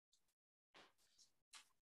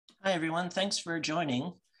Hi, everyone. Thanks for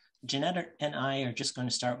joining. Jeanette and I are just going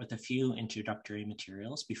to start with a few introductory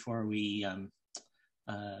materials before we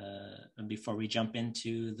jump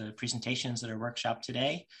into the presentations at our workshop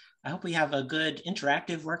today. I hope we have a good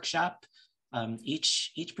interactive workshop.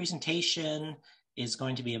 Each presentation is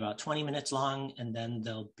going to be about 20 minutes long, and then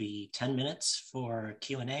there'll be 10 minutes for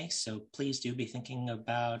Q&A. So please do be thinking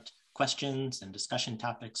about questions and discussion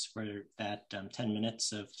topics for that 10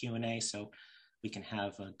 minutes of Q&A, so we can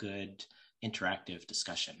have a good interactive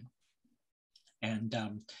discussion. And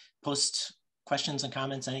post questions and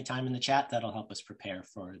comments anytime in the chat. That'll help us prepare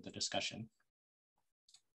for the discussion.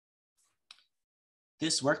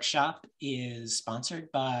 This workshop is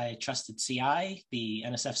sponsored by TrustedCI, the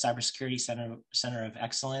NSF Cybersecurity Center of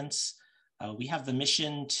Excellence. We have the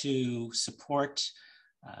mission to support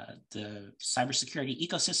the cybersecurity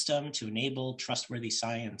ecosystem to enable trustworthy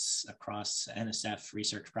science across NSF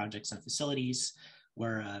research projects and facilities.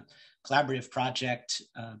 We're a collaborative project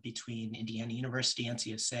between Indiana University,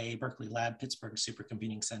 NCSA, Berkeley Lab, Pittsburgh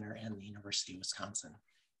Supercomputing Center, and the University of Wisconsin.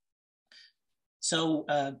 So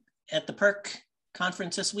at the PEARC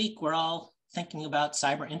conference this week, we're all thinking about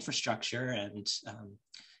cyber infrastructure,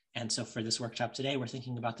 and so for this workshop today, we're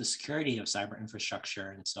thinking about the security of cyber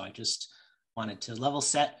infrastructure. And so I just wanted to level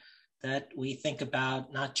set that we think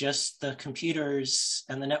about not just the computers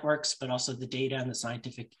and the networks, but also the data and the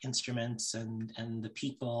scientific instruments and the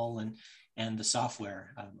people and the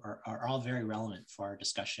software are all very relevant for our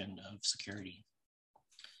discussion of security.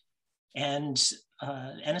 And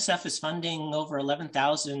NSF is funding over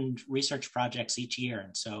 11,000 research projects each year.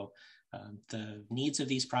 And so the needs of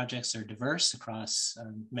these projects are diverse across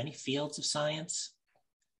many fields of science,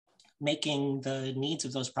 making the needs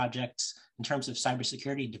of those projects in terms of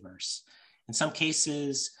cybersecurity diverse. In some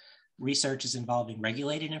cases, research is involving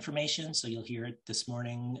regulated information. So you'll hear it this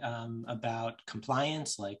morning about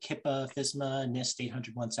compliance like HIPAA, FISMA, NIST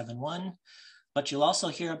 800-171, but you'll also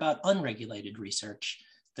hear about unregulated research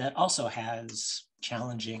that also has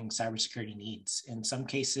challenging cybersecurity needs. In some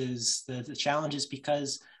cases, the challenge is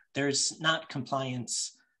because there's not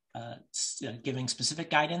compliance giving specific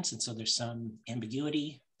guidance, and so there's some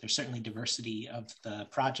ambiguity. There's certainly diversity of the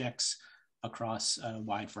projects across a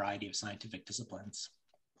wide variety of scientific disciplines.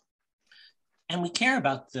 And we care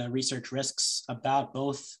about the research risks about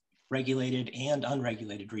both regulated and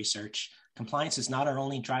unregulated research. Compliance is not our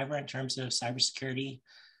only driver in terms of cybersecurity,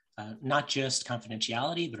 not just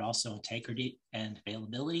confidentiality, but also integrity and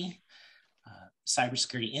availability.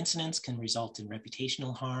 Cybersecurity incidents can result in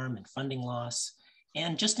reputational harm and funding loss.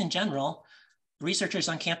 And just in general, researchers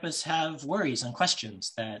on campus have worries and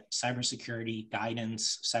questions that cybersecurity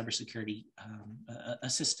guidance, cybersecurity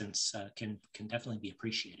assistance can definitely be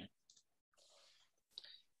appreciated.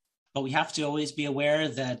 But we have to always be aware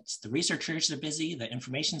that the researchers are busy, the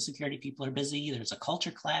information security people are busy, there's a culture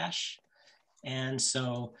clash. And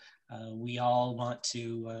so we all want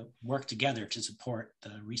to work together to support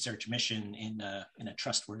the research mission in a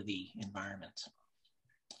trustworthy environment.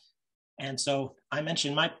 And so I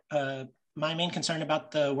mentioned my main concern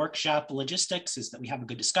about the workshop logistics is that we have a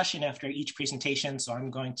good discussion after each presentation. So I'm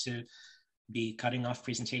going to be cutting off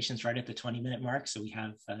presentations right at the 20-minute mark. So we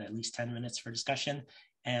have at least 10 minutes for discussion.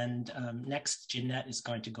 And next, Jeanette is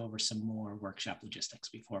going to go over some more workshop logistics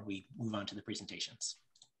before we move on to the presentations.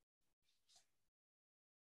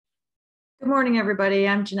 Good morning, everybody.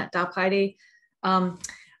 I'm Jeanette Dalpaide. I'm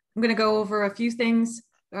going to go over a few things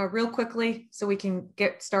real quickly so we can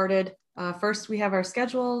get started. First, we have our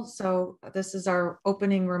schedule. So this is our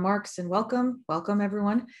opening remarks and welcome. Welcome,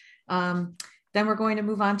 everyone. Then we're going to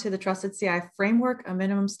move on to the TrustedCI framework, a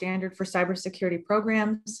minimum standard for cybersecurity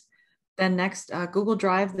programs. Then next, Google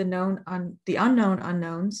Drive, the unknown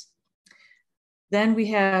unknowns. Then we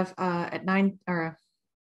have at 9, or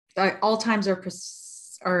all times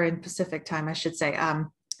are in Pacific time, I should say.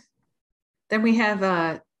 Then we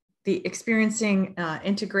have the experiences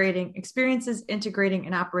integrating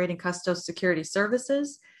and operating Custos security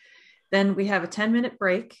services. Then we have a 10-minute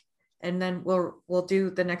break, and then we'll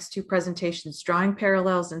do the next two presentations, drawing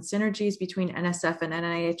parallels and synergies between NSF and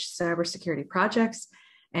NIH cybersecurity projects,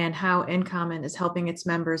 and how InCommon is helping its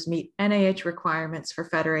members meet NIH requirements for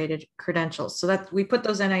federated credentials. So that we put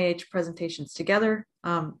those NIH presentations together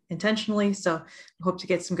intentionally. So I hope to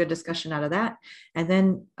get some good discussion out of that. And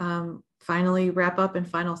then finally wrap up and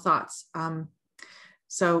final thoughts.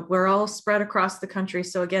 So we're all spread across the country.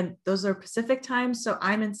 So again, those are Pacific times. So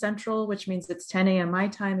I'm in Central, which means it's 10 a.m. my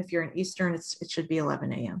time. If you're in Eastern, it should be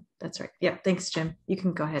 11 a.m. That's right. Yeah, thanks, Jim. You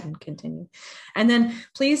can go ahead and continue. And then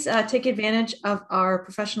please take advantage of our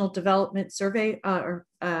professional development survey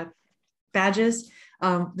badges.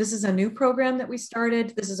 This is a new program that we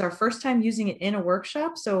started. This is our first time using it in a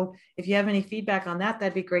workshop. So if you have any feedback on that,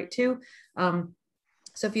 that'd be great too.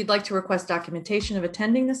 So if you'd like to request documentation of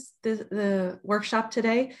attending the workshop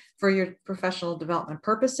today for your professional development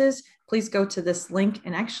purposes, please go to this link.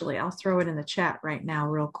 And actually, I'll throw it in the chat right now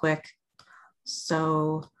real quick.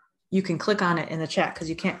 So you can click on it in the chat because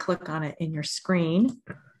you can't click on it in your screen.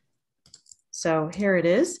 So here it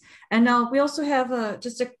is. And now we also have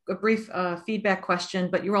just a brief feedback question,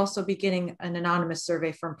 but you'll also be getting an anonymous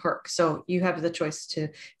survey from PEARC. So you have the choice to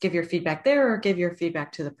give your feedback there or give your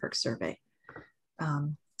feedback to the PEARC survey.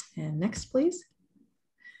 And next, please.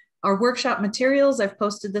 Our workshop materials, I've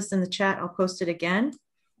posted this in the chat. I'll post it again,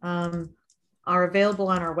 are available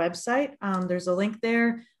on our website. There's a link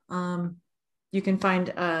there. You can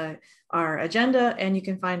find our agenda, and you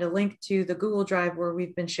can find a link to the Google Drive where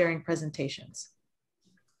we've been sharing presentations.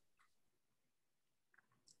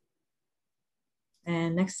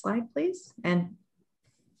 And next slide, please. And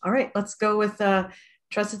all right, let's go with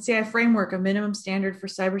TrustedCI framework, a minimum standard for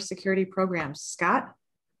cybersecurity programs. Scott?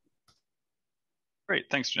 Great,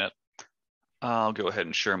 thanks, Jeanette. I'll go ahead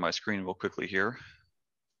and share my screen real quickly here.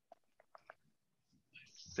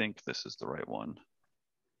 I think this is the right one,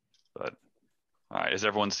 but all right, is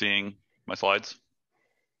everyone seeing my slides?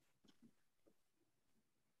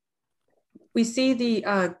 We see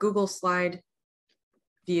the Google slide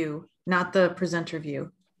view, not the presenter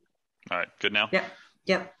view. All right, good now? Yep,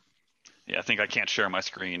 yep. Yeah, I think I can't share my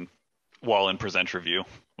screen while in presenter view,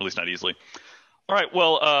 at least not easily. All right,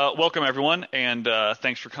 well, welcome everyone, and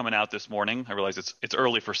thanks for coming out this morning. I realize it's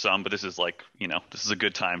early for some, but this is like, this is a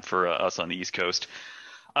good time for us on the East Coast.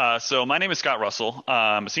 So my name is Scott Russell.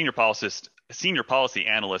 I'm a senior policy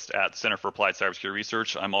analyst at the Center for Applied Cybersecurity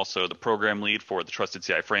Research. I'm also the program lead for the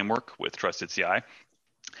TrustedCI framework with TrustedCI.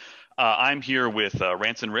 I'm here with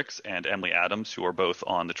Ranson Ricks and Emily Adams, who are both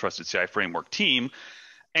on the TrustedCI framework team.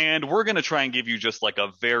 And we're going to try and give you just like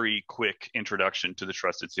a very quick introduction to the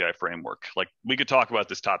TrustedCI framework. Like, we could talk about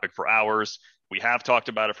this topic for hours. We have talked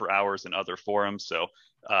about it for hours in other forums. So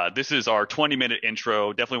this is our 20-minute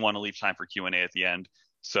intro. Definitely want to leave time for Q&A at the end.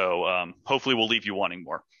 So hopefully we'll leave you wanting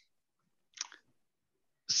more.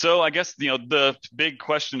 So I guess, the big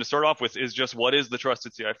question to start off with is just, what is the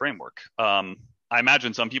TrustedCI framework? I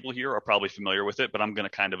imagine some people here are probably familiar with it, but I'm going to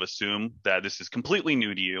kind of assume that this is completely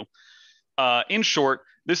new to you. In short,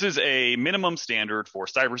 this is a minimum standard for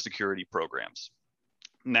cybersecurity programs.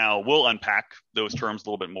 Now, we'll unpack those terms a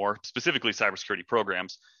little bit more, specifically cybersecurity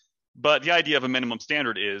programs. But the idea of a minimum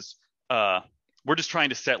standard is we're just trying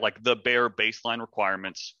to set like the bare baseline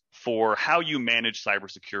requirements for how you manage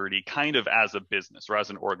cybersecurity kind of as a business or as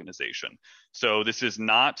an organization. So this is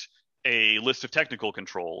not a list of technical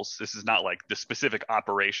controls. This is not like the specific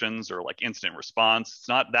operations or like incident response. It's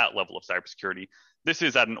not that level of cybersecurity. This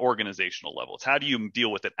is at an organizational level. It's how do you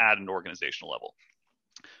deal with it at an organizational level.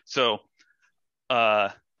 So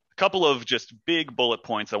a couple of just big bullet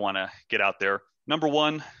points I want to get out there. Number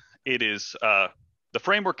one, it is the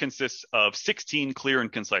framework consists of 16 clear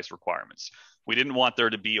and concise requirements. We didn't want there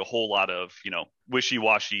to be a whole lot of,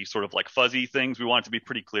 wishy-washy sort of like fuzzy things. We want it to be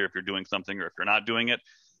pretty clear if you're doing something or if you're not doing it.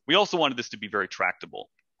 We also wanted this to be very tractable.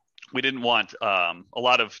 We didn't want a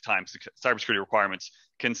lot of times cybersecurity requirements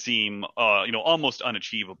can seem, almost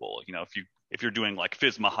unachievable. If you're doing like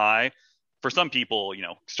FISMA high, for some people,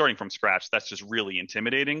 starting from scratch, that's just really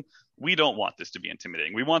intimidating. We don't want this to be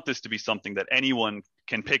intimidating. We want this to be something that anyone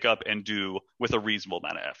can pick up and do with a reasonable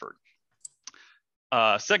amount of effort.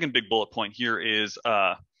 Second big bullet point here is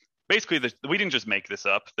basically that we didn't just make this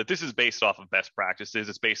up, that this is based off of best practices.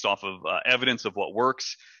 It's based off of evidence of what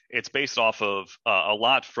works. It's based off of a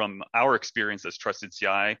lot from our experience as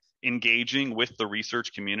TrustedCI, engaging with the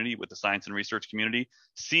research community, with the science and research community,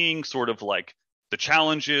 seeing sort of like the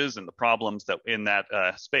challenges and the problems that in that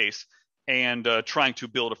space, and trying to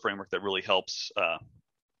build a framework that really helps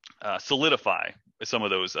solidify some of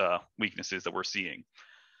those weaknesses that we're seeing.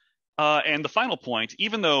 And the final point,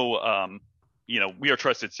 even though we are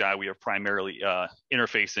TrustedCI, we are primarily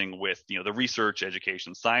interfacing with the research,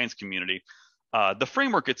 education, science community. The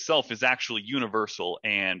framework itself is actually universal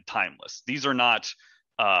and timeless. These are not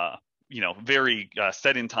very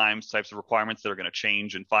set in time types of requirements that are going to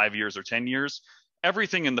change in 5 years or 10 years.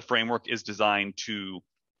 Everything in the framework is designed to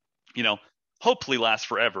hopefully last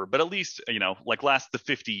forever, but at least like last the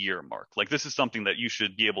 50-year mark. Like, this is something that you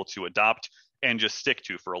should be able to adopt and just stick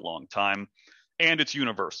to for a long time. And it's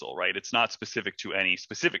universal, right? It's not specific to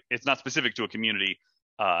it's not specific to a community.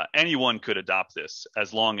 Anyone could adopt this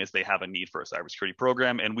as long as they have a need for a cybersecurity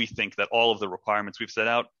program. And we think that all of the requirements we've set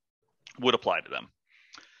out would apply to them.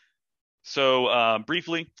 So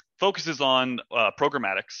briefly, focuses on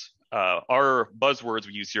programmatics. Our buzzwords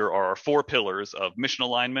we use here are our 4 pillars of mission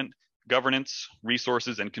alignment, governance,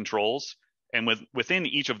 resources, and controls. And within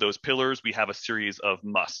each of those pillars, we have a series of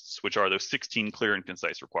musts, which are those 16 clear and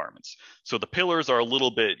concise requirements. So the pillars are a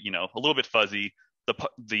little bit, a little bit fuzzy.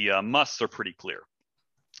 The musts are pretty clear.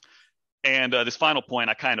 And this final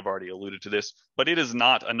point, I kind of already alluded to this, but it is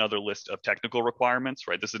not another list of technical requirements,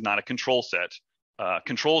 right? This is not a control set.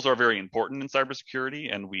 Controls are very important in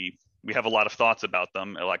cybersecurity, and we have a lot of thoughts about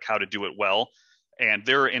them, like how to do it well. And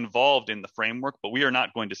they're involved in the framework, but we are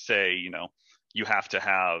not going to say, you have to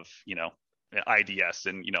have, IDS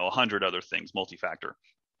and, 100 other things, multi-factor.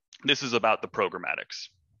 This is about the programmatics.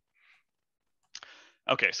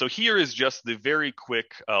 Okay, so here is just the very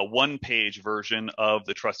quick 1-page version of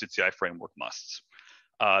the TrustedCI framework musts.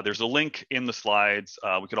 There's a link in the slides.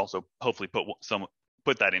 We could also hopefully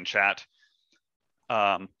put that in chat.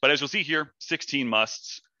 But as you'll see here, 16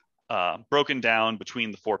 musts broken down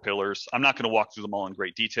between the 4 pillars. I'm not going to walk through them all in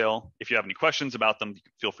great detail. If you have any questions about them,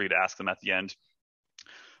 feel free to ask them at the end.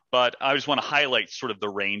 But I just want to highlight sort of the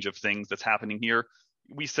range of things that's happening here.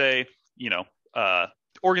 We say,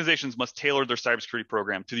 organizations must tailor their cybersecurity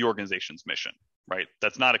program to the organization's mission, right?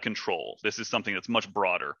 That's not a control. This is something that's much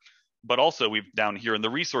broader. But also, we've down here in the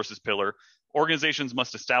resources pillar, organizations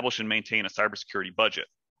must establish and maintain a cybersecurity budget.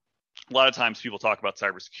 A lot of times people talk about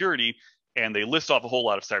cybersecurity and they list off a whole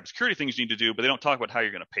lot of cybersecurity things you need to do, but they don't talk about how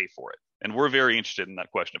you're going to pay for it. And we're very interested in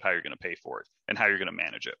that question of how you're going to pay for it and how you're going to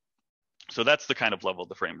manage it. So that's the kind of level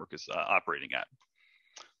the framework is operating at.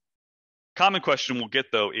 Common question we'll get,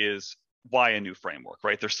 though, is why a new framework,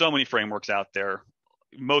 right? There's so many frameworks out there.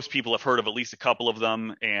 Most people have heard of at least a couple of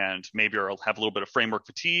them and maybe have a little bit of framework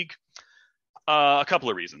fatigue. A couple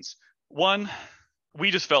of reasons. One, we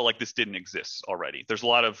just felt like this didn't exist already. There's a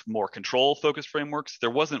lot of more control-focused frameworks.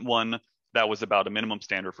 There wasn't one that was about a minimum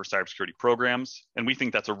standard for cybersecurity programs, and we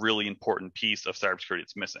think that's a really important piece of cybersecurity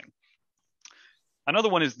that's missing. Another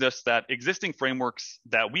one is this, that existing frameworks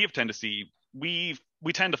that we have tend to see, we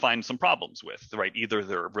tend to find some problems with, right? Either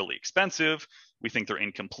they're really expensive, we think they're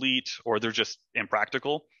incomplete, or they're just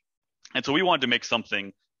impractical. And so we wanted to make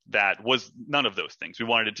something that was none of those things. We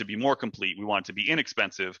wanted it to be more complete, we wanted it to be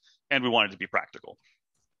inexpensive, and we wanted it to be practical.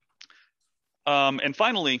 And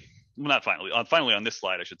finally, well, not finally, finally on this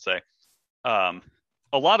slide, I should say,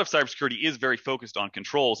 a lot of cybersecurity is very focused on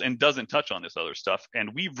controls and doesn't touch on this other stuff.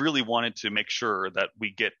 And we really wanted to make sure that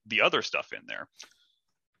we get the other stuff in there.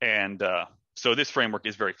 And so this framework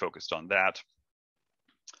is very focused on that.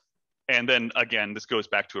 And then again, this goes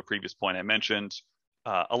back to a previous point I mentioned.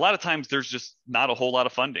 A lot of times there's just not a whole lot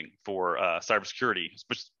of funding for cybersecurity,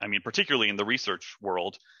 I mean, particularly in the research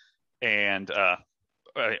world. And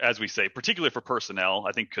as we say, particularly for personnel,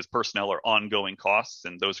 I think because personnel are ongoing costs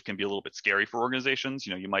and those can be a little bit scary for organizations.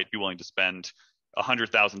 You might be willing to spend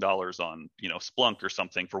 $100,000 on, Splunk or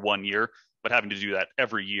something for 1 year, but having to do that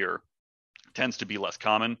every year tends to be less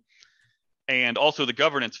common. And also the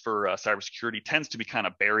governance for cybersecurity tends to be kind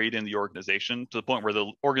of buried in the organization to the point where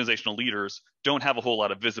the organizational leaders don't have a whole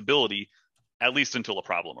lot of visibility, at least until a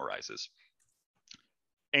problem arises.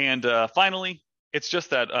 And finally, it's just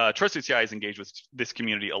that TrustedCI is engaged with this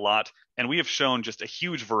community a lot, and we have shown just a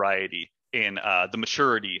huge variety in the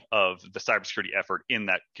maturity of the cybersecurity effort in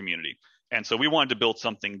that community. And so we wanted to build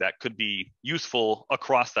something that could be useful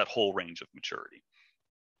across that whole range of maturity.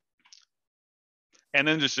 And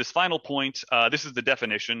then just this final point, this is the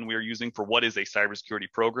definition we are using for what is a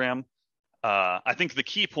cybersecurity program. I think the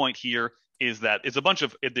key point here is that it's a bunch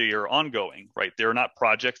of, they are ongoing, right? They're not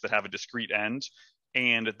projects that have a discrete end.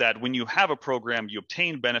 And that when you have a program, you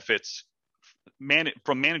obtain benefits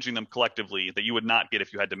from managing them collectively that you would not get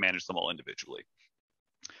if you had to manage them all individually.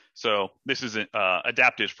 So this is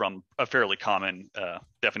adapted from a fairly common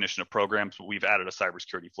definition of programs, but we've added a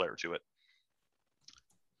cybersecurity flair to it.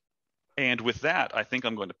 And with that, I think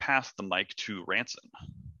I'm going to pass the mic to Ranson.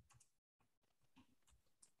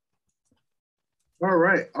 All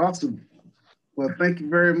right, awesome. Well, thank you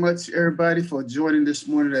very much, everybody, for joining this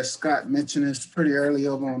morning. As Scott mentioned, it's pretty early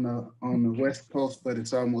over on the West Coast, but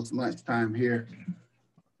it's almost lunchtime here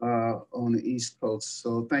on the East Coast.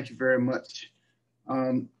 So thank you very much.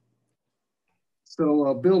 Building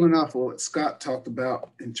off of what Scott talked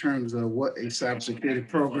about in terms of what a cybersecurity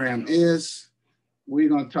program is, we're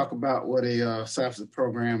going to talk about what a cybersecurity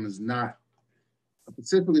program is not.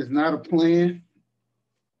 Specifically, it's not a plan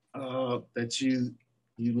that you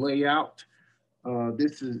lay out.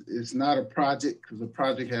 This is not a project because a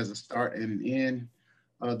project has a start and an end.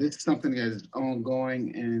 This is something that is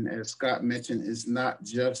ongoing, and as Scott mentioned, it's not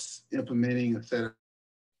just implementing a set of.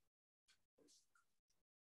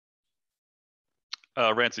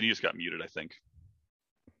 Ranson, you just got muted, I think.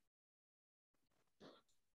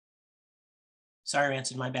 Sorry,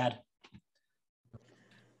 Ranson, my bad.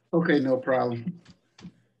 Okay, no problem.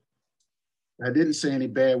 I didn't say any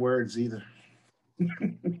bad words either.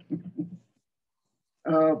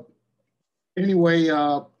 Anyway,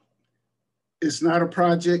 it's not a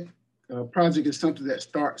project. A project is something that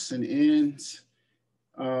starts and ends.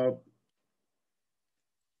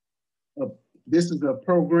 This is a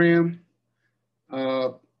program,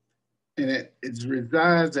 and it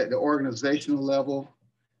resides at the organizational level,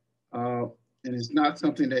 and it's not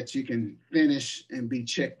something that you can finish and be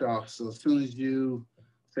checked off. So as soon as you,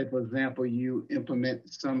 say for example, you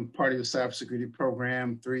implement some part of your cybersecurity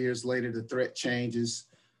program, 3 years later, the threat changes.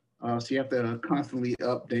 So you have to constantly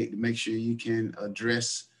update to make sure you can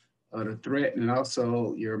address the threat and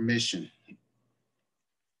also your mission.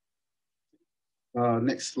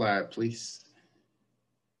 Next slide, please.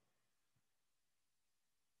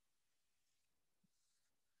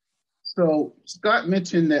 So Scott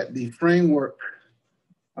mentioned that the framework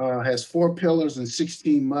has 4 pillars and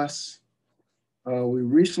 16 musts. We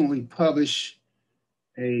recently published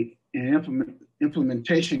an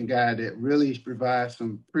implementation guide that really provides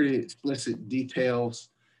some pretty explicit details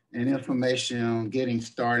and information on getting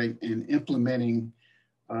started and implementing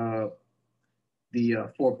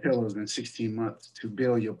the 4 pillars in 16 months to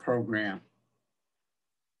build your program.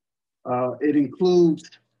 It includes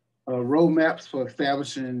roadmaps for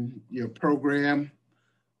establishing your program.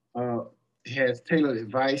 It has tailored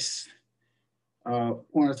advice,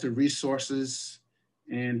 pointers to resources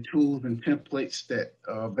and tools and templates that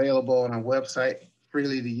are available on our website,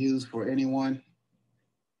 freely to use for anyone.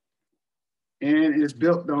 And it's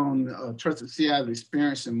built on TrustedCI's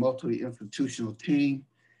experience in multi-institutional team.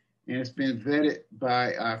 And it's been vetted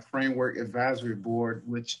by our Framework Advisory Board,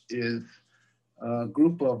 which is a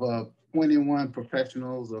group of 21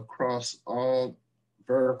 professionals across all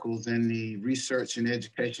verticals in the research and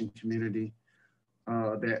education community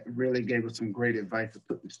that really gave us some great advice to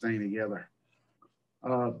put this thing together.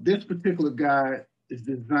 This particular guide is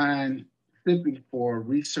designed simply for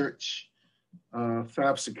research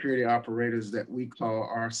cybersecurity operators that we call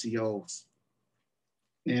RCOs.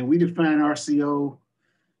 And we define RCO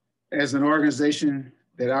as an organization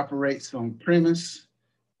that operates on premise,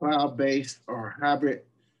 cloud-based, or hybrid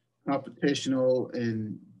computational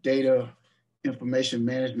and data information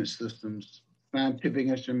management systems, scientific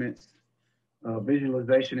instruments,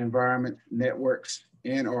 visualization environments, networks,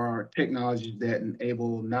 and or technologies that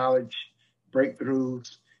enable knowledge,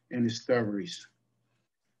 breakthroughs, and discoveries.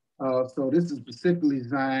 So this is specifically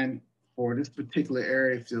designed for this particular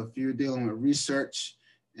area. So if you're dealing with research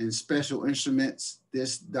and special instruments,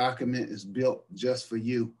 this document is built just for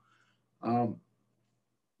you.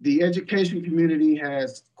 The education community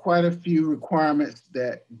has quite a few requirements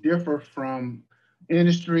that differ from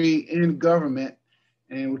industry and government,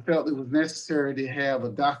 and we felt it was necessary to have a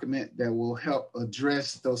document that will help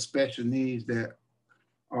address those special needs that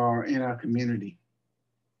are in our community.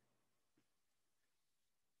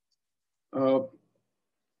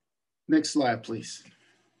 Next slide, please.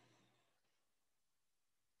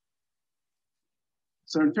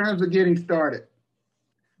 So in terms of getting started,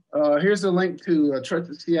 here's a link to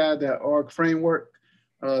TrustedCI.org framework.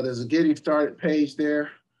 There's a getting started page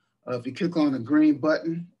there. If you click on the green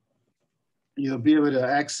button, you'll be able to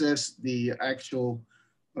access the actual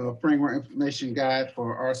framework information guide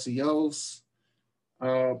for RCOs.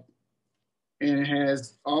 And it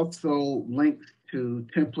has also links to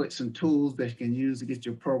templates and tools that you can use to get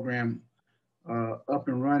your program up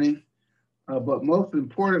and running. But most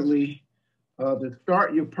importantly, to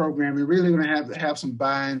start your program, you're really going to have some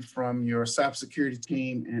buy-in from your cybersecurity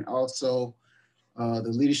team and also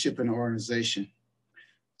the leadership in the organization.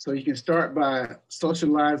 So you can start by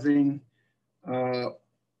socializing the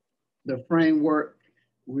framework.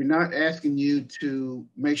 We're not asking you to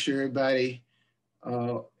make sure everybody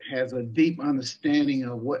has a deep understanding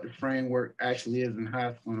of what the framework actually is and how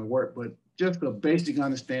it's going to work, but just a basic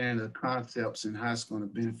understanding of the concepts and how it's going to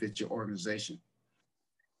benefit your organization.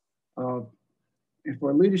 And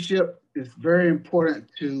for leadership, it's very important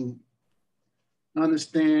to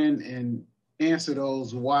understand and answer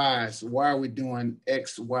those whys. Why are we doing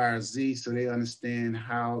X, Y, or Z? So they understand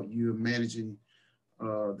how you're managing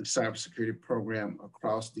the cybersecurity program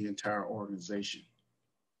across the entire organization.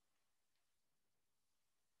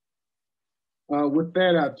 With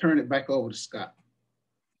that, I'll turn it back over to Scott.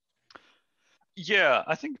 Yeah,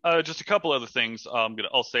 I think just a couple other things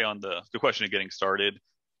I'll say on the question of getting started.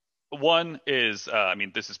 One is, I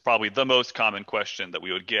mean, this is probably the most common question that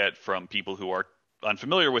we would get from people who are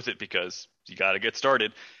unfamiliar with it because you got to get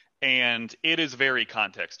started. And it is very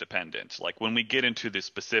context dependent. Like when we get into the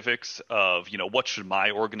specifics of, what should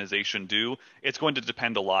my organization do, it's going to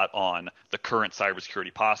depend a lot on the current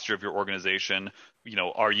cybersecurity posture of your organization.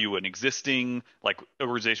 Are you an existing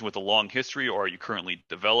organization with a long history, or are you currently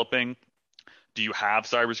developing? Do you have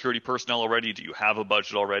cybersecurity personnel already? Do you have a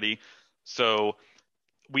budget already? So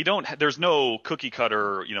there's no cookie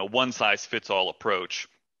cutter, one size fits all approach.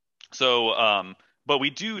 So, but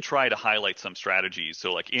we do try to highlight some strategies.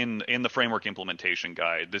 So like in the framework implementation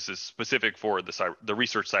guide, this is specific for the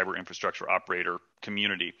research cyber infrastructure operator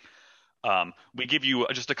community. We give you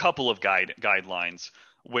just a couple of guidelines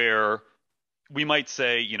where we might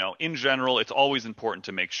say, in general, it's always important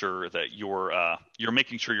to make sure that you're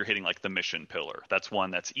making sure you're hitting like the mission pillar. That's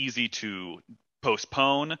one that's easy to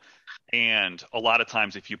postpone. And a lot of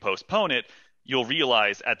times if you postpone it, you'll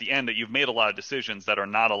realize at the end that you've made a lot of decisions that are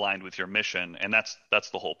not aligned with your mission. And that's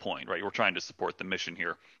the whole point, right? We're trying to support the mission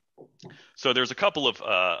here. So there's a couple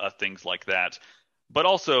of things like that. But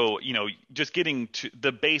also, just getting to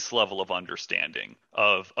the base level of understanding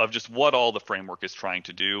of just what all the framework is trying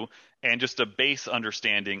to do, and just a base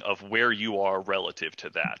understanding of where you are relative to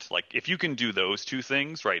that. Like if you can do those two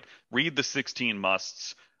things, right? Read the 16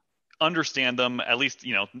 musts, understand them, at least,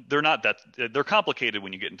 they're complicated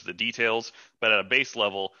when you get into the details, but at a base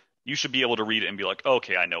level, you should be able to read it and be like,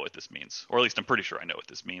 okay, I know what this means, or at least I'm pretty sure I know what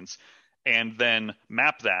this means. And then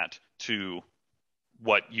map that to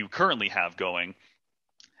what you currently have going.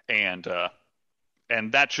 And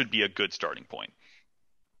that should be a good starting point.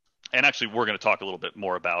 And actually, we're going to talk a little bit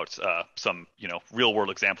more about some, real world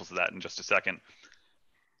examples of that in just a second.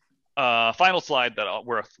 Final slide that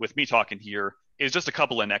with me talking here is just a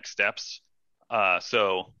couple of next steps.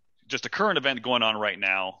 So just a current event going on right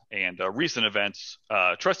now and recent events.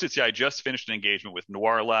 TrustedCI just finished an engagement with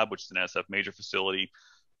Noir Lab, which is an NSF major facility,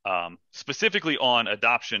 specifically on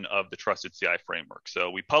adoption of the TrustedCI framework. So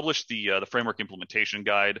we published the framework implementation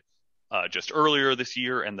guide just earlier this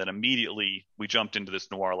year, and then immediately we jumped into this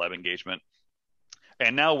Noir Lab engagement.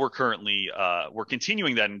 And now we're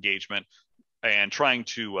continuing that engagement and trying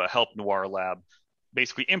to help Noir Lab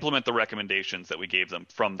basically implement the recommendations that we gave them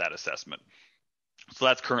from that assessment. So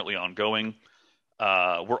that's currently ongoing.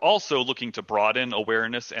 We're also looking to broaden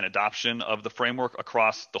awareness and adoption of the framework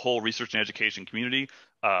across the whole research and education community.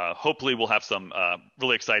 Hopefully we'll have some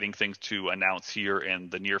really exciting things to announce here in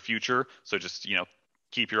the near future. So just,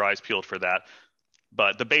 keep your eyes peeled for that.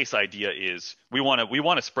 But the base idea is we want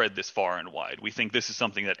to spread this far and wide. We think this is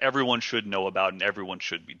something that everyone should know about and everyone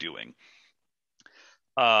should be doing.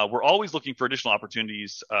 We're always looking for additional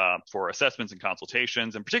opportunities for assessments and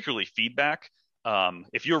consultations, and particularly feedback.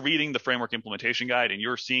 If you're reading the framework implementation guide and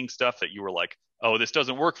you're seeing stuff that you were like, oh, this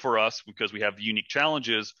doesn't work for us because we have unique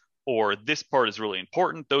challenges, or this part is really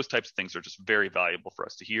important, those types of things are just very valuable for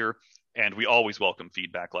us to hear. And we always welcome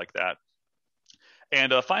feedback like that.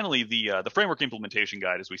 And finally, the framework implementation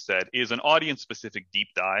guide, as we said, is an audience-specific deep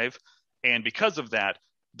dive. And because of that,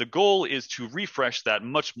 the goal is to refresh that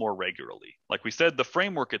much more regularly. Like we said, the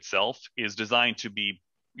framework itself is designed to be,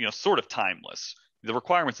 sort of timeless. The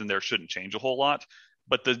requirements in there shouldn't change a whole lot,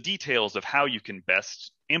 but the details of how you can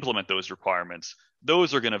best implement those requirements,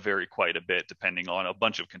 those are going to vary quite a bit depending on a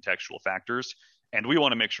bunch of contextual factors. And we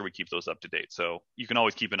want to make sure we keep those up to date. So you can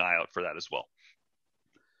always keep an eye out for that as well.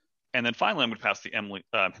 And then finally, I'm going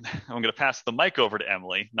to pass the mic over to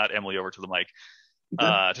Emily, not Emily over to the mic,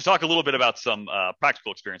 to talk a little bit about some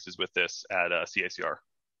practical experiences with this at CACR. All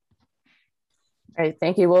right,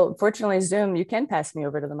 thank you. Well, fortunately, Zoom, you can pass me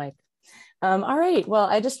over to the mic. All right, well,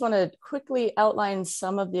 I just want to quickly outline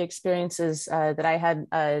some of the experiences that I had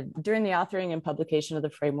during the authoring and publication of the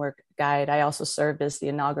framework guide. I also served as the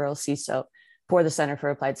inaugural CISO for the Center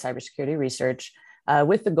for Applied Cybersecurity Research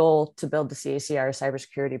with the goal to build the CACR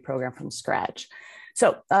cybersecurity program from scratch.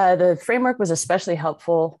 So the framework was especially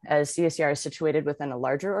helpful as CACR is situated within a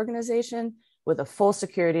larger organization with a full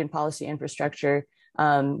security and policy infrastructure,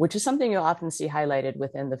 which is something you'll often see highlighted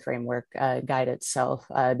within the framework guide itself,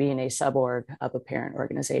 being a suborg of a parent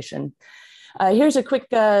organization. Here's a quick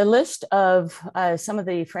list of some of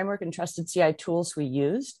the framework and TrustedCI tools we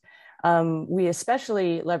used. We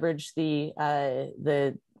especially leveraged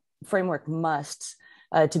the framework musts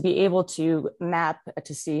to be able to map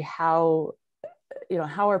to see how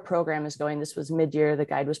our program is going. This was mid-year. The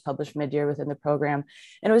guide was published mid-year within the program.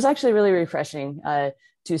 And it was actually really refreshing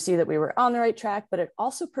to see that we were on the right track, but it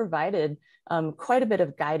also provided quite a bit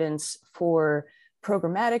of guidance for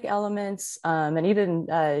programmatic elements and even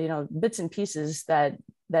bits and pieces that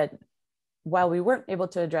while we weren't able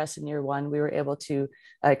to address in year one, we were able to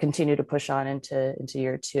continue to push on into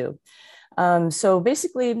year two. So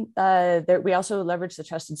basically, we also leverage the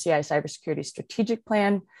TrustedCI Cybersecurity Strategic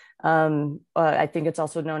Plan. I think it's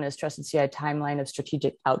also known as TrustedCI Timeline of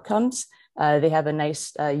Strategic Outcomes. They have a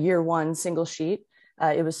nice year one single sheet.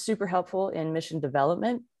 It was super helpful in mission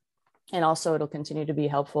development, and also it'll continue to be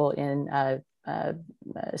helpful in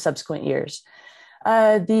subsequent years.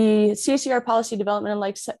 The CACR policy development and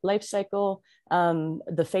life cycle,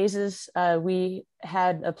 the phases we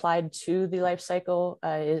had applied to the life cycle,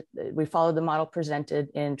 we followed the model presented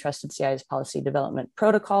in TrustedCI's policy development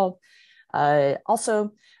protocol.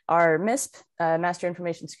 Also, our MISP, Master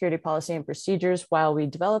Information Security Policy and Procedures, while we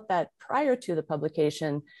developed that prior to the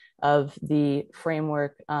publication of the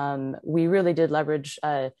framework, we really did leverage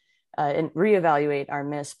and reevaluate our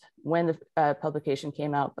MISP when the publication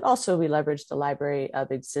came out, but also we leveraged the library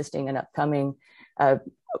of existing and upcoming, policy.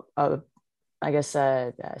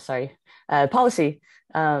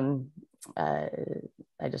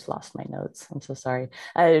 I just lost my notes. I'm so sorry.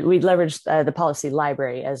 We leveraged the policy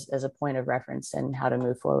library as a point of reference and how to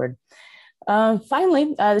move forward.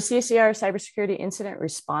 Finally, the CACR cybersecurity incident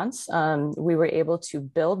response, we were able to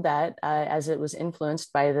build that as it was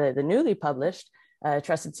influenced by the newly published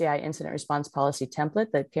TrustedCI incident response policy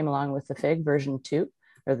template that came along with the FIG version 2,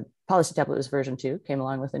 or the policy template was version 2, came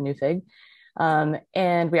along with a new FIG.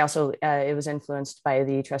 And we also, it was influenced by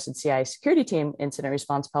the TrustedCI security team incident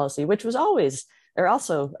response policy, which was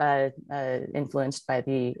also influenced by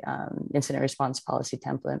the incident response policy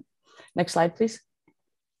template. Next slide, please.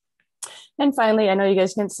 And finally, I know you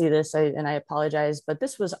guys can't see this, and I apologize, but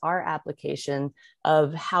this was our application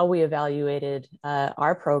of how we evaluated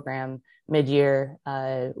our program mid-year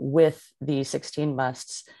with the 16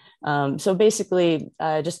 musts. So basically,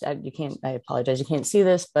 I apologize, you can't see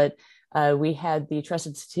this, but we had the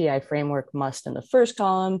TrustedCI framework must in the first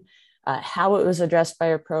column, how it was addressed by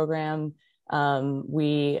our program.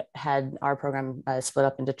 We had our program split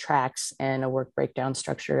up into tracks and a work breakdown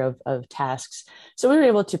structure of tasks. So we were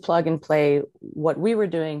able to plug and play what we were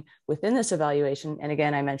doing within this evaluation. And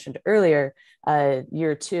again, I mentioned earlier,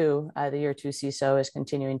 year two, the year two CISO is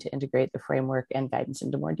continuing to integrate the framework and guidance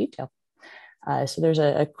into more detail. So there's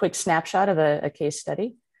a quick snapshot of a case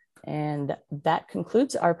study. And that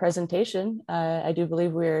concludes our presentation. I do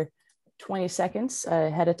believe we're 20 seconds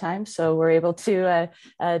ahead of time. So we're able to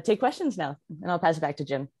take questions now, and I'll pass it back to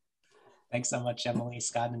Jim. Thanks so much, Emily,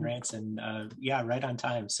 Scott, and Ranson. Yeah, right on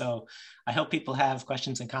time. So I hope people have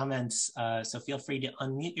questions and comments. So feel free to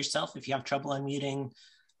unmute yourself. If you have trouble unmuting,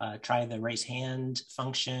 try the raise hand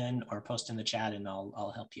function or post in the chat and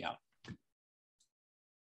I'll help you out.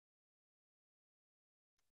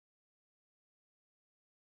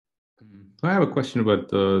 I have a question about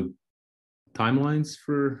the timelines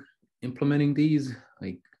for implementing these.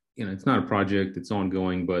 Like, it's not a project, it's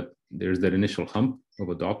ongoing, but there's that initial hump of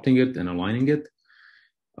adopting it and aligning it.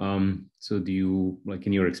 So do you, like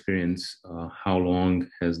in your experience, how long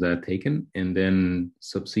has that taken? And then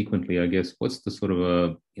subsequently, I guess, what's the sort of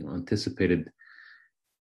a anticipated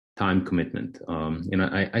time commitment?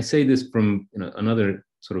 I say this from another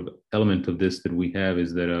sort of element of this that we have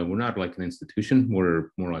is that we're not like an institution,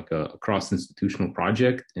 we're more like a cross-institutional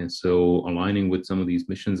project. And so aligning with some of these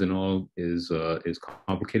missions and all is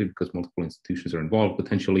complicated because multiple institutions are involved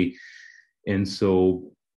potentially. And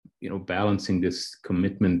so, balancing this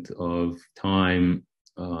commitment of time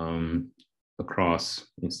across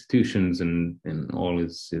institutions and all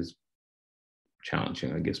is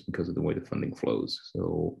challenging, I guess, because of the way the funding flows.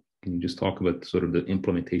 So can you just talk about sort of the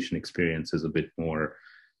implementation experiences a bit more?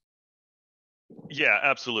 Yeah,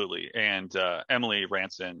 absolutely. And Emily,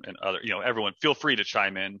 Ranson, and other, everyone, feel free to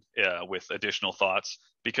chime in with additional thoughts,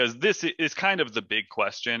 because this is kind of the big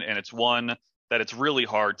question, and it's one that it's really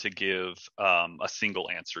hard to give a single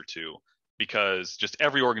answer to, because just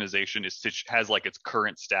every organization has like its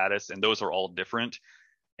current status, and those are all different.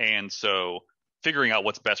 And so figuring out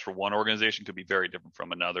what's best for one organization could be very different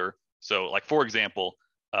from another. So, like, for example,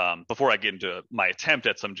 before I get into my attempt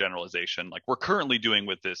at some generalization, like we're currently doing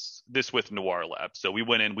with this with Noir Lab. So we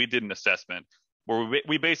went in, we did an assessment where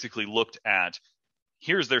we basically looked at,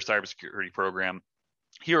 here's their cybersecurity program,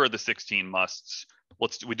 here are the 16 musts.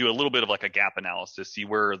 We do a little bit of like a gap analysis, see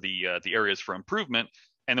where are the areas for improvement,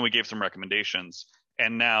 and then we gave some recommendations.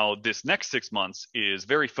 And now this next 6 months is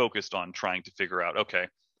very focused on trying to figure out, okay,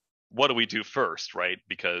 what do we do first, right?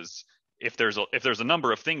 Because if there's a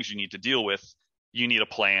number of things you need to deal with, you need a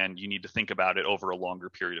plan, you need to think about it over a longer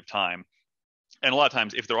period of time. And a lot of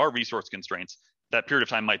times, if there are resource constraints, that period of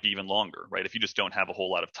time might be even longer, right? If you just don't have a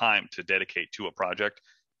whole lot of time to dedicate to a project,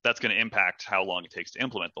 that's going to impact how long it takes to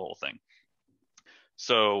implement the whole thing.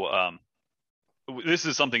 So this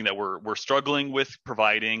is something that we're struggling with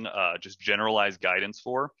providing just generalized guidance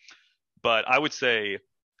for. But I would say,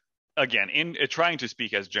 again, in trying to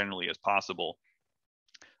speak as generally as possible,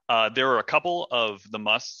 there are a couple of the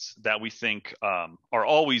musts that we think are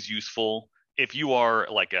always useful if you are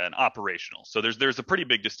like an operational. So there's a pretty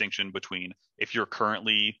big distinction between if you're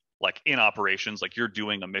currently like in operations, like you're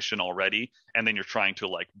doing a mission already, and then you're trying to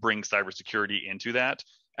like bring cybersecurity into that,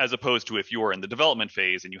 as opposed to if you're in the development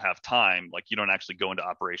phase and you have time, like you don't actually go into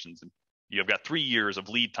operations and you've got 3 years of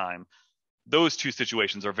lead time. Those two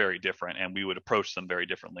situations are very different, and we would approach them very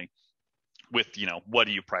differently with, what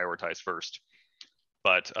do you prioritize first?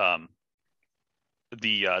 But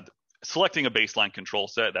selecting a baseline control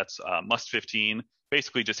set, that's must 15,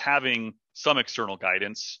 basically just having some external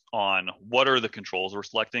guidance on what are the controls we're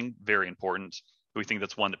selecting, very important. We think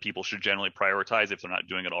that's one that people should generally prioritize if they're not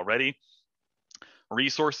doing it already.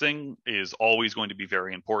 Resourcing is always going to be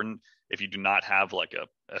very important. If you do not have like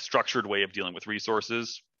a structured way of dealing with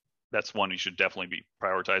resources, that's one you should definitely be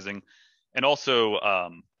prioritizing. And also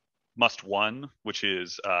must one, which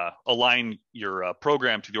is align your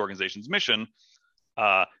program to the organization's mission,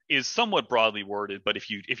 is somewhat broadly worded, but if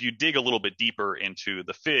you dig a little bit deeper into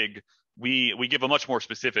the FIG, we give a much more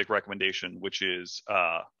specific recommendation, which is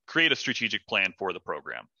create a strategic plan for the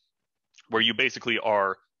program, where you basically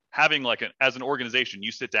are having like as an organization,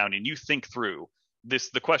 you sit down and you think through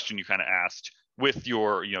the question you kind of asked with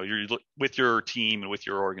your with your team and with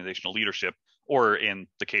your organizational leadership, or in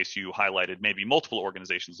the case you highlighted, maybe multiple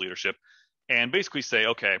organizations leadership, and basically say,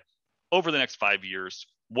 okay, over the next 5 years,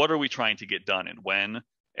 what are we trying to get done and when,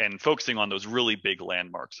 and focusing on those really big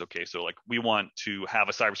landmarks. Okay, so like we want to have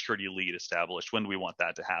a cybersecurity lead established. When do we want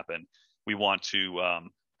that to happen? We want to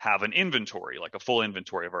have an inventory, like a full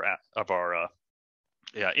inventory of our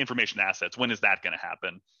information assets. When is that going to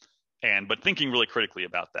happen? But thinking really critically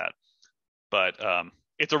about that. But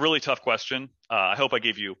it's a really tough question. I hope I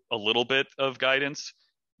gave you a little bit of guidance,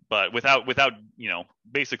 but without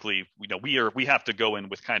basically, we have to go in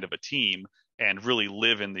with kind of a team and really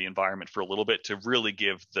live in the environment for a little bit to really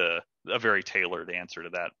give a very tailored answer to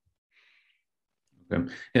that.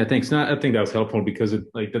 Okay. Yeah, thanks. No, I think that was helpful because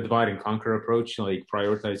like the divide and conquer approach, like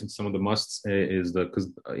prioritizing some of the musts is because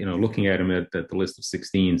looking at them at the list of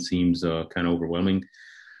 16 seems kind of overwhelming.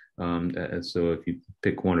 So if you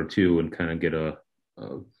pick one or two and kind of get a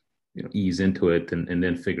ease into it and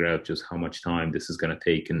then figure out just how much time this is going to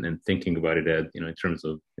take and thinking about it at, in terms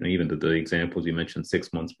of, even the examples you mentioned,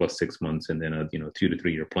 6 months plus 6 months, and then a, 2 to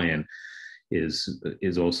 3 year plan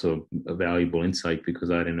is also a valuable insight,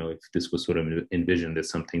 because I don't know if this was sort of envisioned as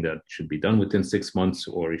something that should be done within 6 months,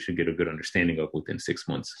 or you should get a good understanding of within 6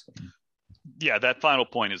 months. Yeah, that final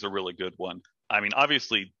point is a really good one. I mean,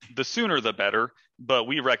 obviously the sooner the better, but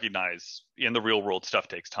we recognize in the real world stuff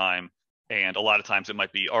takes time. And a lot of times it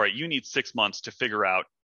might be, all right, you need 6 months to figure out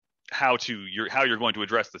how you're going to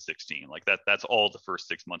address the 16. Like that's all the first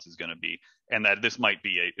 6 months is going to be, and that this might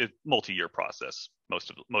be a multi-year process,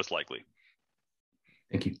 most likely.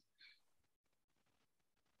 Thank you.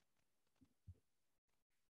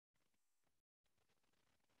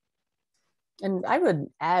 And I would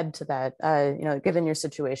add to that, given your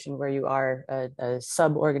situation where you are a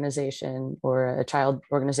sub-organization or a child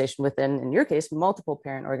organization within, in your case, multiple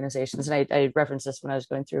parent organizations, and I referenced this when I was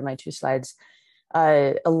going through my 2 slides,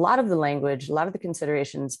 a lot of the language, a lot of the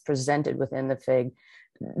considerations presented within the FIG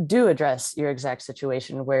do address your exact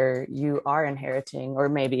situation where you are inheriting or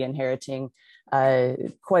maybe inheriting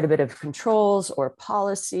quite a bit of controls or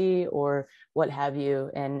policy or what have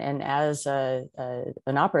you. And as an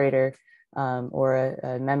operator, or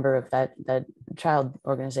a member of that child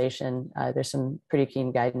organization, there's some pretty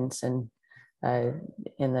keen guidance in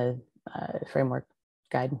the framework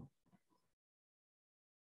guide.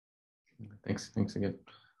 Thanks again.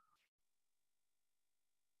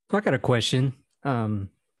 I got a question. You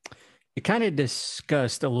kind of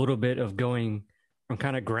discussed a little bit of going from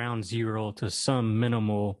kind of ground zero to some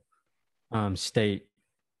minimal state.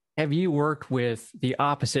 Have you worked with the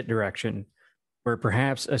opposite direction, where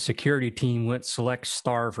perhaps a security team went select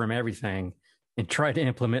star from everything and tried to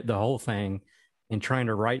implement the whole thing and trying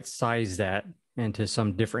to right size that into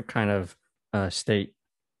some different kind of state?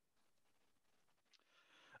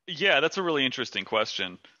 Yeah, that's a really interesting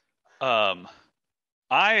question.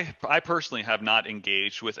 I personally have not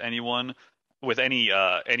engaged with anyone with any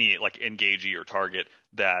like engagee or target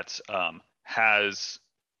that has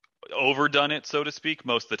overdone it, so to speak.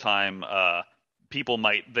 Most of the time, people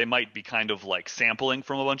might be kind of like sampling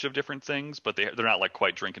from a bunch of different things, but they're not like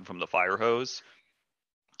quite drinking from the fire hose,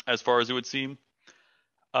 as far as it would seem.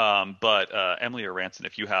 But Emily or Ranson,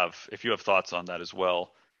 if you have thoughts on that as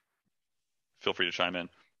well, feel free to chime in.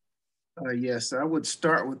 Yes, I would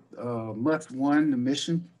start with must one, the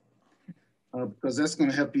mission, because that's going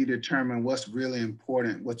to help you determine what's really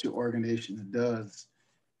important, what your organization does,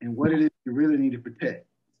 and what it is you really need to protect.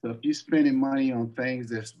 So if you're spending money on things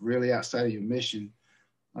that's really outside of your mission,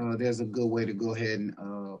 there's a good way to go ahead and,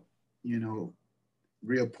 you know,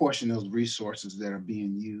 reapportion those resources that are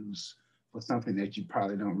being used for something that you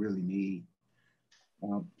probably don't really need.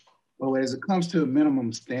 But as it comes to a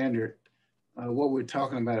minimum standard, what we're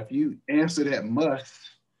talking about, if you answer that must,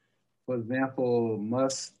 for example,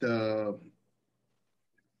 must, I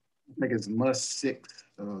think it's must 6,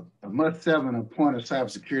 must 7, appoint a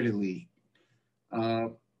cybersecurity lead.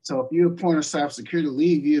 So if you appoint a cybersecurity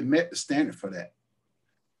lead, you've met the standard for that.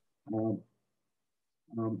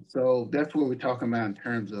 So that's what we're talking about in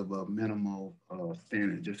terms of a minimal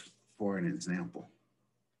standard, just for an example.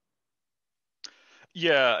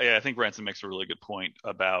 Yeah, I think Ransom makes a really good point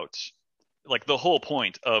about, like, the whole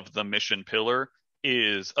point of the mission pillar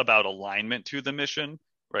is about alignment to the mission,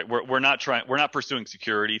 right? We're not pursuing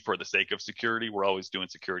security for the sake of security. We're always doing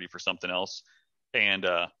security for something else, and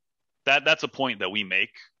that's a point that we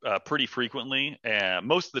make pretty frequently, and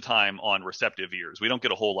most of the time on receptive ears. We don't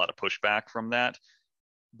get a whole lot of pushback from that,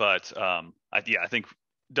 but I think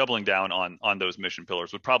doubling down on those mission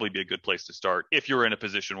pillars would probably be a good place to start if you're in a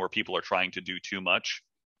position where people are trying to do too much.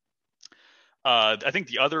 I think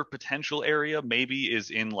the other potential area maybe is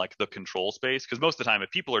in like the control space, because most of the time, if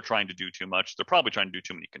people are trying to do too much, they're probably trying to do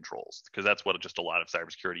too many controls, because that's what just a lot of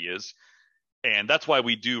cybersecurity is. And that's why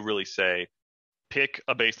we do really say, pick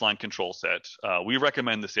a baseline control set. We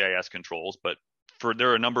recommend the CIS controls, but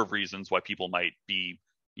there are a number of reasons why people might be,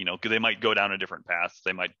 you know, they might go down a different path.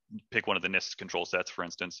 They might pick one of the NIST control sets, for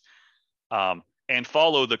instance, and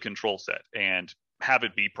follow the control set and have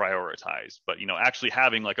it be prioritized, but, you know, actually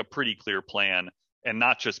having like a pretty clear plan and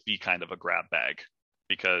not just be kind of a grab bag,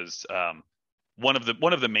 because one of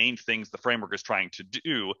the main things the framework is trying to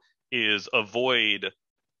do is avoid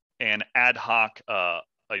an ad hoc,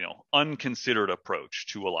 you know, unconsidered approach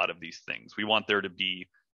to a lot of these things. We want there to be,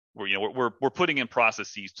 you know, we're putting in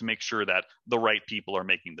processes to make sure that the right people are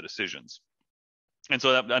making the decisions. And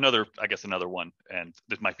so another one, and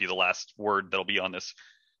this might be the last word that'll be on this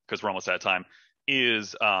because we're almost out of time,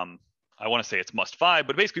 is I want to say it's must 5,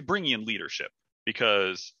 but basically bringing in leadership,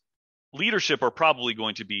 because leadership are probably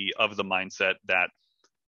going to be of the mindset that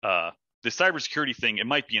the cybersecurity thing, it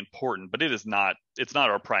might be important, but it's not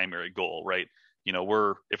our primary goal, right? You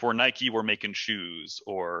know, if we're Nike, we're making shoes,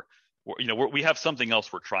 or you know, we have something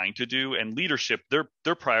else we're trying to do, and leadership,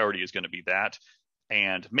 their priority is going to be that,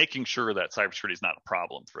 and making sure that cybersecurity is not a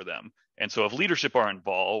problem for them. And so if leadership are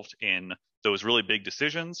involved in those really big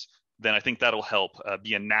decisions, then I think that'll help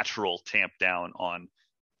be a natural tamp down on,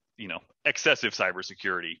 you know, excessive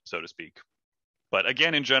cybersecurity, so to speak. But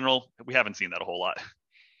again, in general, we haven't seen that a whole lot.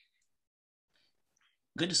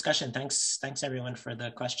 Good discussion. Thanks everyone for the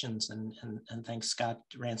questions, and thanks Scott,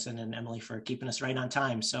 Ranson, and Emily for keeping us right on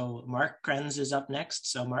time. So Mark Krenz is up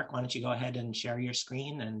next. So Mark, why don't you go ahead and share your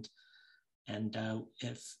screen, and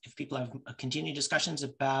if people have continued discussions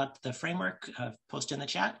about the framework, post in the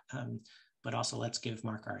chat. But also let's give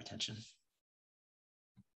Mark our attention.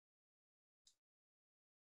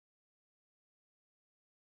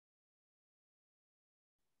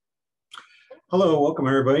 Hello, welcome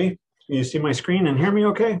everybody. Can you see my screen and hear me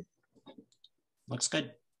okay? Looks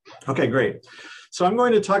good. Okay, great. So I'm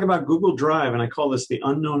going to talk about Google Drive, and I call this the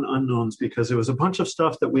unknown unknowns because it was a bunch of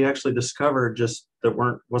stuff that we actually discovered just that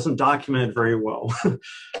wasn't documented very well.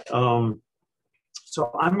 So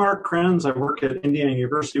I'm Mark Krenz. I work at Indiana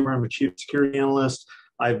University where I'm a chief security analyst.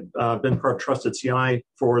 I've been part of TrustedCI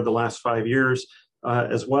for the last 5 years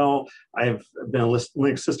as well. I've been a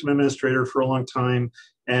Linux system administrator for a long time.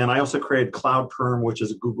 And I also created CloudPerm, which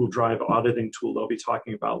is a Google Drive auditing tool that I'll be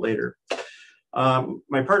talking about later.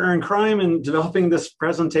 My partner in crime in developing this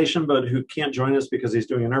presentation, but who can't join us because he's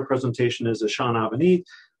doing another presentation, is Ashan Avanit.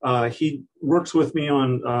 He works with me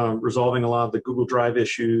on resolving a lot of the Google Drive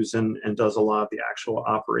issues and does a lot of the actual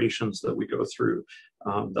operations that we go through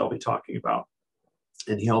that I'll be talking about.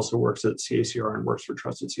 And he also works at CACR and works for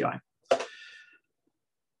TrustedCI.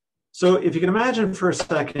 So if you can imagine for a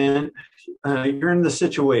second, you're in the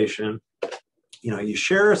situation, you know, you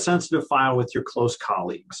share a sensitive file with your close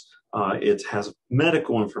colleagues. It has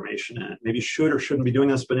medical information in it. Maybe you should or shouldn't be doing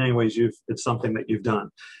this, but anyways, it's something that you've done.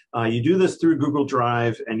 You do this through Google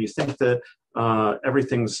Drive and you think that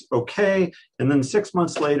everything's okay. And then 6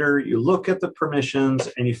 months later, you look at the permissions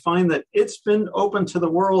and you find that it's been open to the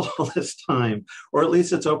world all this time, or at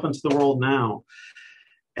least it's open to the world now.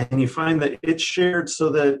 and you find that it's shared so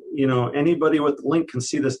that, you know, anybody with the link can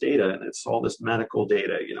see this data, and it's all this medical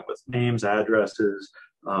data, you know, with names, addresses,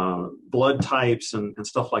 blood types, and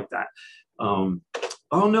stuff like that.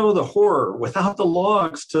 Oh no, the horror, without the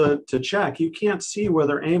logs to check, you can't see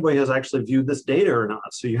whether anybody has actually viewed this data or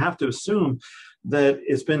not. So you have to assume that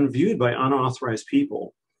it's been viewed by unauthorized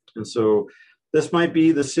people. And so this might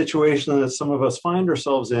be the situation that some of us find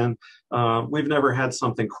ourselves in. We've never had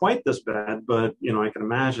something quite this bad, but, you know, I can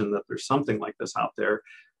imagine that there's something like this out there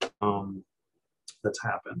that's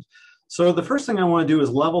happened. So the first thing I want to do is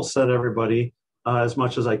level set everybody as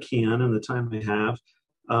much as I can in the time I have.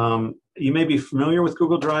 You may be familiar with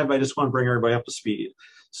Google Drive. I just want to bring everybody up to speed.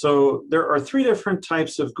 So there are 3 different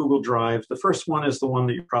types of Google Drive. The first one is the one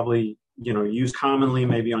that you probably, you know, use commonly,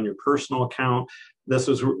 maybe on your personal account. This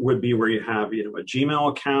would be where you have, you know, a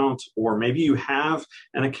Gmail account, or maybe you have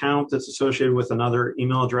an account that's associated with another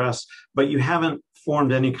email address, but you haven't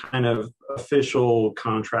formed any kind of official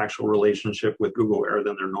contractual relationship with Google other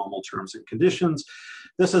than their normal terms and conditions.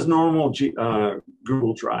 This is normal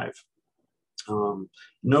Google Drive.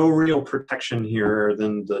 No real protection here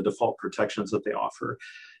than the default protections that they offer.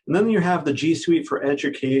 And then you have the G Suite for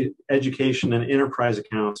education and enterprise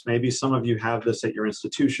accounts. Maybe some of you have this at your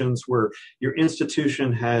institutions, where your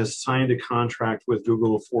institution has signed a contract with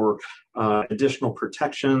Google for additional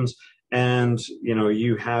protections. And, you know,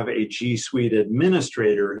 you have a G Suite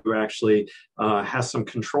administrator who actually has some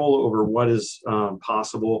control over what is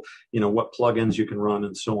possible, you know, what plugins you can run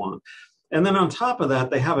and so on. And then on top of that,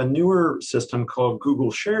 they have a newer system called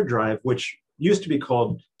Google Shared Drive, which used to be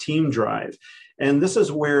called Team Drive. And this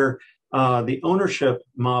is where the ownership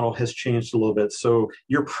model has changed a little bit. So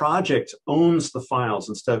your project owns the files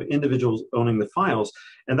instead of individuals owning the files.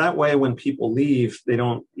 And that way, when people leave, they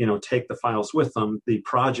don't, you know, take the files with them. The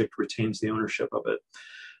project retains the ownership of it.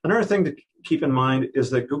 Another thing to keep in mind is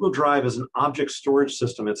that Google Drive is an object storage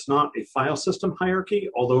system. It's not a file system hierarchy,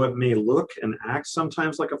 although it may look and act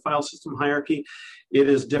sometimes like a file system hierarchy. It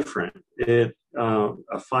is different.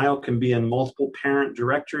 A file can be in multiple parent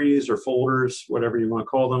directories or folders, whatever you want to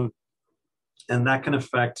call them, and that can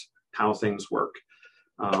affect how things work.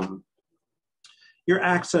 Your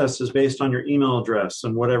access is based on your email address,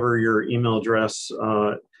 and whatever your email address,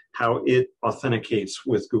 how it authenticates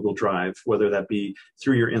with Google Drive, whether that be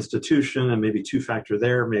through your institution and maybe 2-factor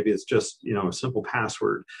there, maybe it's just, you know, a simple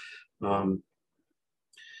password. And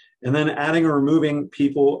then adding or removing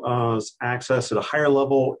people's access at a higher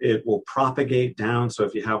level, it will propagate down. So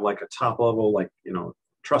if you have like a top level, like, you know,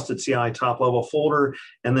 TrustedCI top level folder,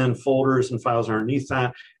 and then folders and files underneath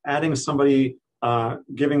that, adding somebody,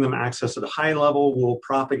 giving them access at a high level will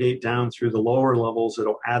propagate down through the lower levels.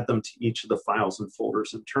 It'll add them to each of the files and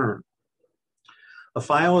folders in turn. A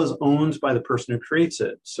file is owned by the person who creates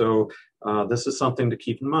it. So this is something to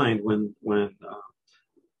keep in mind when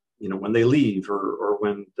you know, when they leave, or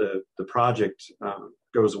when the project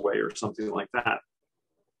goes away or something like that,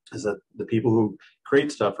 is that the people who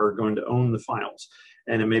create stuff are going to own the files.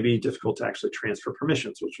 And it may be difficult to actually transfer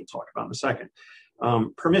permissions, which we'll talk about in a second.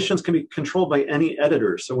 Permissions can be controlled by any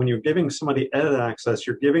editor. So when you're giving somebody edit access,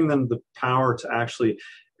 you're giving them the power to actually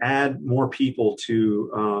add more people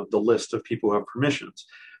to the list of people who have permissions.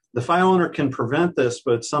 The file owner can prevent this,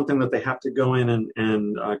 but it's something that they have to go in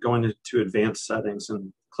and go into advanced settings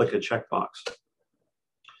and click a checkbox.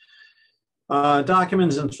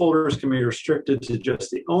 Documents and folders can be restricted to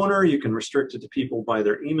just the owner. You can restrict it to people by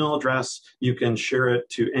their email address. You can share it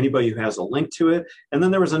to anybody who has a link to it. And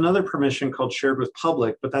then there was another permission called shared with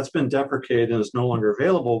public, but that's been deprecated and is no longer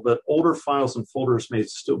available, but older files and folders may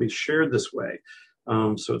still be shared this way.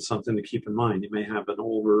 So it's something to keep in mind. You may have an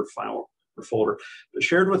older file or folder. But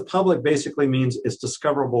shared with public basically means it's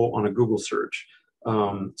discoverable on a Google search.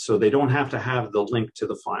 So they don't have to have the link to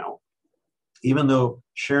the file. Even though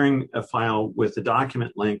sharing a file with a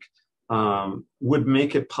document link would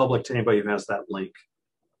make it public to anybody who has that link.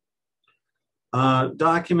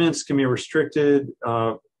 Documents can be restricted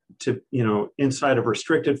to, you know, inside of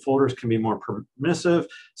restricted folders can be more permissive.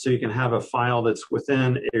 So you can have a file that's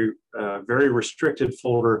within a very restricted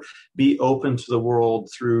folder be open to the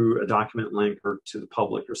world through a document link or to the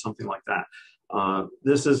public or something like that.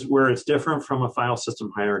 This is where it's different from a file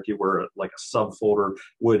system hierarchy, where like a subfolder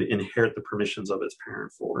would inherit the permissions of its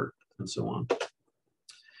parent folder and so on.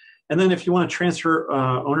 And then if you want to transfer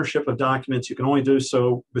ownership of documents, you can only do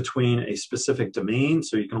so between a specific domain.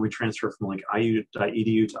 So you can only transfer from like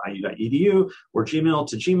iu.edu to iu.edu or Gmail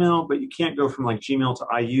to Gmail, but you can't go from like Gmail to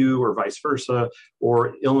IU or vice versa,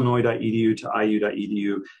 or illinois.edu to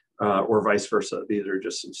iu.edu or vice versa. These are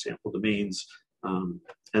just some sample domains.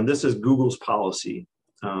 And this is Google's policy.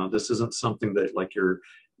 This isn't something that like your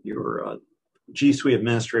G Suite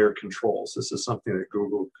administrator controls. This is something that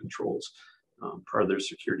Google controls, part of their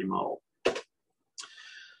security model.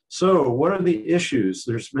 So what are the issues?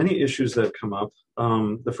 There's many issues that come up.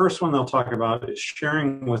 The first one they'll talk about is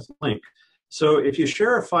sharing with link. So if you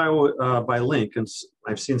share a file by link, and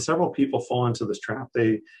I've seen several people fall into this trap,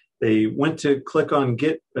 they went to click on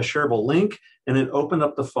get a shareable link and then opened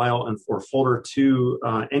up the file or folder to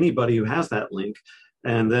anybody who has that link.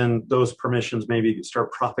 And then those permissions maybe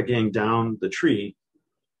start propagating down the tree.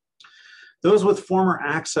 Those with former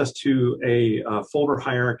access to a folder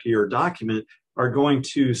hierarchy or document are going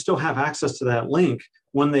to still have access to that link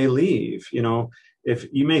when they leave. You know, if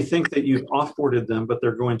you may think that you've offboarded them, but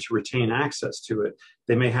they're going to retain access to it.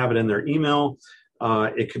 They may have it in their email.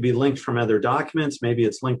 It could be linked from other documents. Maybe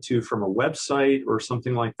it's linked to from a website or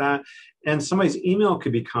something like that. And somebody's email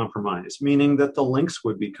could be compromised, meaning that the links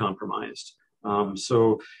would be compromised.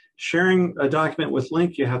 So sharing a document with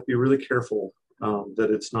link, you have to be really careful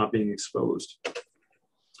that it's not being exposed.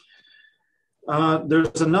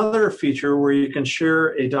 There's another feature where you can share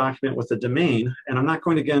a document with a domain, and I'm not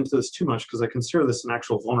going to get into this too much because I consider this an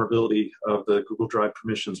actual vulnerability of the Google Drive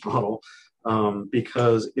permissions model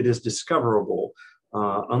because it is discoverable.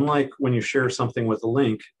 Unlike when you share something with a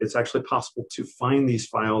link, it's actually possible to find these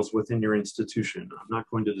files within your institution. I'm not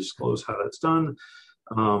going to disclose how that's done,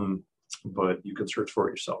 but you can search for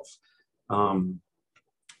it yourself.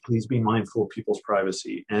 Please be mindful of people's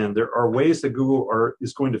privacy. And there are ways that Google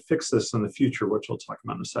is going to fix this in the future, which we'll talk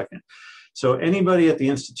about in a second. So anybody at the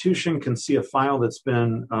institution can see a file that's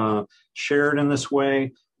been shared in this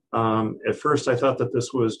way. At first, I thought that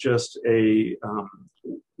this was just a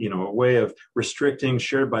way of restricting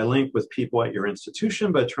shared by link with people at your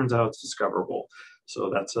institution, but it turns out it's discoverable.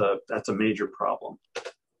 So that's a major problem.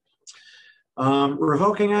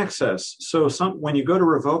 Revoking access. So when you go to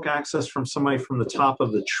revoke access from somebody from the top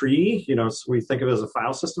of the tree, so we think of it as a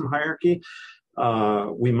file system hierarchy,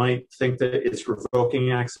 we might think that it's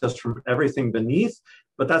revoking access from everything beneath,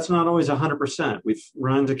 but that's not always 100%. We've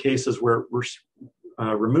run into cases where it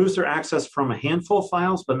removes their access from a handful of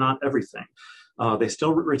files, but not everything. They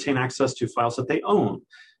still retain access to files that they own.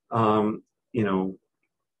 And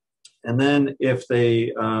then if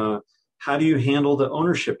they how do you handle the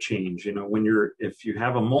ownership change? If you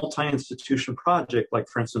have a multi-institution project, like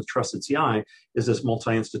for instance, TrustedCI is this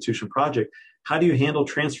multi-institution project, how do you handle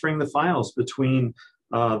transferring the files between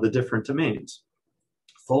the different domains?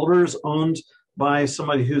 Folders owned by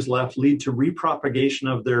somebody who's left lead to repropagation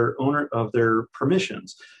of their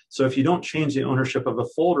permissions. So if you don't change the ownership of a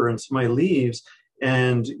folder and somebody leaves,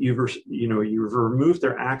 and you've removed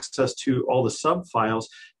their access to all the sub files,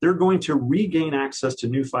 they're going to regain access to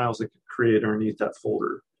new files that get created underneath that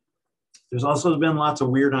folder. There's also been lots of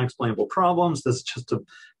weird unexplainable problems. This is just a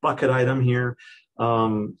bucket item here.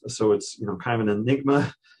 So it's kind of an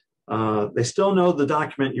enigma. They still know the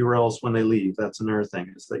document URLs when they leave. That's another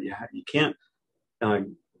thing, is that you can't,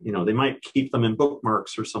 they might keep them in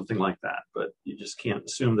bookmarks or something like that, but you just can't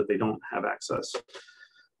assume that they don't have access.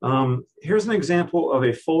 Here's an example of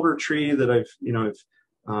a folder tree that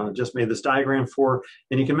I've just made this diagram for,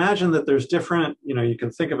 and you can imagine that there's different, you can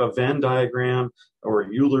think of a Venn diagram or a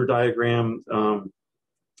Euler diagram,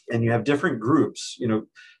 and you have different groups.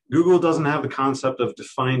 Google doesn't have the concept of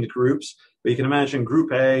defined groups, but you can imagine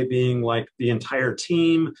group A being like the entire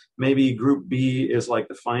team, maybe group B is like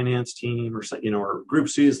the finance team, or group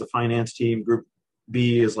C is the finance team, group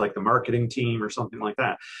B is like the marketing team or something like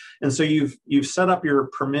that. And so you've set up your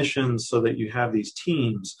permissions so that you have these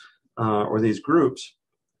teams or these groups.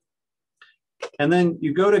 And then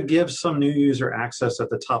you go to give some new user access at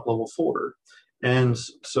the top level folder. And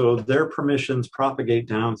so their permissions propagate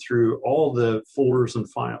down through all the folders and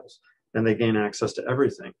files, and they gain access to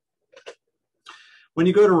everything. When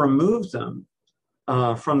you go to remove them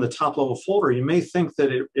from the top level folder, you may think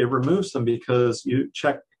that it removes them because you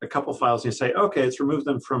check a couple files and you say, okay, it's removed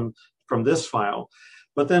them from this file.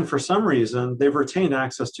 But then for some reason, they've retained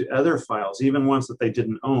access to other files, even ones that they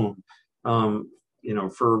didn't own.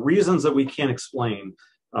 For reasons that we can't explain,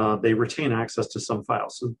 they retain access to some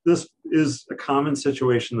files. So this is a common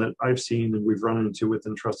situation that I've seen and we've run into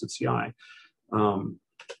within TrustedCI.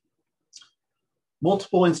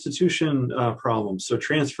 Multiple institution problems. So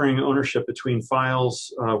transferring ownership between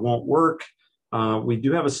files won't work. We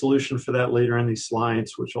do have a solution for that later in these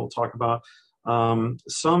slides, which I'll talk about.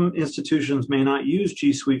 Some institutions may not use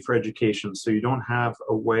G Suite for education, so you don't have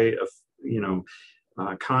a way of,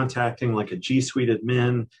 contacting like a G Suite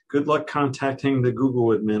admin. Good luck contacting the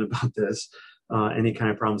Google admin about this, any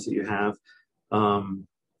kind of problems that you have.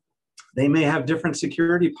 They may have different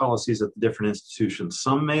security policies at the different institutions.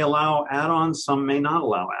 Some may allow add-ons, some may not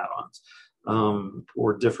allow add-ons,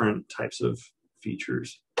 or different types of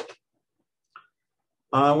features.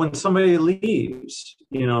 When somebody leaves,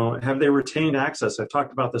 have they retained access? I've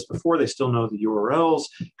talked about this before. They still know the URLs.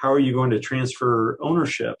 How are you going to transfer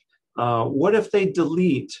ownership? What if they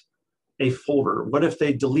delete a folder? What if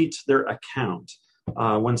they delete their account?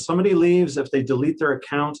 When somebody leaves, if they delete their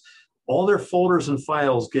account, all their folders and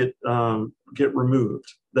files get removed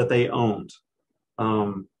that they owned.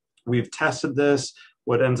 We've tested this.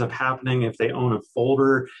 What ends up happening if they own a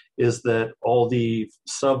folder is that all the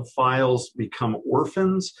sub files become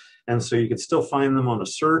orphans, and so you could still find them on a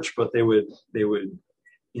search, but they would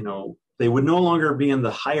no longer be in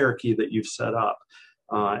the hierarchy that you've set up,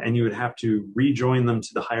 and you would have to rejoin them to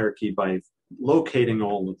the hierarchy by locating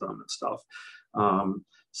all of them and stuff.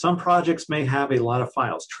 Some projects may have a lot of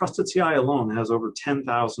files. TrustedCI alone has over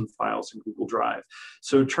 10,000 files in Google Drive.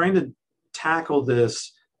 So trying to tackle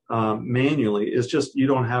this manually is just, you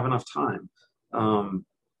don't have enough time. And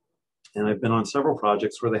I've been on several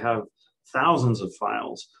projects where they have thousands of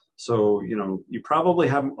files. So, you probably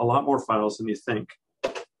have a lot more files than you think.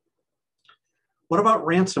 What about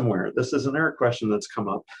ransomware? This is another question that's come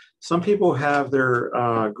up. Some people have their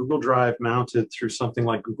Google Drive mounted through something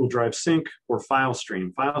like Google Drive Sync or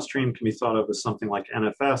FileStream. FileStream can be thought of as something like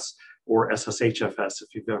NFS or SSHFS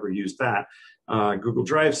if you've ever used that. Google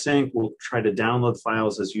Drive Sync will try to download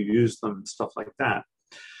files as you use them and stuff like that.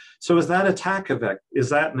 So is that an attack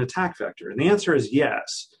vector? And the answer is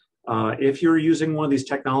yes. If you're using one of these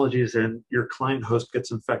technologies and your client host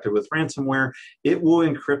gets infected with ransomware, it will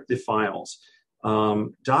encrypt the files.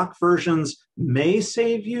 Doc versions may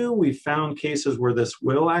save you. We've found cases where this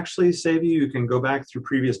will actually save you. You can go back through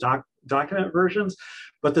previous document versions,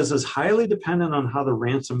 but this is highly dependent on how the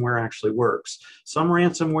ransomware actually works. Some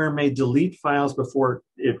ransomware may delete files before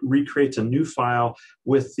it recreates a new file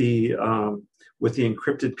with the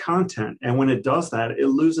encrypted content. And when it does that, it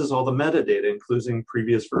loses all the metadata, including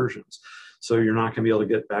previous versions. So you're not going to be able to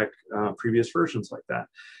get back previous versions like that.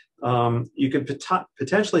 You could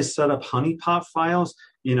potentially set up honeypot files,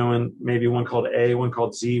 and maybe one called A, one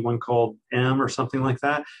called Z, one called M or something like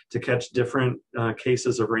that to catch different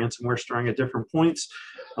cases of ransomware starting at different points.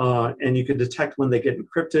 And you could detect when they get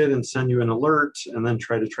encrypted and send you an alert and then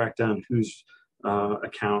try to track down whose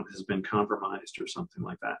account has been compromised or something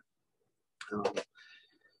like that.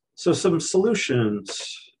 So some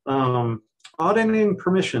solutions, auditing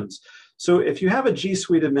permissions. So if you have a G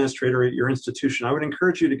Suite administrator at your institution, I would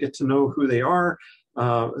encourage you to get to know who they are,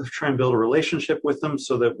 try and build a relationship with them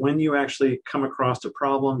so that when you actually come across a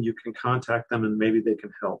problem, you can contact them and maybe they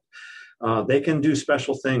can help. They can do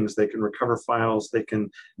special things. They can recover files. They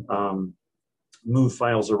can move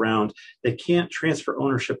files around. They can't transfer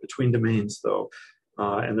ownership between domains though.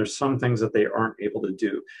 And there's some things that they aren't able to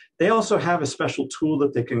do. They also have a special tool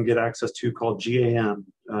that they can get access to called GAM,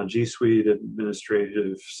 G Suite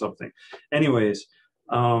Administrative something. Anyways,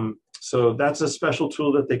 so that's a special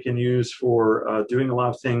tool that they can use for doing a lot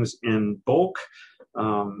of things in bulk.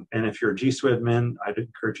 And if you're a G Suite admin, I'd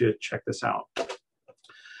encourage you to check this out.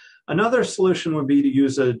 Another solution would be to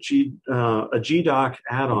use a GDoc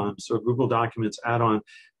add-on, so Google Documents add-on.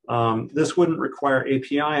 This wouldn't require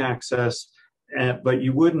API access, but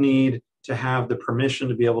you would need to have the permission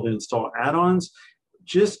to be able to install add-ons.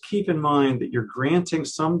 Just keep in mind that you're granting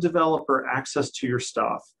some developer access to your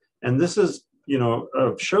stuff. And this is,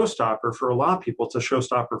 a showstopper for a lot of people. It's a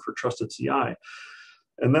showstopper for TrustedCI.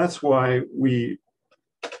 And that's why we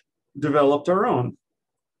developed our own.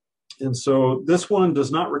 And so this one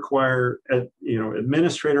does not require,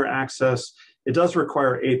 administrator access. It does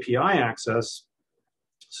require API access.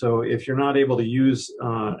 So if you're not able to use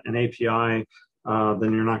an API,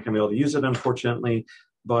 then you're not going to be able to use it, unfortunately.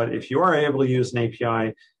 But if you are able to use an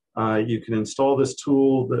API, you can install this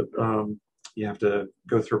tool that you have to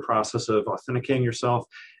go through a process of authenticating yourself.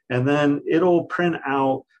 And then it'll print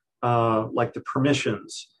out like the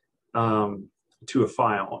permissions to a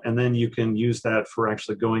file. And then you can use that for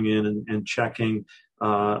actually going in and checking,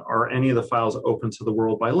 are any of the files open to the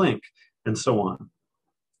world by link, and so on.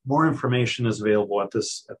 More information is available at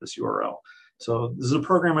this URL. So this is a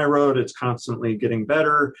program I wrote. It's constantly getting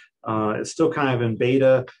better. It's still kind of in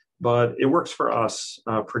beta, but it works for us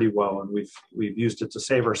pretty well, and we've used it to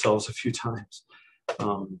save ourselves a few times.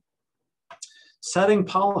 Setting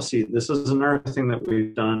policy. This is another thing that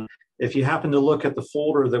we've done. If you happen to look at the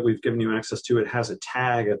folder that we've given you access to, it has a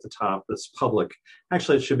tag at the top that's public.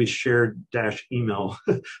 Actually, it should be shared-email,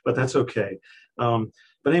 but that's okay.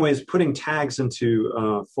 But anyways, putting tags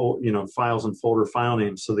into files and folder file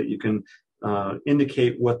names so that you can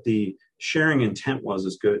indicate what the sharing intent was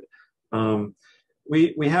is good.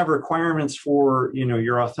 We have requirements for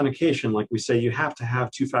your authentication. Like we say, you have to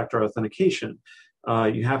have two-factor authentication.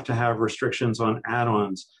 You have to have restrictions on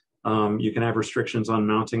add-ons. You can have restrictions on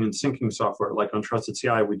mounting and syncing software. Like on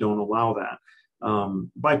TrustedCI, we don't allow that.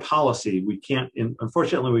 By policy, we can't.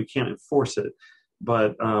 Unfortunately, we can't enforce it,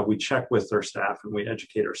 but we check with our staff and we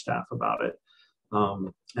educate our staff about it.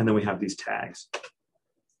 And then we have these tags.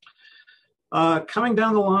 Coming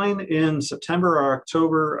down the line in September or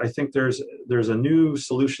October, I think there's a new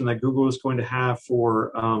solution that Google is going to have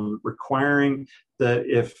for requiring that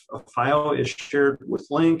if a file is shared with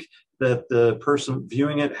link, that the person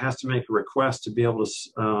viewing it has to make a request to be able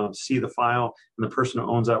to see the file, and the person who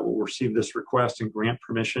owns that will receive this request and grant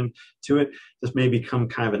permission to it. This may become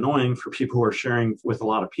kind of annoying for people who are sharing with a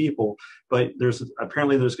lot of people, but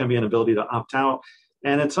apparently there's going to be an ability to opt out.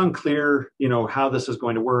 And it's unclear, how this is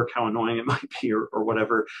going to work, how annoying it might be, or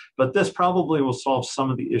whatever. But this probably will solve some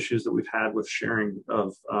of the issues that we've had with sharing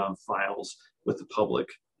of files with the public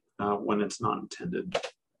when it's not intended.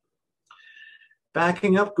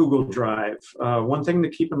 Backing up Google Drive. One thing to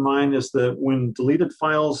keep in mind is that when deleted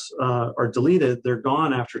files are deleted, they're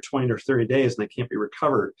gone after 20 or 30 days and they can't be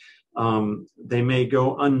recovered. They may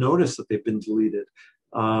go unnoticed that they've been deleted.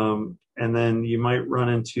 And then you might run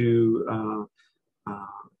into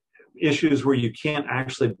issues where you can't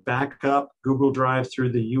actually back up Google Drive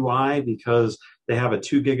through the UI because they have a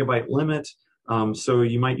 2 GB limit. So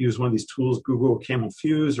you might use one of these tools, Google Camel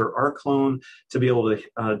Fuse or rclone, to be able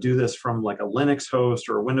to do this from like a Linux host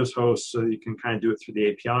or a Windows host, so you can kind of do it through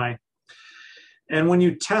the API. And when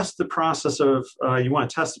you test the process of, you want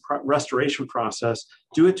to test the restoration process,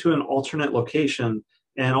 do it to an alternate location.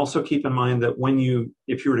 And also keep in mind that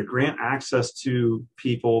if you were to grant access to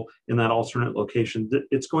people in that alternate location,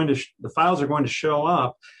 the files are going to show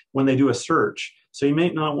up when they do a search. So you may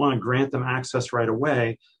not want to grant them access right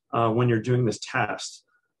away when you're doing this test,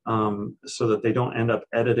 so that they don't end up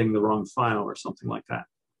editing the wrong file or something like that.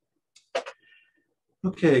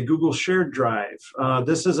 Okay, Google Shared Drive.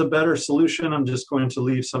 This is a better solution. I'm just going to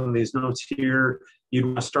leave some of these notes here. You'd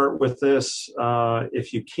want to start with this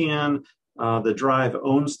if you can. The drive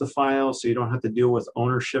owns the file, so you don't have to deal with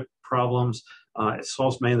ownership problems. It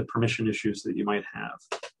solves many of the permission issues that you might have.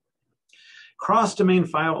 Cross-domain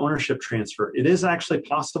file ownership transfer. It is actually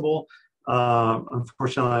possible.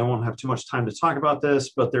 Unfortunately, I won't have too much time to talk about this,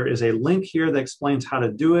 but there is a link here that explains how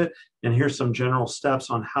to do it, and here's some general steps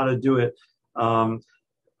on how to do it.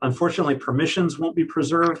 Unfortunately, permissions won't be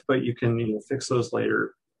preserved, but you can fix those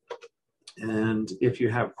later. And if you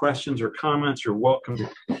have questions or comments, you're welcome to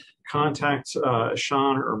contact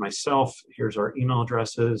Sean or myself. Here's our email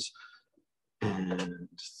addresses. And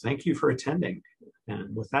thank you for attending.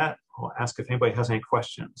 And with that, I'll ask if anybody has any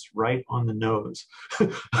questions. Right on the nose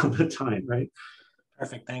on the time, right?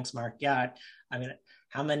 Perfect. Thanks, Mark. Yeah, I mean,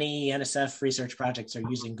 how many NSF research projects are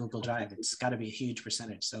using Google Drive? It's got to be a huge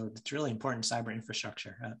percentage. So it's really important cyber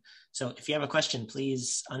infrastructure. So if you have a question,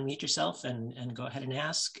 please unmute yourself and go ahead and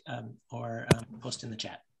ask or post in the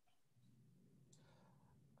chat.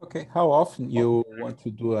 Okay, how often you want to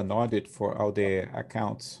do an audit for all the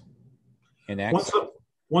accounts in Access?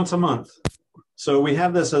 Once a month. So we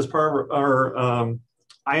have this as part of our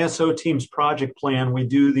ISO team's project plan. We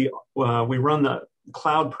run the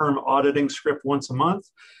Cloud Perm auditing script once a month,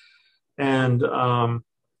 and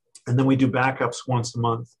then we do backups once a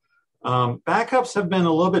month. Backups have been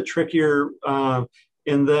a little bit trickier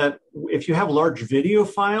in that if you have large video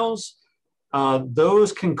files,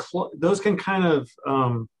 those can kind of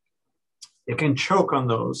it can choke on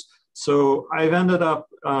those. So I've ended up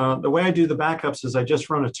the way I do the backups is I just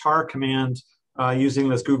run a tar command using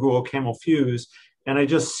this Google Camel Fuse, and I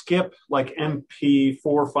just skip like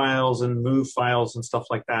MP4 files and move files and stuff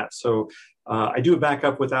like that. So I do a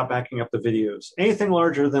backup without backing up the videos. Anything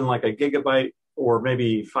larger than like a gigabyte or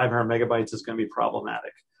maybe 500 megabytes is going to be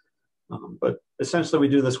problematic. But essentially, we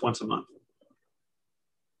do this once a month.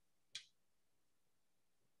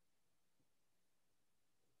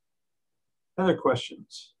 Other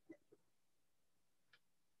questions?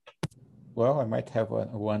 Well, I might have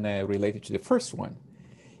one related to the first one.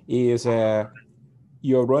 Is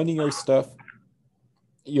you're running your stuff,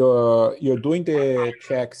 you're doing the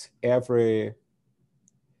checks every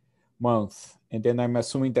month, and then I'm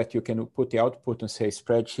assuming that you can put the output on, say,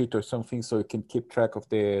 spreadsheet or something, so you can keep track of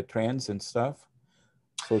the trends and stuff,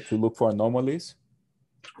 so to look for anomalies.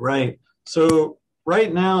 Right. So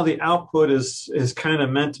right now, the output is kind of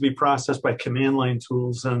meant to be processed by command line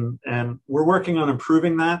tools, and we're working on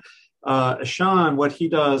improving that. Sean, what he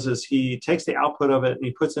does is he takes the output of it and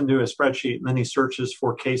he puts into a spreadsheet, and then he searches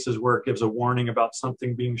for cases where it gives a warning about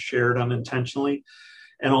something being shared unintentionally.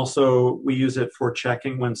 And also we use it for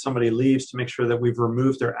checking when somebody leaves to make sure that we've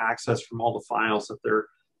removed their access from all the files that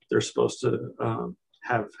they're supposed to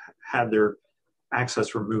have had their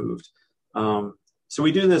access removed. So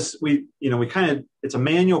we do this, it's a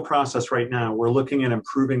manual process right now. We're looking at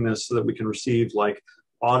improving this so that we can receive like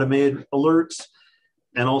automated alerts,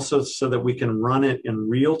 and also so that we can run it in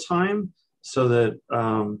real time, so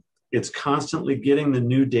that it's constantly getting the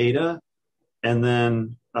new data, and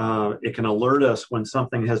then it can alert us when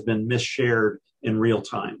something has been misshared in real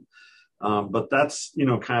time. But that's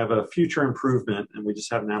kind of a future improvement, and we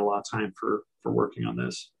just haven't had a lot of time for working on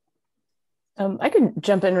this. I can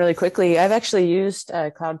jump in really quickly. I've actually used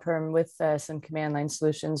CloudPerm with some command line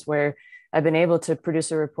solutions where I've been able to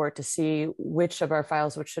produce a report to see which of our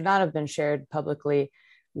files which should not have been shared publicly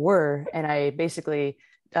were, and I basically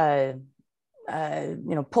pull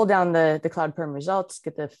down the CloudPerm results,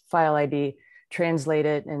 get the file ID, translate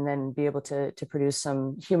it, and then be able to produce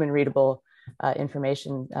some human readable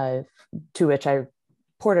information to which I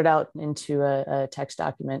port it out into a text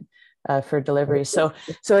document for delivery. So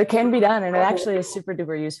it can be done, and it actually is super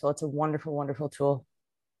duper useful. It's a wonderful, wonderful tool.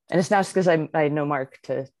 And it's not just because I know Mark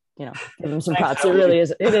to, give him some props. It really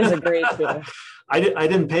is. It is a great tool. I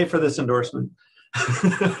didn't pay for this endorsement.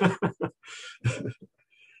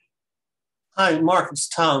 Hi, Mark, it's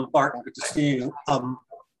Tom Barton. Good to see you. I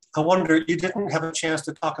wonder, you didn't have a chance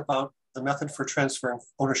to talk about the method for transferring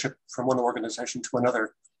ownership from one organization to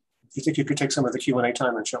another. Do you think you could take some of the Q&A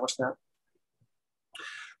time and show us that?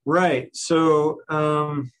 Right. So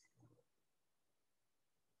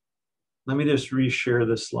let me just reshare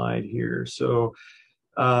this slide here. So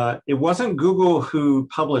it wasn't Google who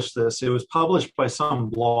published this. It was published by some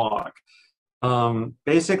blog.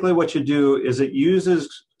 Basically what you do is it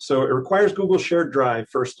requires Google Shared Drive,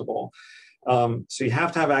 first of all. So you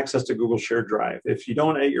have to have access to Google Shared Drive. If you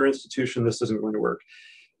don't at your institution, this isn't going to work.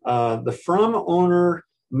 The from owner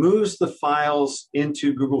moves the files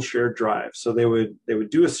into Google Shared Drive. So they would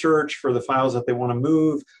do a search for the files that they want to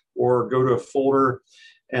move, or go to a folder,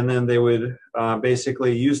 and then they would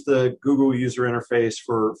basically use the Google user interface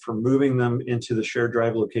for moving them into the shared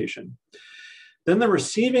drive location. Then the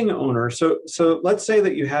receiving owner, so let's say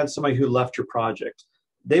that you had somebody who left your project.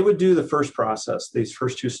 They would do the first process, these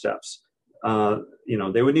first two steps.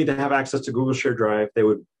 They would need to have access to Google Shared Drive. They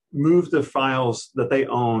would move the files that they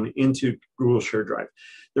own into Google Shared Drive.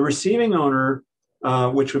 The receiving owner,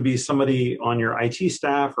 which would be somebody on your IT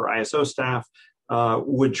staff or ISO staff,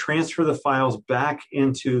 would transfer the files back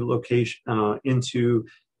into the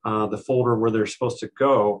folder where they're supposed to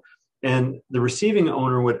go. And the receiving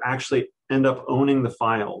owner would actually end up owning the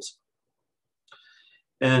files.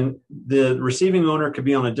 And the receiving owner could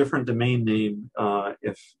be on a different domain name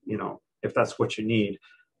if that's what you need.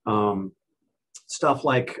 Stuff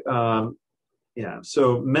like, so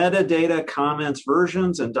metadata, comments,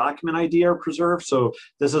 versions, and document ID are preserved. So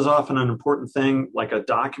this is often an important thing, like a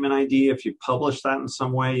document ID. If you publish that in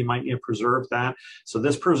some way, you might need to preserve that. So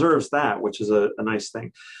this preserves that, which is a nice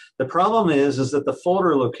thing. The problem is that the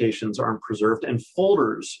folder locations aren't preserved and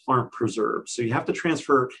folders aren't preserved. So you have to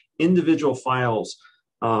transfer individual files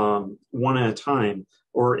one at a time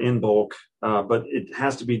or in bulk, but it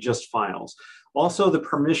has to be just files. Also, the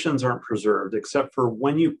permissions aren't preserved, except for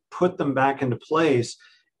when you put them back into place,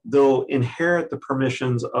 they'll inherit the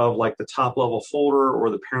permissions of like the top level folder or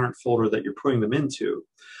the parent folder that you're putting them into.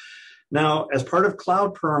 Now, as part of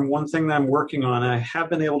CloudPerm, one thing that I'm working on, I have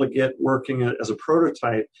been able to get working as a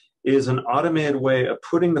prototype, is an automated way of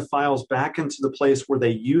putting the files back into the place where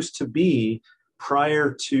they used to be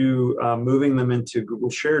prior to moving them into Google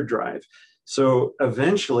Shared Drive. So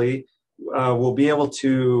eventually, we'll be able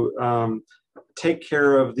to take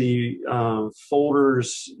care of the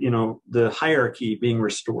folders, the hierarchy being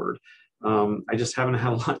restored. I just haven't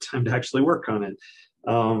had a lot of time to actually work on it.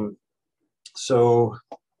 So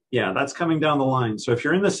yeah, that's coming down the line. So if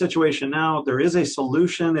you're in this situation now, there is a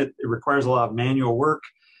solution. It requires a lot of manual work,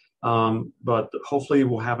 but hopefully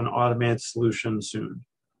we'll have an automated solution soon.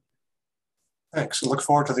 Thanks. I look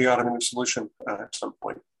forward to the automated solution at some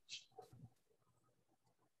point.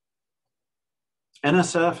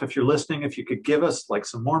 NSF, if you're listening, if you could give us like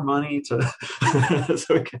some more money to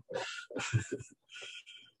so we can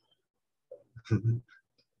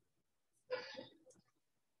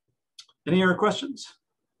Any other questions?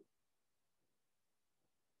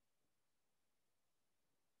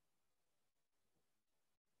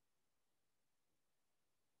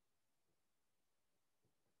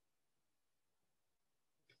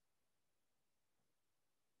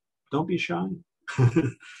 Don't be shy.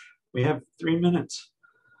 We have 3 minutes.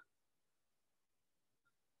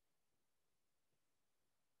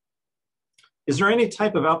 Is there any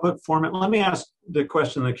type of output format? Let me ask the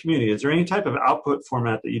question in the community. Is there any type of output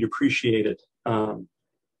format that you'd appreciated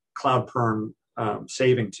Cloud Perm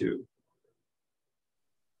saving to?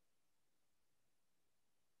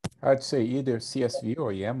 I'd say either CSV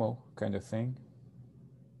or YAML kind of thing.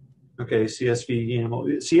 Okay, CSV,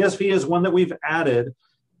 YAML. CSV is one that we've added,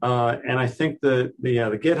 and I think the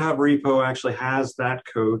GitHub repo actually has that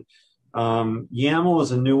code. YAML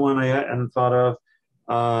is a new one I hadn't thought of.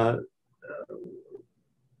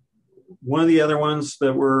 One of the other ones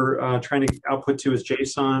that we're trying to output to is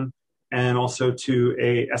JSON, and also to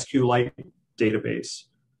a SQLite database.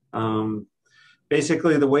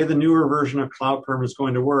 Basically, the way the newer version of Cloud Perm is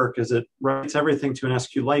going to work is it writes everything to an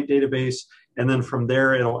SQLite database, and then from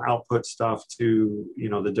there it'll output stuff to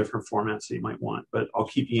the different formats that you might want. But I'll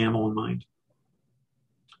keep YAML in mind.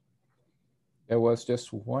 There was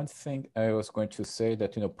just one thing I was going to say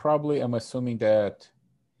that probably I'm assuming that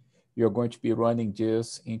you're going to be running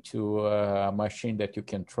this into a machine that you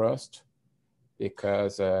can trust,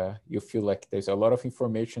 because you feel like there's a lot of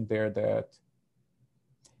information there that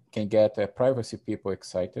can get privacy people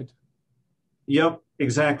excited. Yep,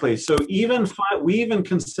 exactly. So we even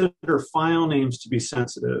consider file names to be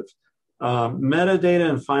sensitive. Metadata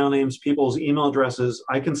and file names, people's email addresses,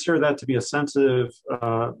 I consider that to be a sensitive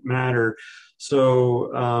matter.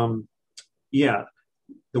 So yeah,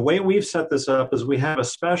 the way we've set this up is we have a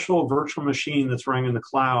special virtual machine that's running in the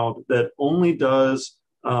cloud that only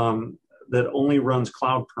runs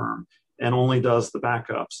Cloud Perm and only does the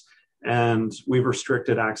backups. And we've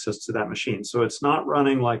restricted access to that machine. So it's not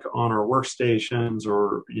running like on our workstations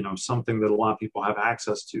or something that a lot of people have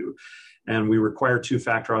access to. And we require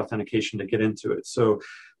two-factor authentication to get into it. So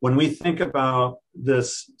when we think about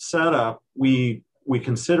this setup, we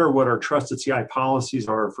consider what our TrustedCI policies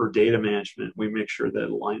are for data management. We make sure that it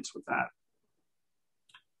aligns with that.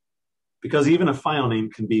 Because even a file name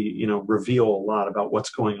can be, reveal a lot about what's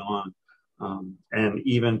going on. And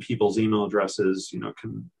even people's email addresses,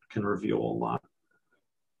 can reveal a lot.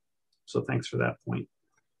 So thanks for that point.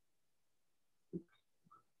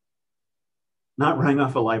 Not running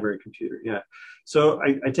off a library computer, yeah. So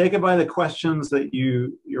I take it by the questions that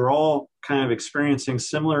you're all kind of experiencing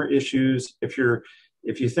similar issues. If you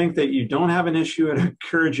think that you don't have an issue, I'd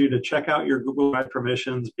encourage you to check out your Google Drive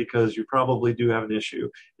permissions, because you probably do have an issue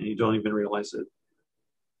and you don't even realize it.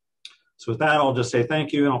 So with that, I'll just say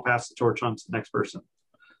thank you, and I'll pass the torch on to the next person.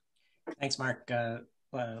 Thanks, Mark.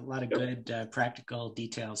 A lot of good practical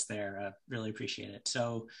details there. Really appreciate it.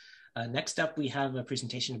 So next up, we have a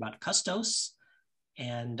presentation about Custos.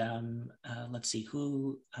 And let's see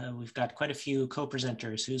we've got quite a few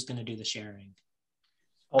co-presenters. Who's going to do the sharing?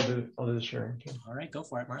 I'll do the sharing too. All right, go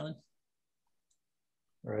for it, Marlon.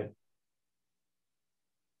 All right.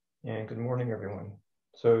 And good morning, everyone.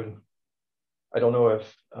 So I don't know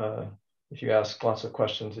if you ask lots of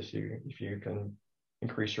questions, if you can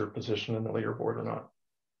increase your position in the leaderboard or not.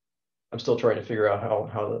 I'm still trying to figure out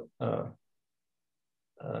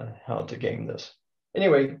how to game this.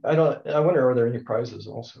 Anyway, I wonder, are there any prizes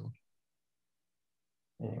also?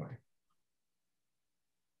 Anyway.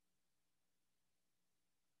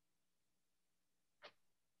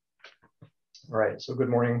 All right, so good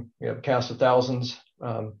morning. We have a cast of thousands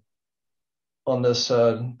on this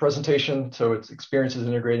presentation. So it's experiences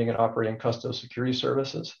integrating and operating Custos security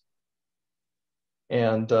services.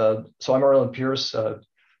 And so I'm Arlen Pierce.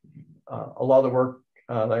 A lot of the work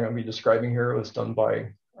that I'm going to be describing here was done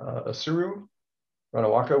by Asuru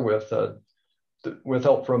Ranawaka with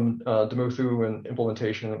help from Demuthu in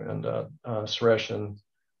implementation, and Suresh in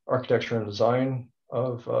architecture and design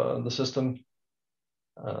of the system.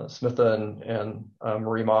 Smitha and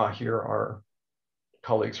Marima here are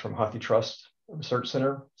colleagues from HathiTrust Research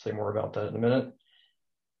Center. Say more about that in a minute.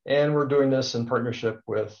 And we're doing this in partnership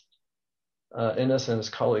with Innes and his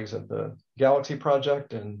colleagues at the Galaxy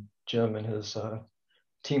project, and Jim and his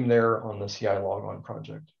team there on the CI Logon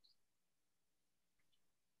project.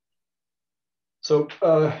 So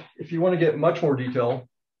if you want to get much more detail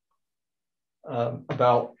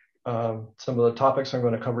about some of the topics I'm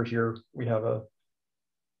going to cover here, we have a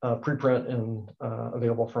preprint and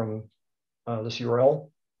available from this URL,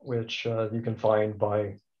 which you can find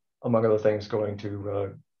by, among other things, going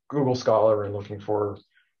to Google Scholar and looking for,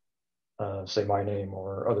 say, my name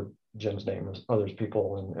or other Jim's name or other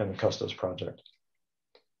people in the Custos project.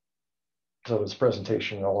 So this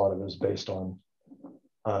presentation, a lot of it is based on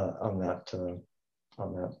that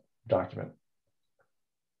document.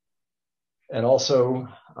 And also,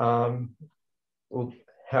 we'll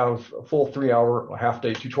have a full 3-hour,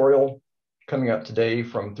 half-day tutorial coming up today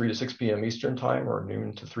from 3 to 6 p.m. Eastern time or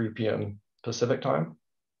noon to 3 p.m. Pacific time.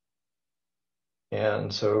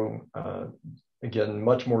 And so, again,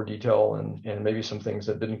 much more detail and maybe some things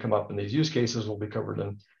that didn't come up in these use cases will be covered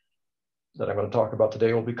in, that I'm going to talk about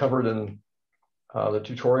today will be covered in the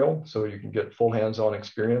tutorial. So you can get full hands-on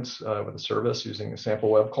experience with the service using a sample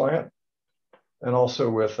web client. And also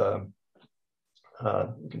with,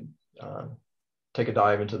 you can take a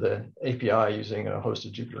dive into the API using a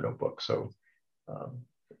hosted Jupyter notebook. So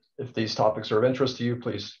if these topics are of interest to you,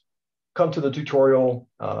 please come to the tutorial.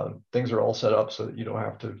 Things are all set up so that you don't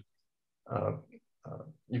have to,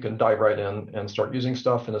 you can dive right in and start using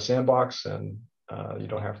stuff in the sandbox, and you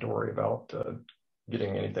don't have to worry about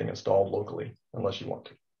getting anything installed locally unless you want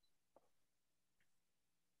to.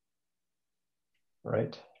 All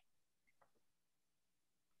right.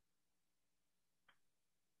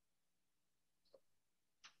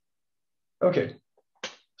 Okay,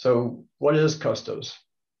 so what is Custos?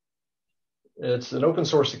 It's an open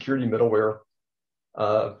source security middleware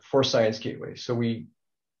for Science Gateway. So we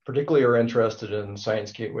particularly are interested in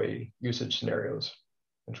Science Gateway usage scenarios,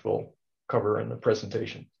 which we'll cover in the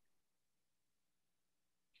presentation.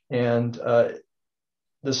 And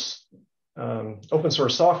this open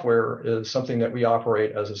source software is something that we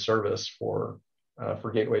operate as a service for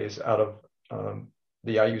gateways out of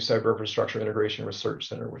the IU Cyberinfrastructure Integration Research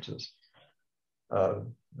Center, which is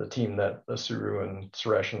the team that Suru and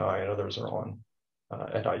Suresh and I and others are on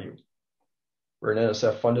at IU. We're an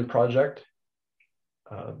NSF funded project.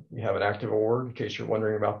 We have an active award. In case you're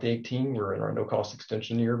wondering about the 18, we're in our no cost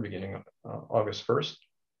extension year beginning August 1st.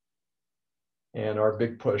 And our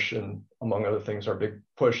big push, and among other things, our big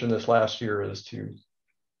push in this last year is to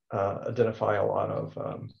identify a lot of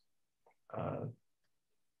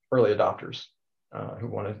early adopters who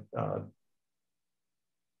want to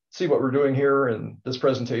see what we're doing here in this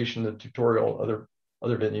presentation, the tutorial,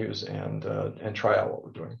 other venues, and try out what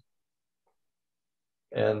we're doing.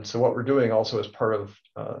 And so what we're doing also as part of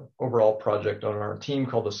overall project on our team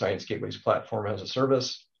called the Science Gateways Platform as a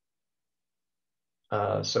Service.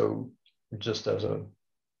 So just as a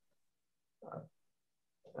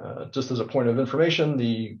point of information,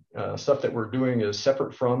 the stuff that we're doing is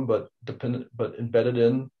separate from but embedded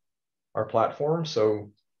in our platform.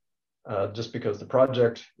 So just because the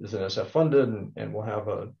project is NSF funded and will have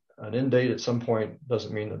an end date at some point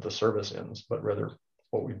doesn't mean that the service ends, but rather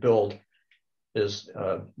what we build is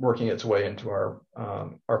working its way into our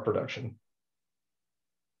production.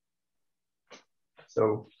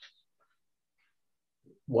 So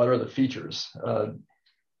what are the features?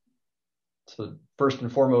 So first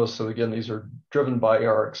and foremost, so again, these are driven by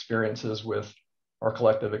our experiences with our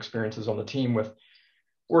collective experiences on the team with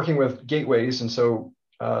working with gateways. And so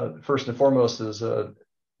first and foremost is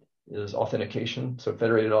authentication. So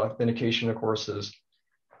federated authentication, of course, is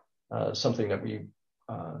something that we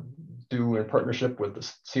do in partnership with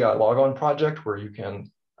the CI Logon project, where you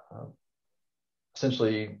can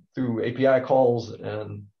essentially through API calls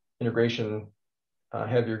and integration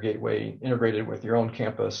have your gateway integrated with your own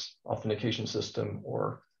campus authentication system,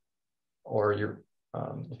 or your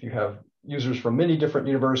if you have users from many different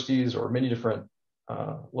universities or many different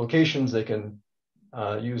locations, they can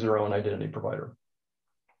use their own identity provider,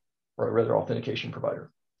 or rather authentication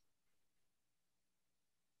provider.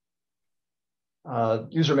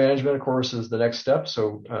 User management, of course, is the next step.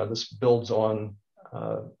 So this builds on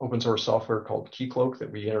open source software called Keycloak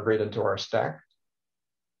that we integrate into our stack.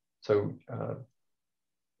 So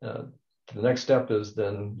the next step is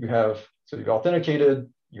then you've authenticated,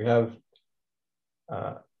 you have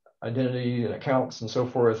identity and accounts and so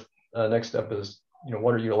forth. Next step is,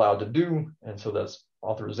 what are you allowed to do? And so that's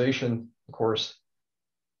authorization, of course.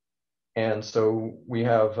 And so we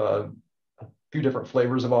have a few different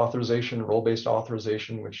flavors of authorization: role-based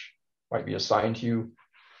authorization, which might be assigned to you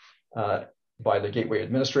by the gateway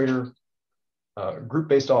administrator;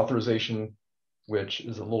 group-based authorization, which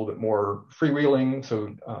is a little bit more freewheeling.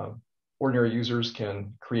 So ordinary users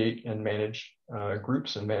can create and manage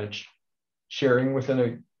groups and manage sharing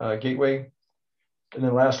within a gateway. And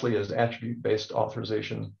then lastly is attribute-based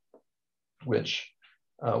authorization, which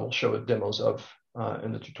we'll show demos of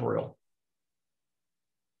in the tutorial.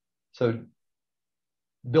 So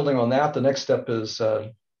building on that, the next step is,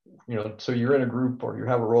 so you're in a group or you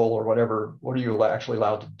have a role or whatever, what are you actually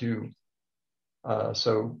allowed to do?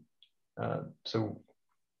 So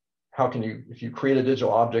how can you, if you create a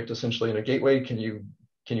digital object essentially in a gateway, can you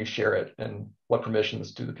share it? And what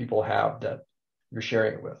permissions do the people have that you're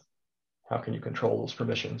sharing it with? How can you control those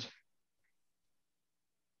permissions?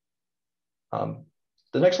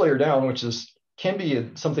 The next layer down, which is can be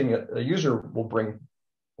something that a user will bring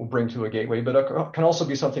to a gateway, but it can also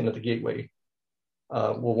be something that the gateway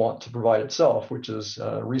will want to provide itself, which is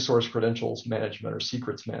resource credentials management or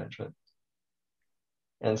secrets management.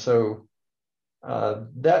 And so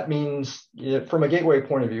that means, from a gateway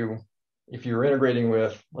point of view, if you're integrating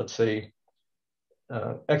with, let's say,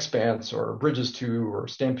 Expanse or Bridges2 or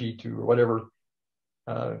Stampede2 or whatever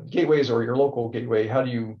gateways, or your local gateway, how do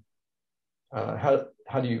you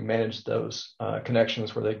manage those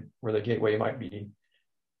connections where the gateway might be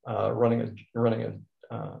running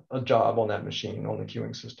a job on that machine, on the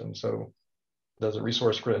queuing system? So there's a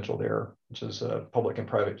resource credential there, which is public and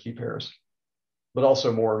private key pairs. But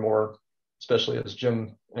also more and more, especially as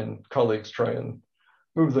Jim and colleagues try and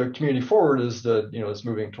move the community forward, is it's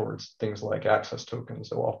moving towards things like access tokens,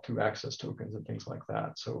 so auth2 access tokens and things like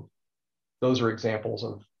that. So those are examples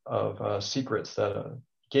of secrets that a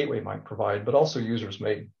gateway might provide, but also users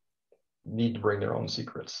may need to bring their own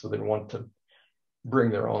secrets. So they want to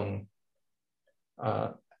bring their own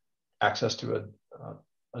access to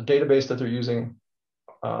a database that they're using,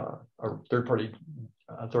 a third-party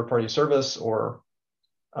service, or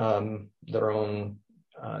their own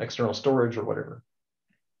external storage or whatever.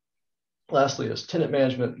 Lastly is tenant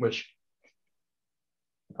management, which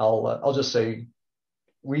I'll just say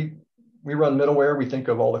we run middleware. We think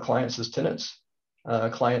of all the clients as tenants.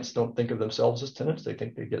 Clients don't think of themselves as tenants. They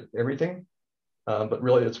think they get everything, but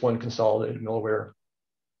really it's one consolidated middleware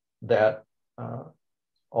that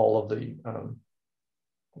all of the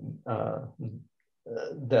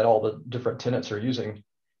that all the different tenants are using.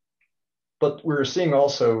 But we're seeing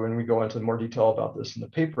also, and we go into more detail about this in the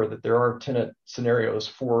paper, that there are tenant scenarios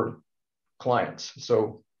for clients.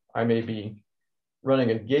 So I may be running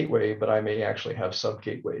a gateway, but I may actually have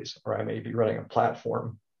sub-gateways, or I may be running a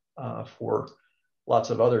platform for lots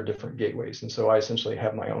of other different gateways. And so I essentially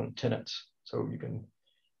have my own tenants. So you can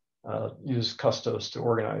use Custos to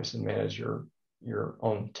organize and manage your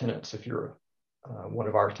own tenants if you're one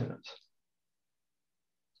of our tenants.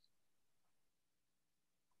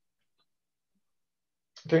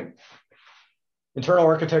 Okay, internal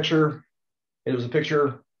architecture. It was a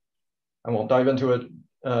picture. I won't dive into it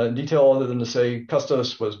in detail other than to say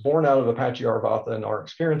Custos was born out of Apache Arvata and our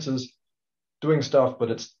experiences doing stuff,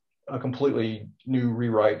 but it's a completely new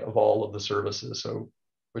rewrite of all of the services, so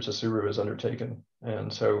which Asuru has undertaken.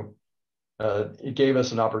 And so it gave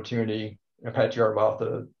us an opportunity. Apache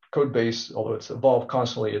Arvata code base, although it's evolved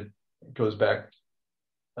constantly, it goes back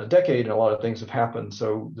a decade and a lot of things have happened.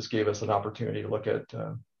 So this gave us an opportunity to look at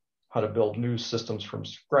how to build new systems from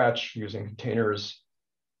scratch using containers,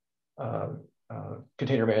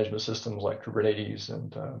 container management systems like Kubernetes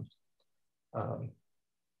and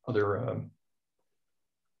other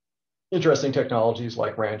interesting technologies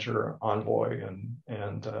like Rancher, Envoy,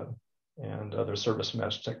 and other service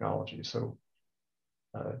mesh technologies. So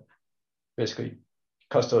basically,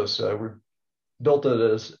 Custos, we built it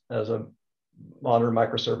as a modern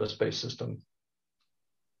microservice-based system.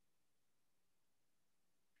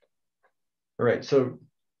 All right, so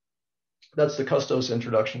that's the Custos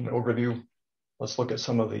introduction overview. Let's look at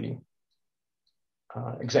some of the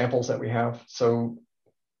examples that we have. So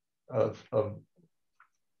of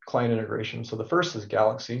client integration. So the first is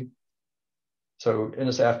Galaxy. So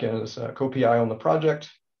NSF is co-PI on the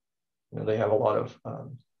project. They have a lot of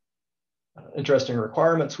interesting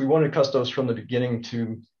requirements. We wanted Custos from the beginning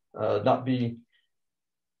to not be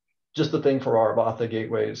just the thing for our Arvata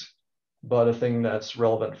gateways, but a thing that's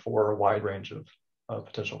relevant for a wide range of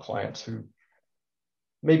potential clients who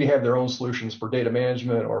maybe have their own solutions for data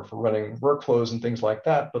management or for running workflows and things like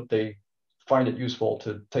that, but they find it useful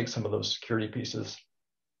to take some of those security pieces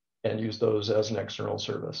and use those as an external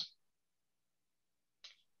service.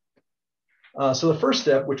 So the first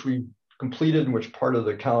step, which we completed, and which part of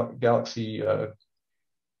the Galaxy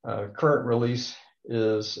current release,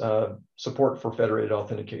 is support for federated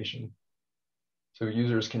authentication. So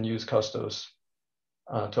users can use Custos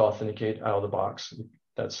to authenticate out of the box.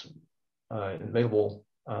 That's available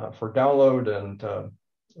for download and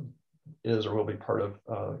is or will be part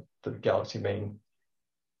of the Galaxy main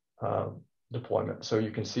deployment. So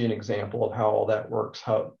you can see an example of how all that works,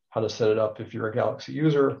 how to set it up if you're a Galaxy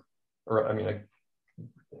user, or I mean, if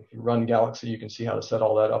you run Galaxy, you can see how to set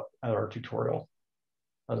all that up at our tutorial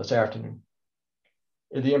this afternoon.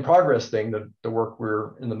 The in progress thing, the work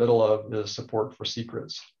we're in the middle of, is support for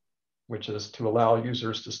secrets, which is to allow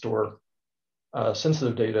users to store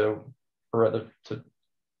sensitive data, or rather to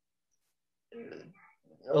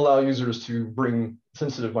allow users to bring,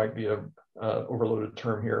 sensitive might be a overloaded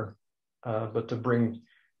term here, but to bring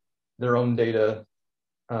their own data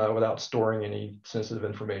without storing any sensitive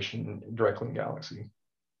information directly in Galaxy,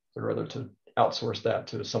 but rather to outsource that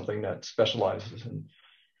to something that specializes in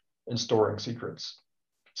storing secrets.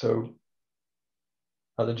 So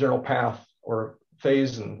the general path or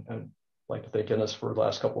phase, and I'd like to thank Dennis for the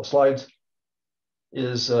last couple of slides,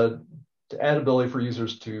 is to add ability for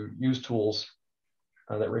users to use tools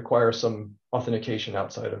that require some authentication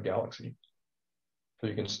outside of Galaxy. So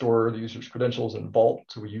you can store the user's credentials in Vault.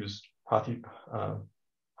 So we use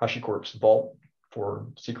HashiCorp's Vault for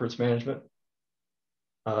secrets management.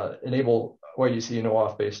 Enable OIDC and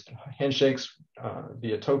OAuth based handshakes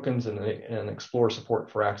via tokens, and explore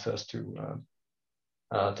support for access to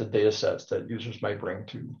data sets that users might bring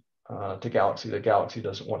to Galaxy that Galaxy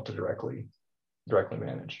doesn't want to directly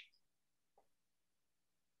manage.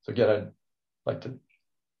 So again, I'd like to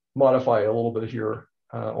modify a little bit here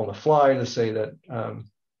on the fly to say that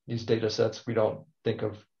these data sets, we don't think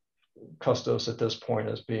of Custos at this point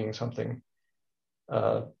as being something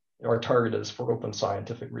our target is for open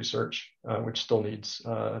scientific research, which still needs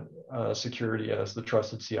security, as the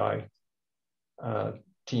TrustedCI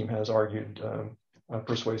team has argued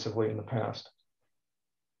persuasively in the past.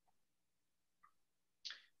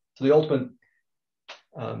 So the ultimate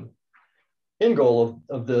end goal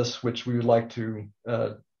of this, which we would like to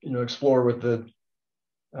explore with the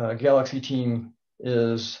Galaxy team,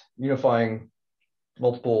 is unifying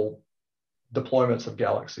multiple deployments of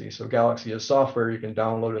Galaxy. So Galaxy is software, you can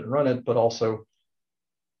download it and run it, but also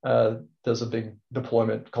there's a big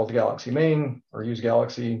deployment called Galaxy Main, or Use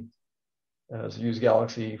Galaxy. There's Use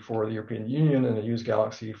Galaxy for the European Union, and a Use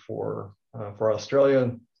Galaxy for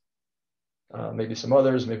Australia. Maybe some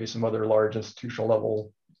others, maybe some other large institutional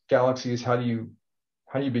level Galaxies. How do you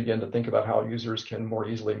begin to think about how users can more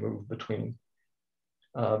easily move between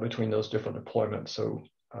those different deployments? So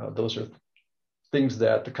those are things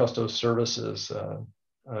that the Custos services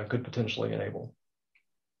could potentially enable.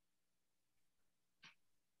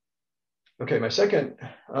 Okay, my second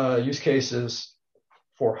use case is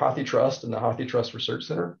for HathiTrust and the HathiTrust Research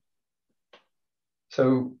Center.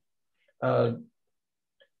 So HathiTrust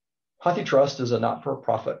is a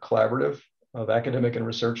not-for-profit collaborative of academic and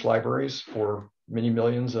research libraries for many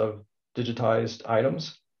millions of digitized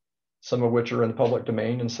items, some of which are in the public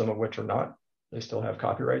domain and some of which are not. They still have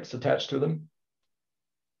copyrights attached to them.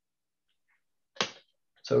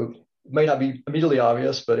 So it may not be immediately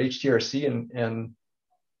obvious, but HTRC and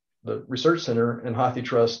the Research Center and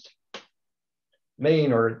HathiTrust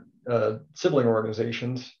Main are sibling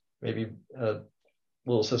organizations, maybe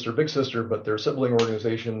little sister, big sister, but they're sibling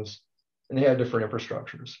organizations, and they have different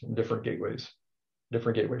infrastructures and different gateways,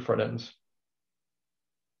 different gateway front ends.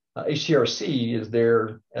 HTRC is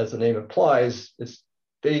there, as the name implies,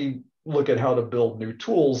 they look at how to build new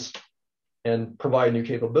tools and provide new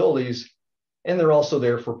capabilities. And they're also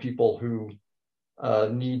there for people who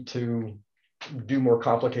need to do more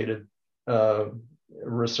complicated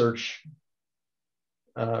research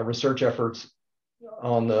efforts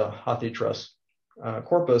on the HathiTrust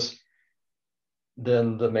corpus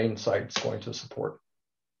than the main site's going to support.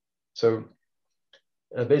 So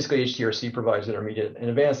basically, HTRC provides intermediate and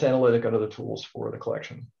advanced analytic and other tools for the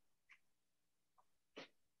collection.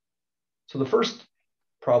 So the first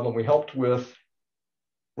problem we worked with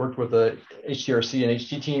the HTRC and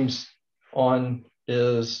HT teams on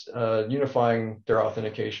is unifying their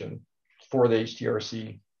authentication for the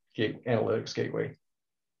HTRC analytics gateway.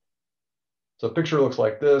 So the picture looks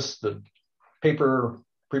like this. The paper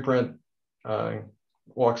preprint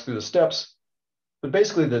walks through the steps, but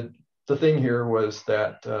basically the thing here was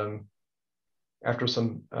that after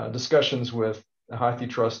some discussions with the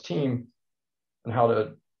HathiTrust team on how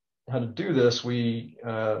to do this, we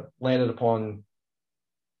landed upon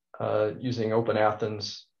using Open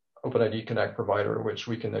Athens OpenID Connect provider, which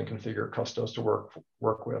we can then configure Custos to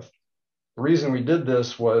work with. The reason we did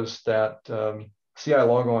this was that CI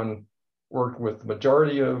Logon worked with the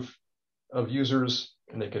majority of users,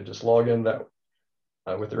 and they could just log in that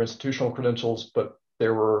with their institutional credentials, but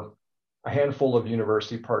there were a handful of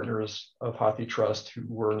university partners of HathiTrust who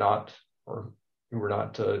were not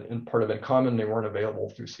in part of InCommon. They weren't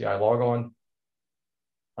available through CI Logon.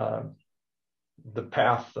 The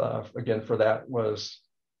path, again, for that was,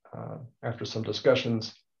 after some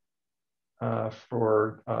discussions,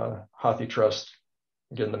 for HathiTrust,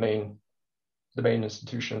 again, the main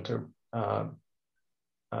institution, to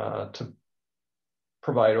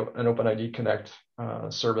provide an OpenID Connect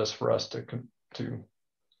service for us to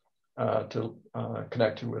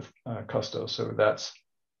connect to with Custos. So that's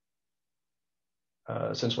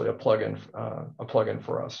essentially a plugin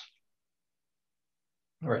for us.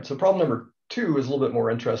 All right, so problem number 2 is a little bit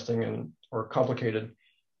more interesting or complicated.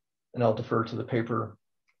 and I'll defer to the paper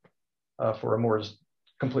for a more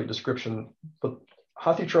complete description. But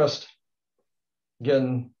HathiTrust,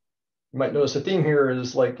 again, you might notice a theme here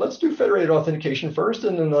is like, let's do federated authentication first,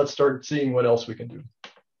 and then let's start seeing what else we can do.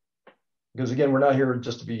 Because again, we're not here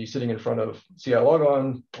just to be sitting in front of CI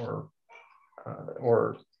logon or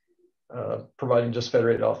providing just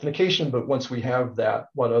federated authentication, but once we have that,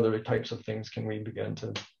 what other types of things can we begin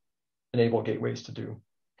to enable gateways to do?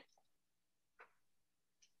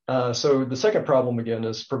 So the second problem, again,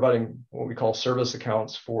 is providing what we call service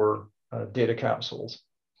accounts for data capsules.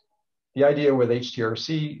 The idea with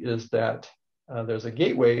HTRC is that there's a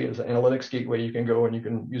gateway, there's an analytics gateway. You can go and you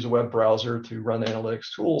can use a web browser to run the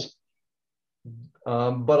analytics tools.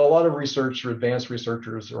 But a lot of researchers, advanced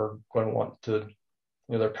researchers, are going to want to,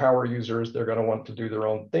 they're power users. They're going to want to do their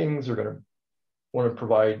own things. They're going to want to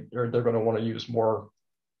provide, or they're going to want to use more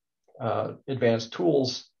advanced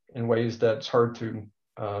tools in ways that's hard to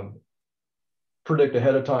predict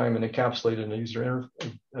ahead of time and encapsulate in a user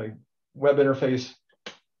web interface.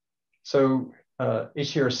 So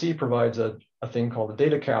HTRC provides a thing called a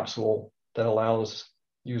data capsule that allows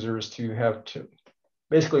users to have to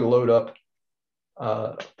basically load up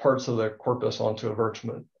parts of the corpus onto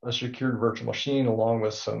a secured virtual machine along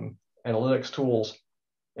with some analytics tools.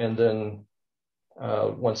 And then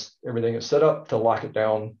once everything is set up, to lock it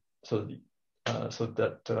down so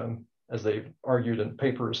that as they've argued in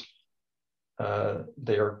papers,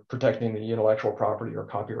 they are protecting the intellectual property or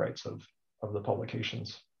copyrights of the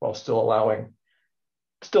publications, while still allowing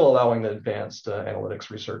the advanced analytics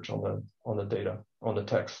research on the data, on the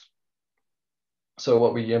text. So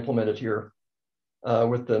what we implemented here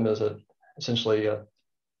with them is essentially a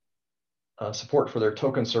support for their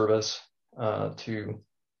token service to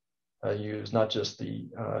use not just the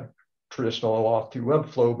traditional OAuth 2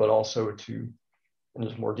 Webflow, but also to, and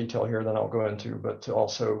there's more detail here than I'll go into, but to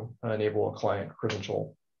also enable a client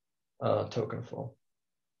credential token flow.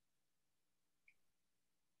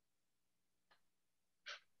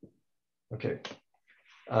 Okay.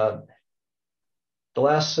 The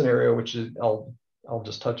last scenario, which is I'll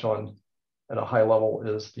just touch on at a high level,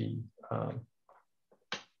 is the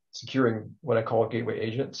securing what I call gateway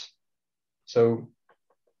agents. So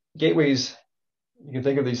gateways, you can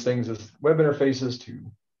think of these things as web interfaces to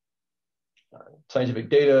scientific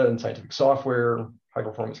data and scientific software, high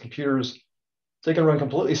performance computers. They can run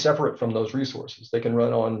completely separate from those resources. They can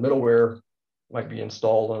run on middleware, might be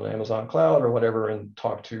installed on Amazon Cloud or whatever, and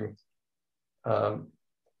talk to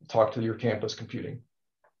your campus computing.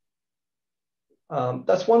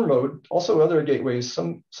 That's one mode. Also, other gateways,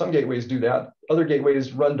 some gateways do that. Other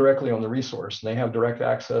gateways run directly on the resource, and they have direct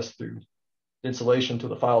access through installation to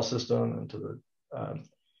the file system and to the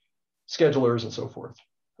schedulers and so forth.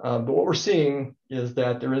 But what we're seeing is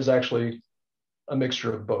that there is actually a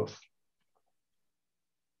mixture of both.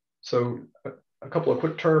 So a couple of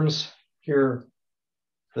quick terms here.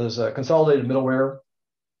 There's consolidated middleware.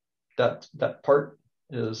 That part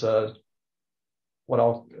is that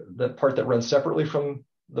part that runs separately from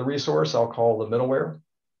the resource, I'll call the middleware.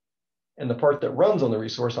 And the part that runs on the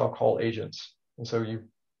resource, I'll call agents. And so you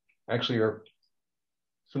actually are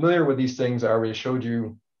familiar with these things. I already showed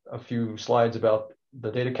you a few slides about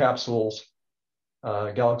the data capsules.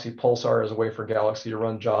 Galaxy Pulsar is a way for Galaxy to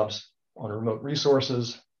run jobs on remote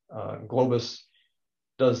resources. Globus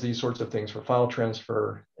does these sorts of things for file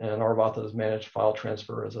transfer, and Arvata has managed file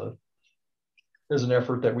transfer as an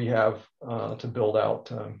effort that we have to build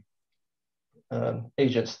out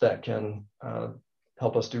agents that can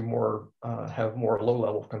help us do more, have more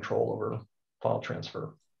low-level control over file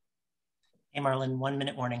transfer. Hey, Marlon, 1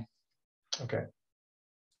 minute warning. Okay.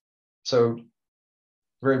 So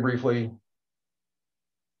very briefly,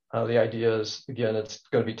 the idea is, again, it's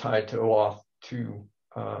going to be tied to OAuth 2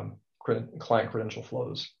 client credential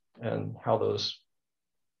flows and how those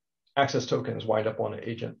access tokens wind up on an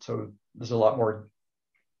agent. So there's a lot more.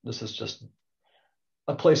 This is just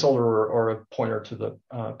a placeholder or a pointer to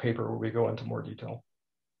the paper where we go into more detail.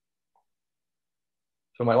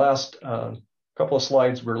 So my last couple of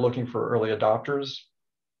slides, we're looking for early adopters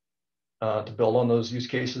to build on those use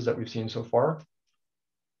cases that we've seen so far.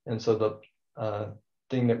 And so the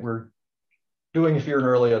thing that we're doing if you're an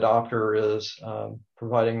early adopter is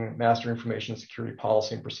providing master information security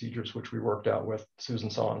policy and procedures, which we worked out with Susan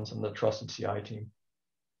Sons and the TrustedCI team.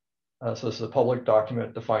 So this is a public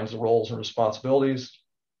document, defines the roles and responsibilities,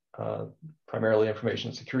 primarily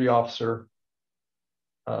information security officer,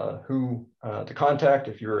 who to contact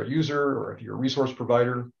if you're a user or if you're a resource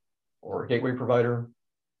provider or a gateway provider,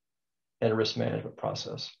 and a risk management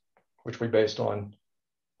process, which we based on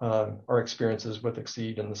our experiences with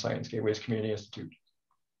Exceed and the Science Gateways Community Institute.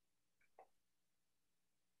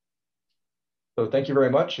 So thank you very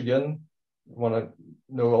much. Again, want to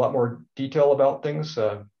know a lot more detail about things,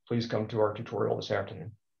 please come to our tutorial this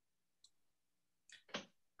afternoon.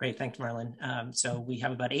 Great, thanks, Marlon. So we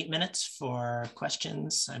have about 8 minutes for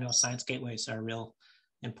questions. I know science gateways are a real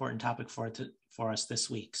important topic for us this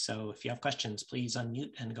week. So if you have questions, please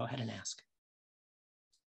unmute and go ahead and ask.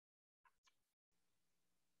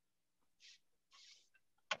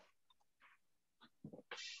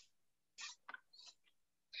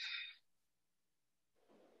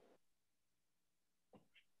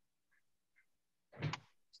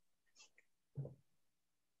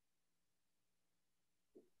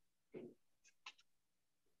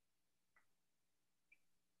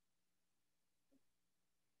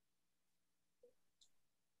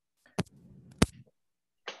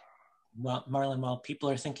 Well, Marlon, while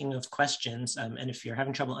people are thinking of questions, and if you're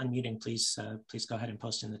having trouble unmuting, please go ahead and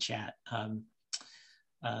post in the chat.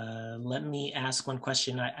 Let me ask one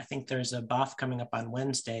question. I think there's a BOF coming up on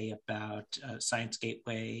Wednesday about Science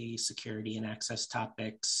Gateway, security and access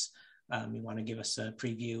topics. You want to give us a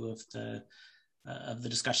preview of the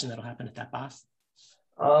discussion that'll happen at that BOF?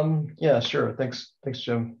 Yeah, sure. Thanks,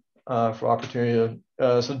 Jim, for the opportunity.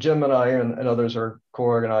 So Jim and I and others are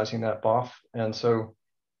co-organizing that BOF, and so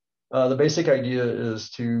the basic idea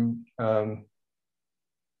is to, among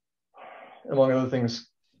other things,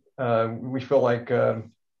 we feel like there's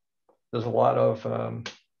a lot of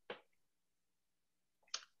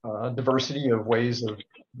diversity of ways of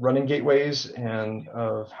running gateways and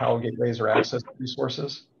of how gateways are accessed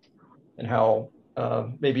resources, and how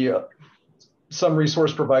maybe some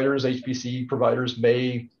resource providers, HPC providers,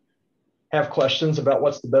 may have questions about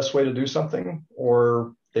what's the best way to do something,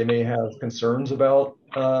 or they may have concerns about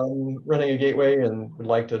running a gateway and would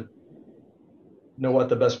like to know what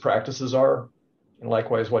the best practices are, and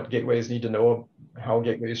likewise what gateways need to know, how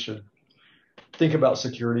gateways should think about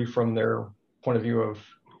security from their point of view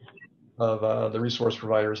of the resource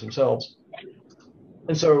providers themselves.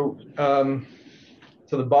 And so, so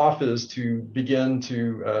the BOF is to begin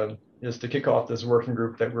to kick off this working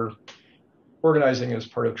group that we're organizing as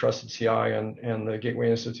part of TrustedCI and the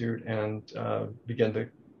Gateway Institute, and begin to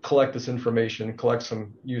collect this information, collect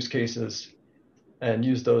some use cases, and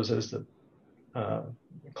use those as the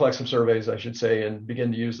collect some surveys, I should say, and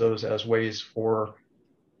begin to use those as ways for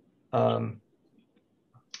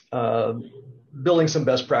building some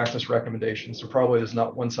best practice recommendations. So probably is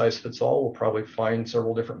not one size fits all. We'll probably find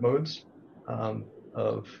several different modes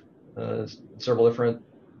of several different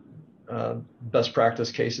best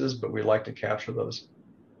practice cases, but we like to capture those.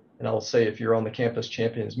 And I'll say, if you're on the Campus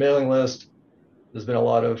Champions mailing list, there's been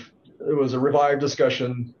it was a revived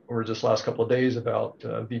discussion over just last couple of days about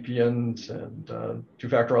VPNs and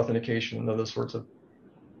two-factor authentication and other sorts of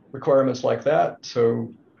requirements like that.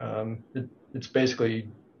 So it's basically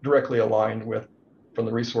directly aligned with, from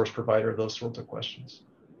the resource provider, those sorts of questions.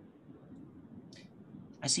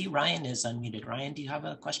 I see Ryan is unmuted. Ryan, do you have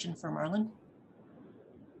a question for Marlon?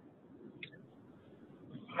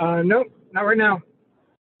 Nope, not right now.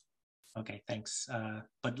 Okay, thanks.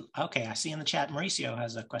 But okay, I see in the chat Mauricio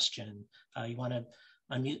has a question. You want to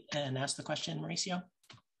unmute and ask the question, Mauricio?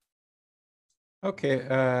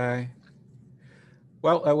 Okay.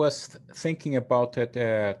 Well, I was thinking about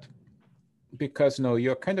it because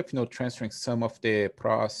you're kind of transferring some of the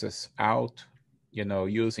process out,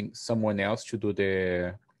 using someone else to do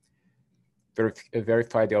the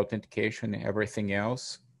verify the authentication and everything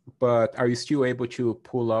else. But are you still able to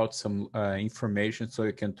pull out some information so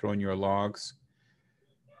you can throw in your logs,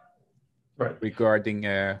 right, regarding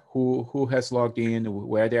who has logged in,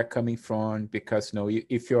 where they're coming from? Because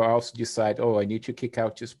if you also decide, oh, I need to kick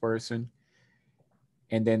out this person,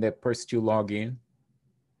 and then the person to log in.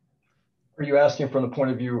 Are you asking from the point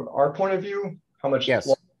of view, our point of view, how much yes.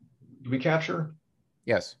 do we capture?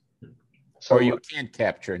 Yes. So, or you can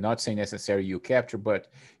capture, not saying necessarily you capture, but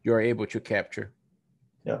you're able to capture.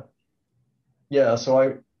 Yeah. Yeah, so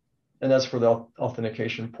and that's for the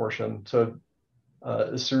authentication portion. So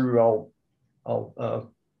Suru, or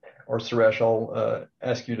Suresh, I'll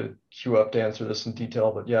ask you to queue up to answer this in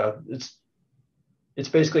detail, but yeah, it's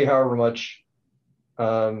basically however much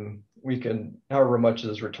however much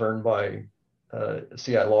is returned by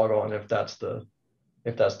CI logon, if that's the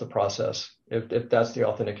process, if that's the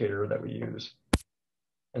authenticator that we use.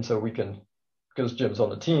 And so we can, because Jim's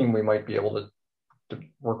on the team, we might be able to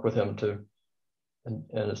work with him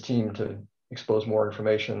and his team to expose more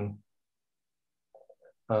information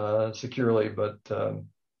securely, but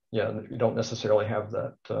yeah, you don't necessarily have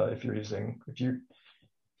that if you're using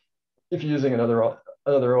another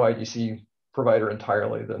OIDC provider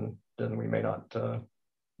entirely, then we may not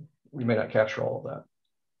capture all of that.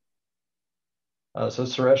 So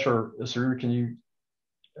Suresh or Saru, can you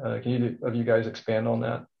of you guys expand on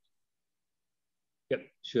that? Yep,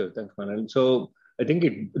 sure. Thanks, Manan. So I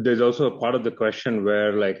think there's also a part of the question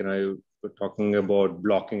where, like, we're talking about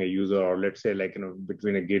blocking a user, or let's say, like,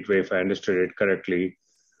 between a gateway, if I understood it correctly,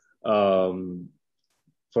 if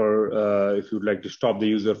you'd like to stop the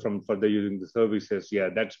user from further using the services, yeah,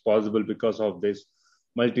 that's possible because of this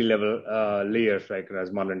multi-level layers, like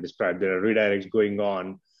as Marlon described. There are redirects going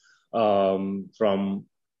on from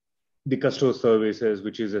the Custos services,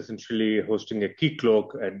 which is essentially hosting a key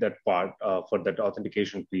cloak at that part for that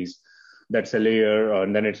authentication piece. That's a layer,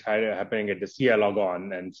 and then it's happening at the CI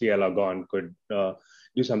logon, and CI logon could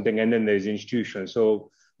do something, and then there's institution. So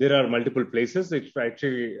there are multiple places. It's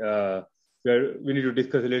actually we need to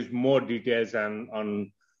discuss a little more details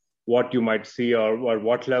on what you might see, or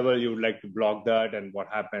what level you would like to block that, and what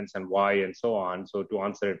happens and why, and so on. So to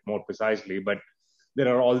answer it more precisely, but there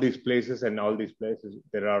are all these places, and all these places,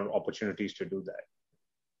 there are opportunities to do that.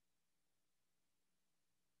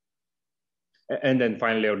 And then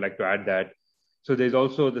finally, I would like to add that, so there's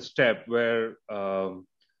also the step where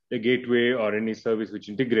the gateway or any service which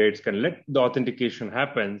integrates can let the authentication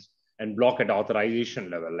happens and block at authorization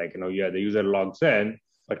level. Like, the user logs in,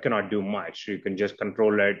 but cannot do much. You can just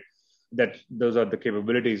control it. Those are the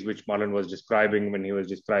capabilities which Marlon was describing when he was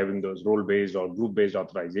describing those role-based or group-based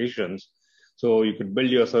authorizations. So you could build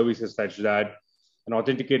your services such that an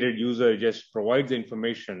authenticated user just provides the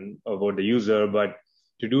information about the user, but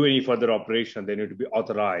to do any further operation, they need to be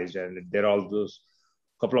authorized. And there are all those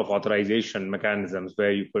couple of authorization mechanisms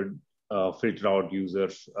where you could filter out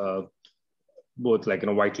users, both like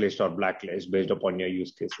whitelist or blacklist based upon your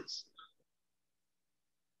use cases.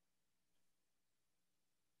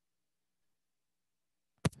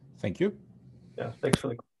 Thank you. Yeah, thanks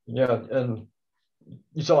for and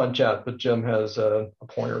you saw in chat, but Jim has a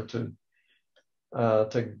pointer to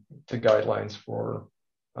guidelines for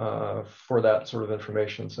that sort of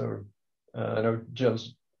information. So I know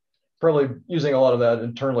Jim's probably using a lot of that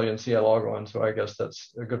internally in CI logon. So I guess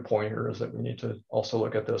that's a good point here, is that we need to also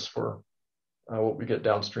look at this for what we get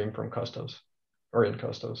downstream from Custos or in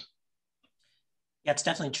Custos. Yeah, it's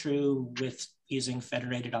definitely true with using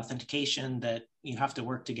federated authentication that you have to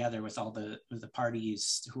work together with all the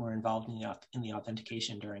parties who are involved in the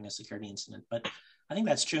authentication during a security incident. But I think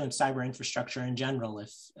that's true in cyber infrastructure in general.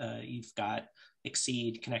 If you've got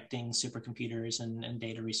Exceed connecting supercomputers and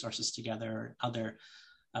data resources together, other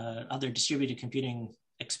distributed computing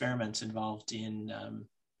experiments involved in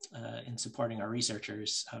supporting our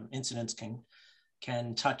researchers, incidents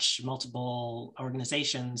can touch multiple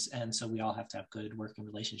organizations, and so we all have to have good working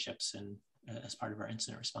relationships and as part of our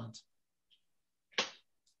incident response.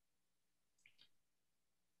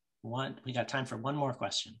 We got time for one more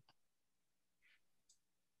question.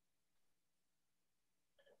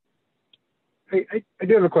 I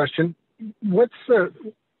do have a question. What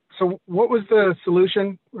was the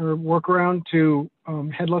solution or workaround to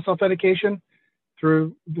headless authentication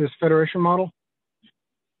through this federation model?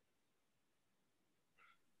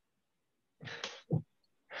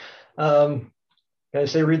 Can I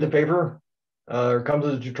say read the paper or come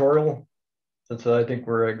to the tutorial, since I think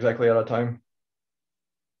we're exactly out of time?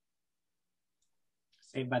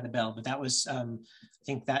 Saved by the bell, but that was, I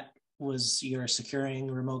think that was your securing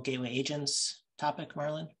remote gateway agents topic,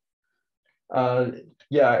 Marlon?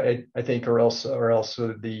 Yeah, I think, or else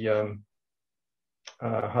the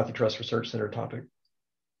HathiTrust Research Center topic.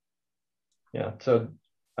 Yeah, so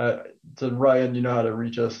Ryan, you know how to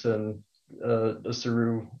reach us, and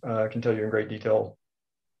Saru can tell you in great detail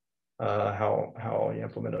how you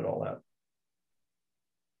implemented all that,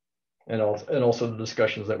 and also the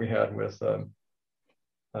discussions that we had with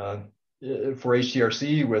for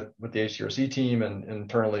HTRC with the HTRC team, and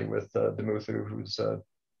internally with Demuthu, who's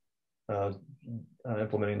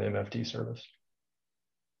implementing the MFT service.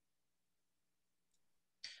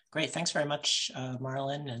 Great, thanks very much,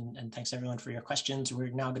 Marlon, and thanks everyone for your questions. We're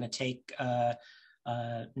now going to take a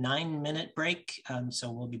 9-minute break,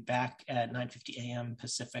 so we'll be back at 9:50 a.m.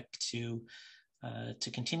 Pacific to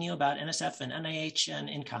continue about NSF and NIH and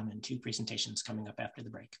InCommon, 2 presentations coming up after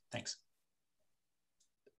the break. Thanks.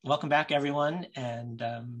 Welcome back, everyone, and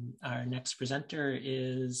our next presenter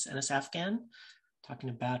is NSF Afghan, talking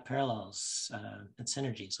about parallels and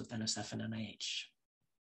synergies with NSF and NIH.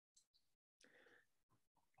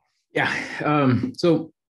 Yeah,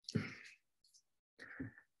 so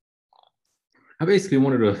I basically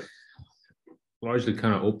wanted to largely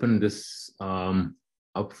kind of open this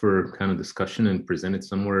up for kind of discussion and present it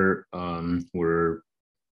somewhere where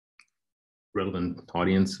relevant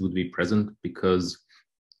audience would be present, because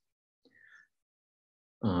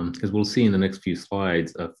as we'll see in the next few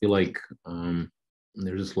slides, I feel like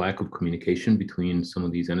there's this lack of communication between some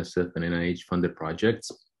of these NSF and NIH funded projects.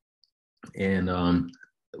 And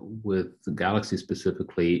with Galaxy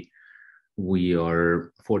specifically, we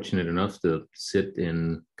are fortunate enough to sit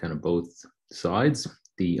in kind of both sides.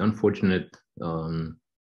 The unfortunate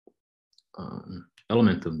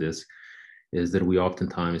element of this is that we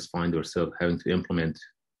oftentimes find ourselves having to implement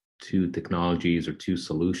two technologies or two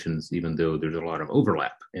solutions, even though there's a lot of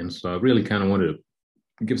overlap. And so I really kind of want to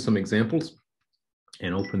give some examples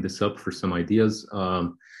and open this up for some ideas,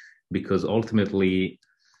 because ultimately,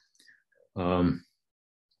 I'm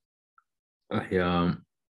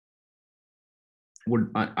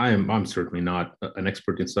certainly not an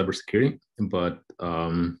expert in cybersecurity, but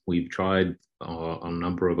we've tried on a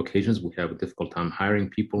number of occasions. We have a difficult time hiring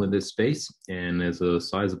people in this space, and as a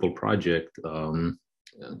sizable project,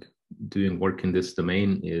 doing work in this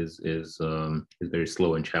domain is very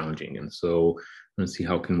slow and challenging. And so let's see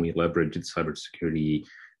how can we leverage the cybersecurity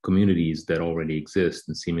communities that already exist,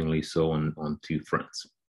 and seemingly so on two fronts.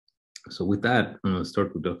 So with that, I'm going to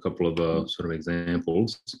start with a couple of sort of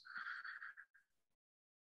examples.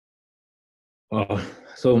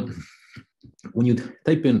 So when you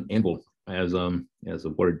type in Anvil as a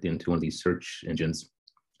word into one of these search engines,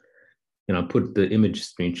 and I put the image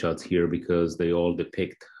screenshots here because they all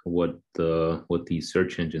depict what these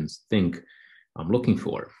search engines think I'm looking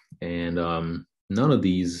for. And none of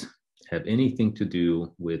these have anything to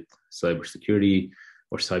do with cybersecurity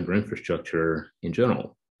or cyber infrastructure in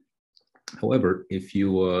general. However, if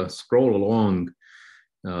you scroll along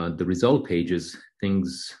the result pages,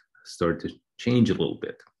 things start to change a little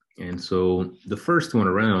bit. And so the first one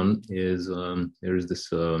around is there's this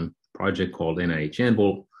project called NIH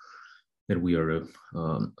Anvil that we are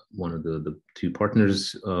one of the two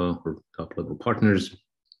partners or top level partners.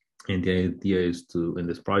 And the idea is to, in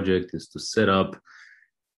this project, is to set up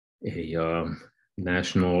a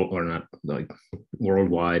national or not like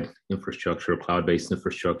worldwide infrastructure, cloud-based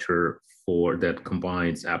infrastructure for that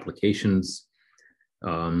combines applications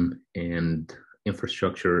and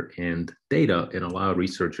infrastructure and data, and allow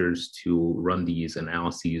researchers to run these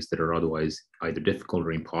analyses that are otherwise either difficult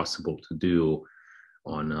or impossible to do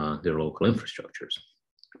on their local infrastructures.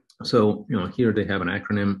 So here they have an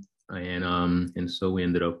acronym, and so we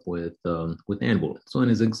ended up with Anvil. So in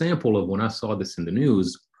his example of when I saw this in the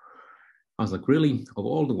news, I was like, really, of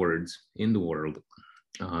all the words in the world,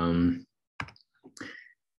 the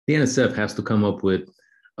NSF has to come up with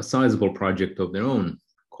a sizable project of their own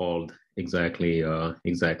called exactly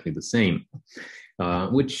the same,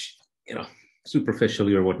 which,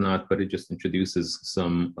 superficially or whatnot, but it just introduces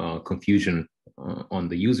some confusion on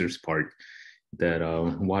the user's part that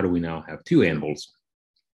why do we now have two Anvils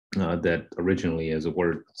that originally as a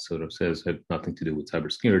word sort of says had nothing to do with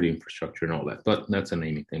cybersecurity infrastructure and all that, but that's a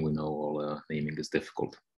naming thing. We know all naming is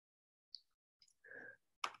difficult.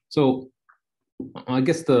 So I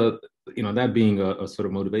guess that being a sort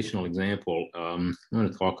of motivational example, I'm going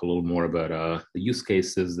to talk a little more about the use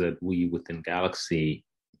cases that we within Galaxy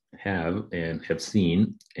have and have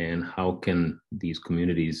seen, and how can these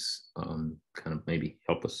communities kind of maybe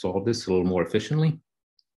help us solve this a little more efficiently.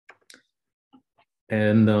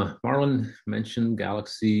 And Marlon mentioned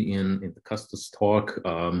Galaxy in the Custos talk,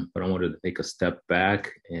 but I wanted to take a step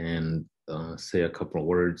back and say a couple of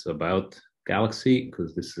words about Galaxy,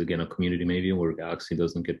 because this is again a community maybe where Galaxy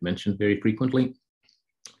doesn't get mentioned very frequently.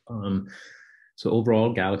 So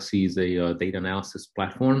overall, Galaxy is a data analysis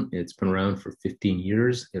platform. It's been around for 15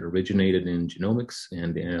 years. It originated in genomics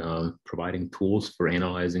and providing tools for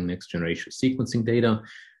analyzing next generation sequencing data.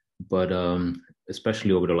 But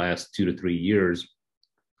especially over the last 2 to 3 years,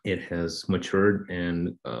 it has matured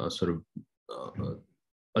and sort of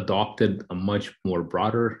adopted a much more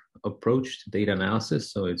broader approach to data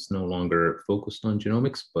analysis. So it's no longer focused on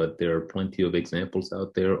genomics, but there are plenty of examples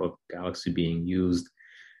out there of Galaxy being used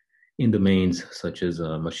in domains such as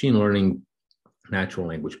machine learning, natural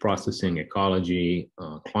language processing, ecology,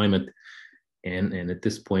 climate. And at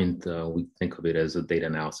this point, we think of it as a data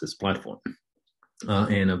analysis platform.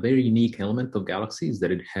 And a very unique element of Galaxy is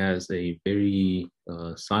that it has a very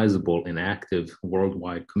sizable and active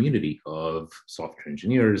worldwide community of software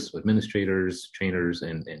engineers, administrators, trainers,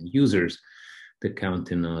 and users that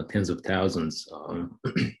count in tens of thousands.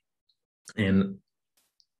 And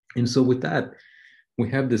so with that, we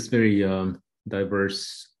have this very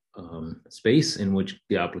diverse space in which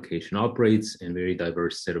the application operates, and very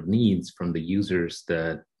diverse set of needs from the users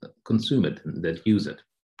that consume it and that use it.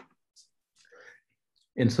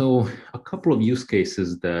 And so a couple of use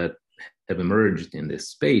cases that have emerged in this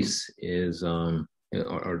space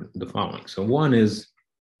are the following. So one is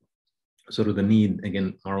sort of the need,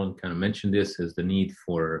 again, Marlon kind of mentioned this, is the need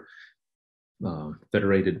for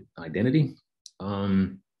federated identity.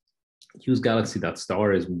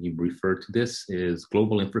 UseGalaxy.star, as we refer to this, is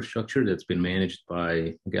global infrastructure that's been managed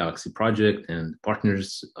by Galaxy Project and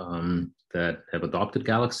partners that have adopted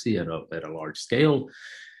Galaxy at a large scale.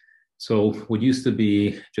 So what used to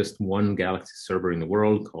be just one Galaxy server in the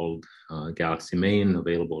world called Galaxy Main,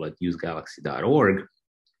 available at usegalaxy.org,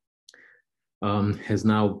 has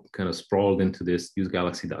now kind of sprawled into this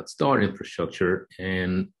UseGalaxy.star infrastructure,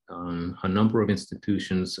 and a number of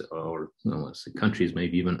institutions, or let's say countries,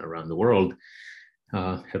 maybe even around the world,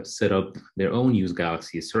 have set up their own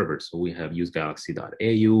UseGalaxy servers. So we have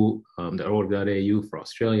usegalaxy.au, .org.au for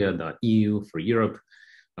Australia, .eu for Europe.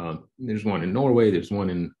 There's one in Norway, there's one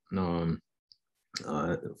in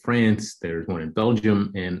France, there's one in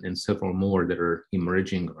Belgium, and several more that are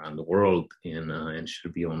emerging around the world and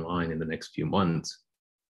should be online in the next few months.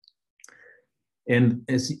 And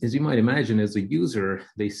as you might imagine, as a user,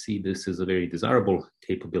 they see this as a very desirable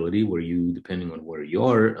capability where you, depending on where you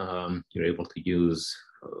are, you're able to use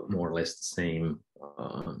more or less the same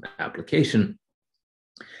application.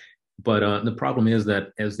 But the problem is that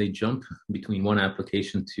as they jump between one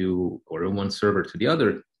application or one server to the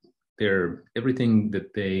other, everything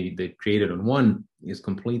that they created on one is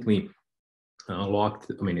completely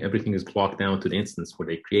locked. I mean, everything is locked down to the instance where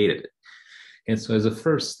they created it. And so as a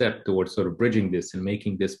first step towards sort of bridging this and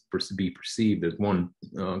making this be perceived as one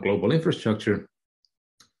global infrastructure,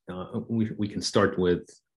 we can start with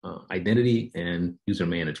identity and user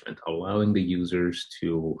management, allowing the users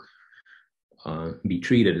to be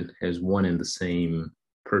treated as one and the same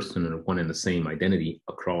person and one and the same identity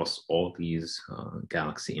across all these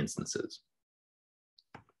Galaxy instances.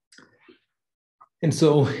 And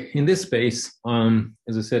so in this space,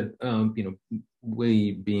 as I said,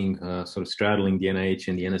 we being sort of straddling the NIH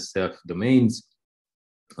and the NSF domains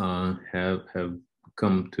have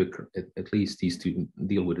come to at least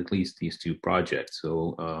deal with at least these two projects.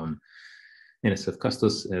 So NSF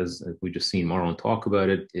Custos, as we just seen Marlon talk about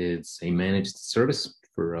it, it's a managed service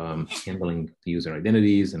for handling the user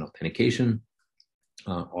identities and authentication,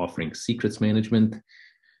 offering secrets management,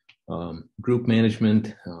 group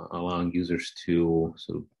management, allowing users to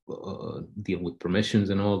sort of deal with permissions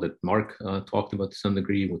and all that Mark talked about to some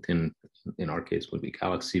degree within, in our case, would be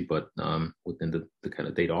Galaxy, but within the kind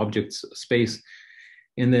of data objects space.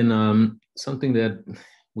 And then something that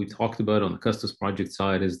we talked about on the Custos project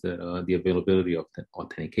side is that the availability of the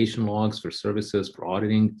authentication logs for services for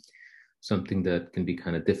auditing, something that can be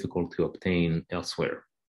kind of difficult to obtain elsewhere.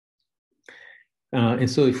 And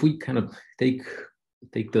so if we kind of take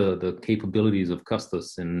the capabilities of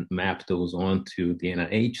Custos and map those onto the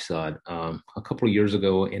NIH side, a couple of years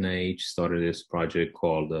ago, NIH started this project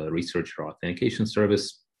called the Researcher Authentication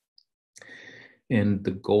Service. And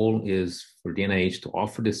the goal is for the NIH to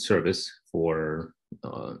offer this service for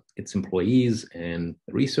its employees and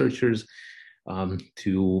researchers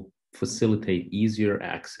to facilitate easier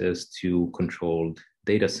access to controlled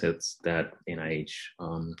data sets that NIH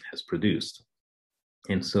has produced.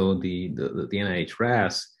 And so the NIH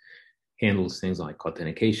RAS handles things like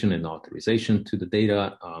authentication and authorization to the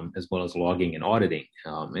data, as well as logging and auditing.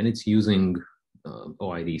 And it's using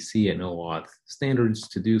OIDC and OAuth standards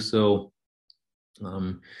to do so.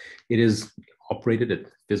 It is operated at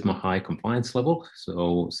FISMA high compliance level,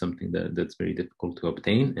 so something that's very difficult to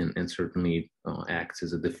obtain, and certainly acts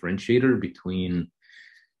as a differentiator between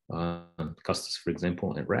Custos, for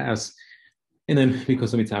example, and RAS. And then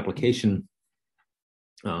because of its application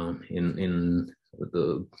in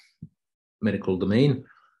the medical domain,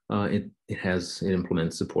 it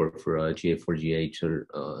implements support for GA4GH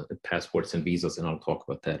or passports and visas, and I'll talk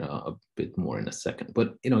about that a bit more in a second.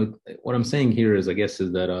 But what I'm saying here is, I guess,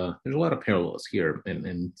 is that there's a lot of parallels here,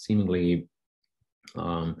 and seemingly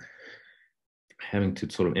having to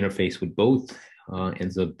sort of interface with both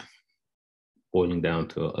ends up boiling down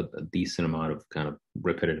to a decent amount of kind of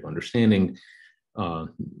repetitive understanding,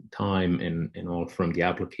 time, and all from the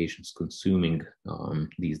applications consuming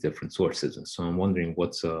these different sources. And so I'm wondering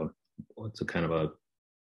what's a kind of a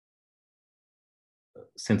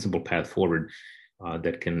sensible path forward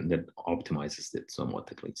that optimizes it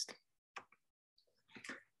somewhat, at least.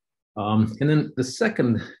 And then the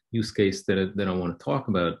second use case that I want to talk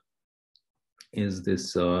about is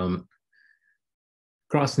this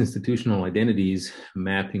cross-institutional identities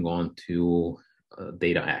mapping onto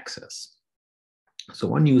data access. So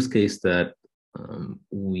one use case that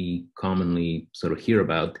we commonly sort of hear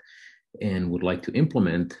about and would like to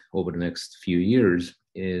implement over the next few years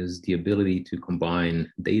is the ability to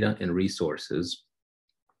combine data and resources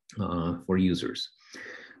for users.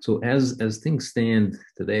 So as things stand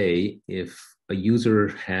today, if a user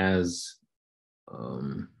has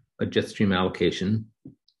a Jetstream allocation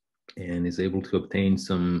and is able to obtain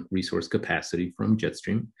some resource capacity from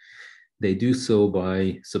Jetstream, they do so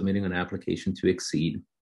by submitting an application to exceed,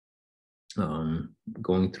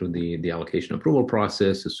 going through the allocation approval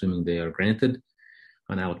process, assuming they are granted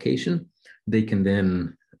an allocation. They can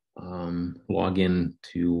then log in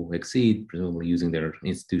to exceed, presumably using their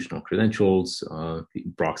institutional credentials,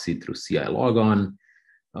 proxy through CI logon,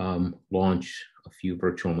 launch a few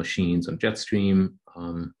virtual machines on Jetstream,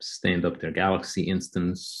 stand up their Galaxy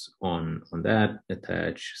instance on that,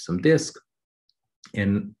 attach some disk,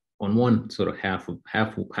 and on one sort of half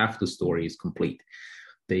the story is complete.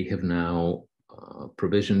 They have now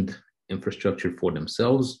provisioned infrastructure for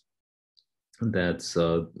themselves that's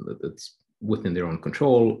within their own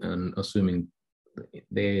control, and assuming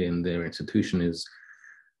they and their institution is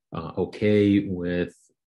okay with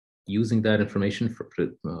using that information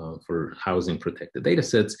for housing protected data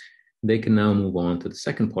sets, they can now move on to the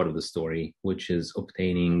second part of the story, which is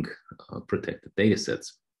obtaining protected data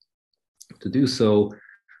sets. To do so,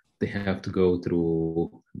 they have to go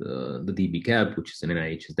through the DBGAP, which is an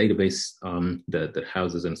NIH's database that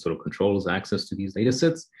houses and sort of controls access to these data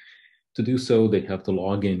sets. To do so, they have to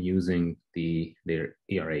log in using their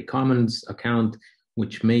ERA Commons account,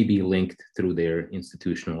 which may be linked through their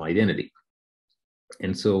institutional identity.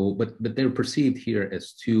 And so, but they're perceived here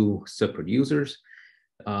as two separate users,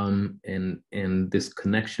 and this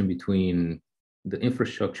connection between the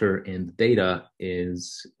infrastructure and the data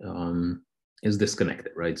is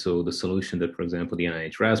disconnected, right? So the solution that, for example, the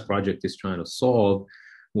NIH RAS project is trying to solve,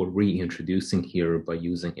 we're reintroducing here by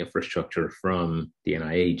using infrastructure from the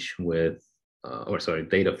NIH with,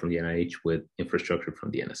 data from the NIH with infrastructure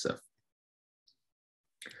from the NSF.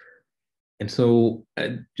 And so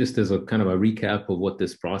just as a kind of a recap of what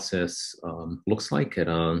this process looks like at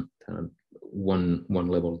a kind of one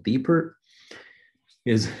level deeper,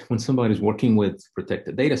 is when somebody's working with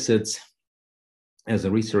protected data sets, as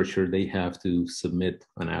a researcher, they have to submit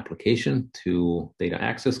an application to Data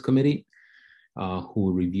Access Committee,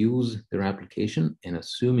 who reviews their application, and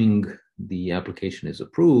assuming the application is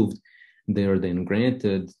approved, they are then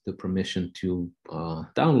granted the permission to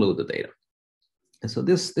download the data. And so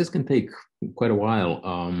this can take quite a while,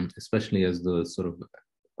 especially as the sort of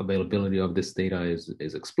availability of this data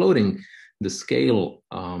is exploding. The scale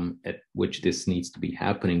at which this needs to be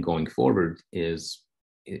happening going forward is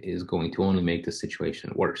going to only make the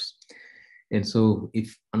situation worse. And so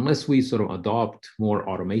unless we sort of adopt more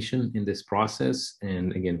automation in this process,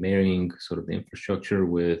 and again, marrying sort of the infrastructure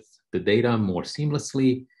with the data more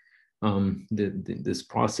seamlessly, this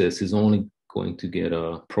process is only going to get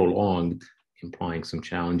prolonged, implying some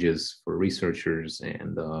challenges for researchers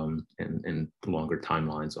and longer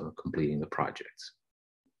timelines on completing the projects.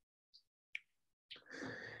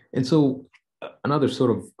 And so another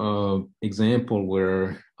sort of example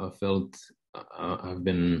where I felt I've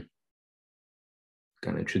been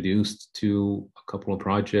kind of introduced to a couple of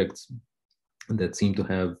projects that seem to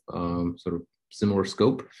have sort of similar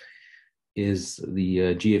scope is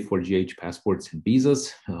the GA4GH passports and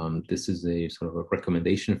visas. This is a sort of a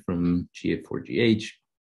recommendation from GA4GH,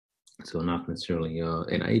 so not necessarily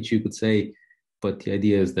NIH, you could say, but the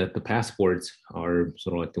idea is that the passports are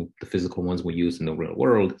sort of like the physical ones we use in the real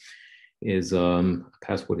world. Is a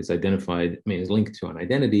passport is identified, is linked to an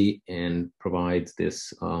identity and provides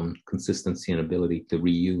this consistency and ability to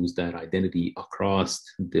reuse that identity across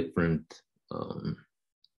different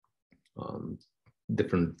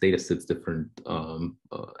data sets, different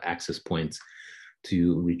access points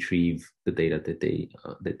to retrieve the data that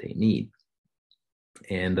they need.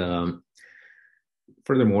 And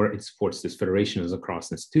furthermore, it supports this federation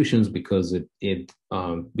across institutions because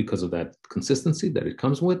because of that consistency that it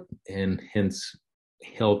comes with, and hence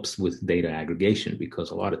helps with data aggregation, because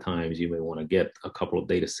a lot of times you may want to get a couple of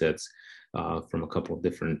data sets from a couple of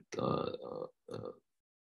different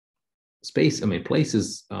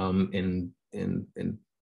places and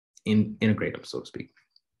integrate them, so to speak.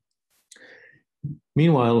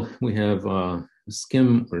 Meanwhile, we have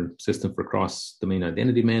SCIM, or System for Cross-Domain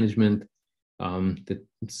Identity Management, that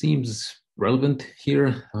seems relevant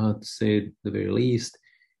here, to say the very least.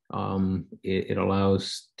 It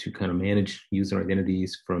allows to kind of manage user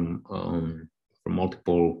identities from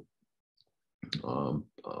multiple or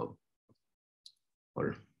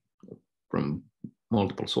from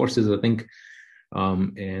multiple sources, I think,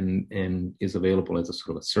 and is available as a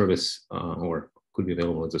sort of a service, or could be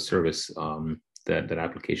available as a service that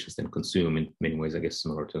applications then consume in many ways, I guess,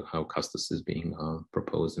 similar to how Custos is being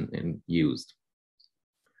proposed and used.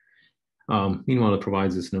 Meanwhile, it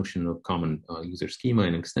provides this notion of common user schema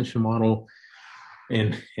and extension model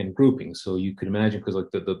and grouping. So you could imagine, because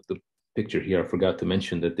like the picture here, I forgot to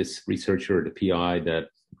mention that this researcher, the PI that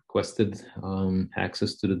requested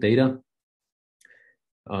access to the data,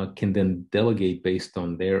 can then delegate based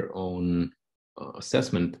on their own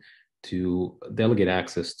assessment to delegate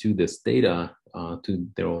access to this data to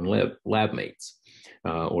their own lab mates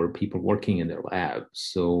or people working in their lab.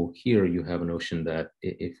 So here you have a notion that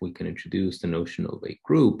if we can introduce the notion of a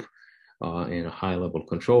group and a high-level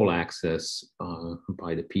control access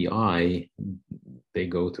by the PI, they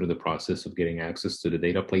go through the process of getting access to the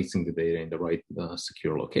data, placing the data in the right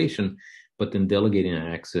secure location, but then delegating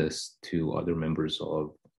access to other members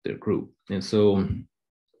of their group. And so,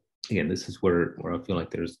 again, this is where I feel like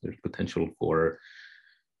there's potential for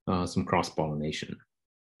some cross-pollination.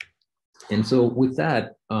 And so with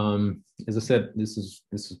that, as I said, this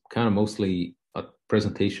is kind of mostly a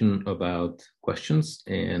presentation about questions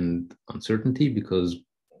and uncertainty, because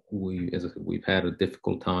we've had a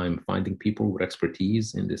difficult time finding people with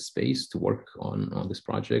expertise in this space to work on this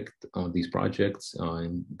project, on these projects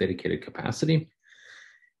in dedicated capacity.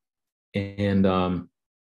 And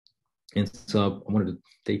so I wanted to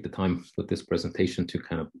take the time with this presentation to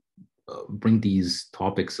kind of bring these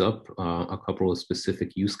topics up, a couple of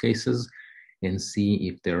specific use cases, and see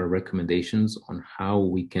if there are recommendations on how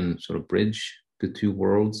we can sort of bridge the two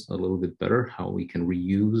worlds a little bit better, how we can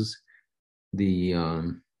reuse the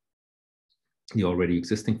already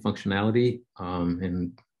existing functionality,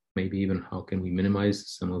 and maybe even how can we minimize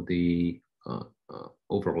some of the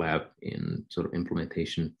overlap in sort of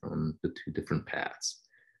implementation from the two different paths.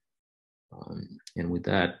 And with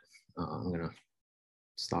that, I'm going to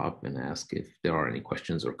stop and ask if there are any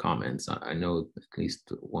questions or comments. I know at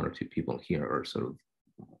least one or two people here are sort of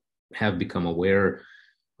have become aware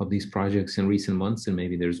of these projects in recent months, and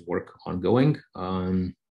maybe there's work ongoing.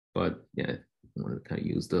 But yeah, I want to kind of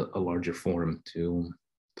use a larger forum to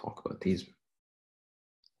talk about these.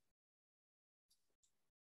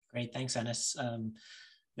 Great, thanks, Enes.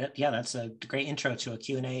 Yeah, that's a great intro to a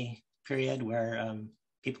Q&A period where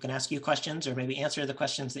people can ask you questions or maybe answer the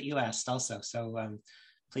questions that you asked also. So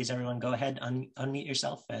please, everyone, go ahead, unmute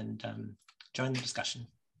yourself and join the discussion.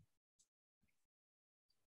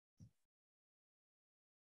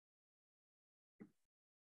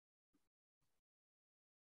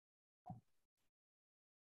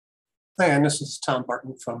 Hi, and this is Tom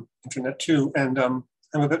Barton from Internet 2, and I'm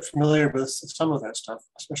a bit familiar with some of that stuff,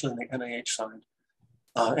 especially on the NIH side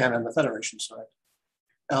and on the Federation side.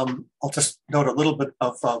 I'll just note a little bit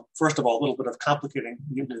of, first of all, a little bit of complicating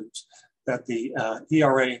news, that the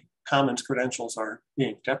ERA Commons credentials are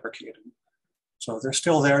being deprecated. So they're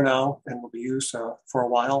still there now and will be used for a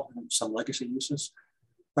while in some legacy uses.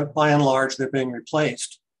 But by and large, they're being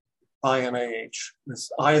replaced by NIH with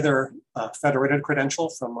either a federated credential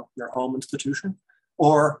from your home institution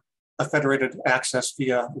or a federated access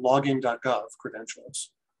via login.gov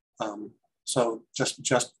credentials. So just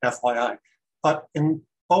FYI. But in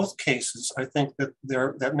both cases, I think that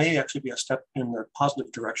that may actually be a step in the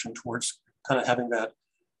positive direction towards kind of having that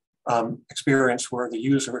experience where the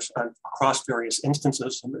users across various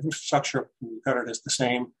instances and the infrastructure regarded as the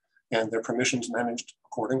same and their permissions managed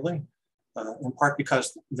accordingly, in part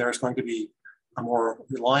because there's going to be a more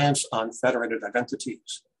reliance on federated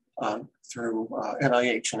identities through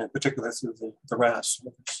NIH and in particular through the RAS.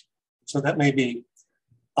 So that may be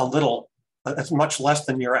a little, it's much less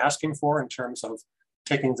than you're asking for in terms of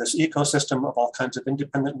taking this ecosystem of all kinds of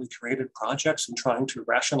independently created projects and trying to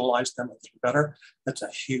rationalize them a little better. That's a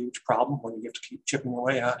huge problem when you have to keep chipping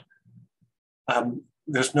away at.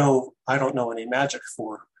 There's no, I don't know any magic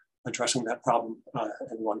for addressing that problem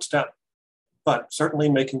in one step, but certainly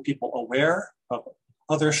making people aware of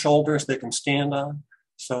other shoulders they can stand on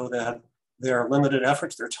so that their limited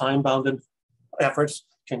efforts, their time-bounded efforts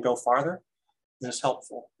can go farther is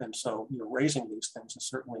helpful. And so raising these things is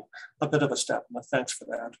certainly a bit of a step, and thanks for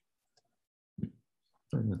that.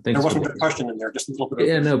 Thanks. There wasn't a question in there, just a little bit.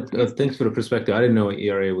 Yeah, no, thanks for the perspective. I didn't know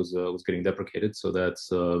ERA was getting deprecated, so that's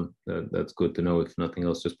good to know, if nothing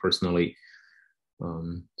else, just personally.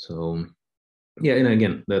 So yeah, and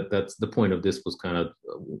again, that's the point of this was kind of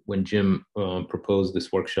when Jim proposed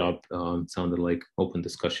this workshop, it sounded like open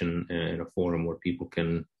discussion and a forum where people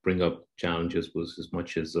can bring up challenges was as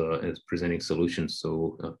much as presenting solutions.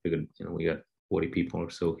 So I figured, we got 40 people or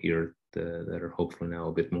so here that are hopefully now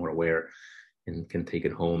a bit more aware and can take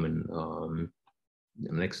it home and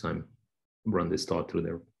next time run this thought through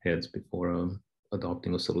their heads before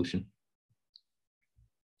adopting a solution.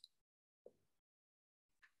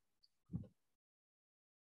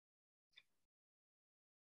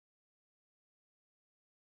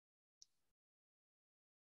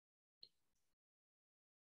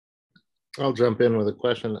 I'll jump in with a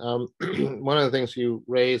question. One of the things you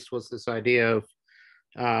raised was this idea of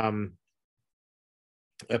a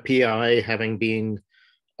PI having been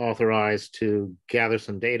authorized to gather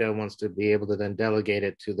some data, wants to be able to then delegate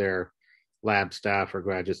it to their lab staff or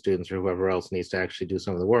graduate students or whoever else needs to actually do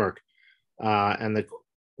some of the work. And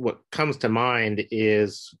what comes to mind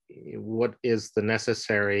is what is the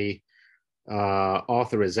necessary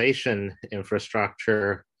authorization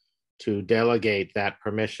infrastructure to delegate that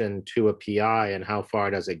permission to a PI, and how far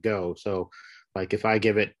does it go? So like if I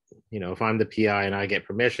give it, if I'm the PI and I get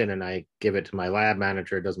permission and I give it to my lab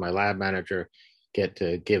manager, does my lab manager get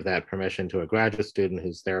to give that permission to a graduate student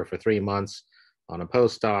who's there for 3 months on a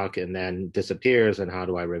postdoc and then disappears? And how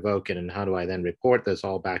do I revoke it? And how do I then report this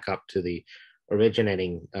all back up to the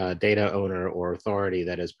originating data owner or authority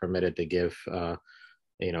that is permitted to give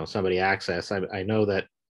somebody access? I know that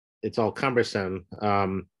it's all cumbersome,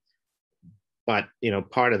 but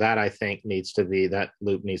part of that, I think, that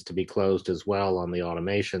loop needs to be closed as well on the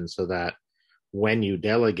automation, so that when you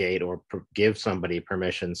delegate or give somebody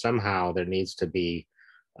permission, somehow there needs to be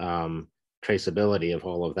traceability of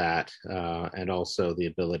all of that, and also the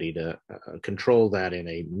ability to control that in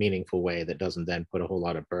a meaningful way that doesn't then put a whole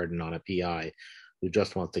lot of burden on a PI who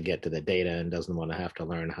just wants to get to the data and doesn't want to have to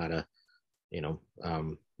learn how to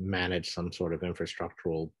manage some sort of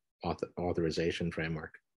infrastructural authorization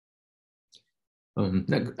framework.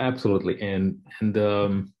 Absolutely, and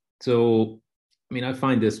so I mean, I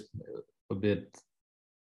find this a bit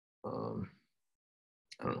I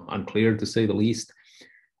don't know, unclear to say the least,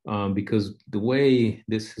 because the way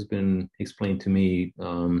this has been explained to me,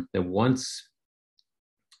 that once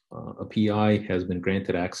a PI has been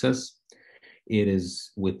granted access, it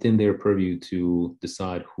is within their purview to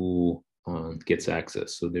decide who gets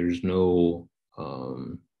access. So there's no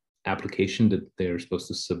application that they're supposed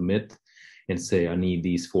to submit and say, I need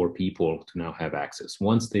these 4 people to now have access.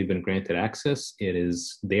 Once they've been granted access, it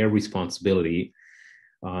is their responsibility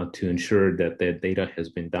to ensure that that data has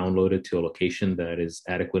been downloaded to a location that is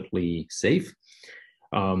adequately safe,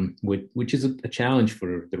 which is a challenge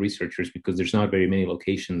for the researchers because there's not very many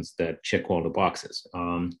locations that check all the boxes.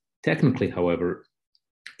 Technically, however,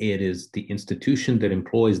 it is the institution that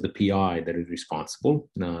employs the PI that is responsible.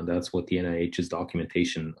 That's what the NIH's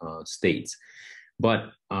documentation states.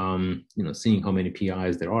 But seeing how many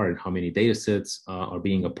PIs there are and how many data sets are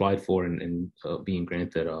being applied for and being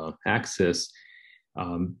granted access,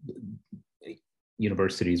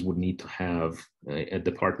 universities would need to have a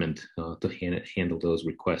department to handle those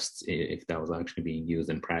requests if that was actually being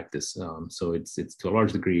used in practice. So it's to a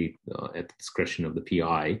large degree at the discretion of the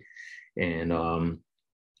PI. And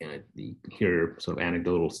you hear sort of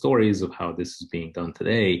anecdotal stories of how this is being done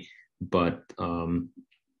today, but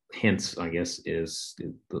hence, I guess, is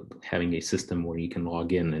having a system where you can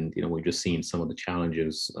log in. And we've just seen some of the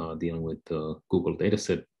challenges dealing with the Google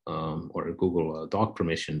dataset or Google Doc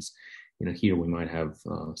permissions. Here we might have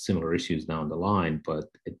similar issues down the line, but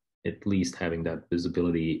at least having that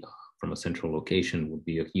visibility from a central location would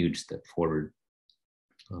be a huge step forward,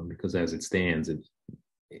 because as it stands,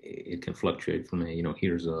 it can fluctuate from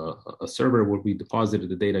here's a server where we deposited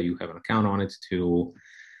the data, you have an account on it, to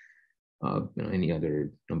any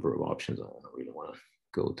other number of options. I don't really want to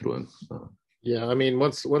go through them. Yeah, I mean,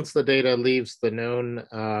 once the data leaves the known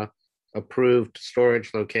approved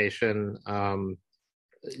storage location,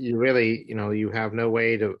 you really, you have no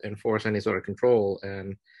way to enforce any sort of control,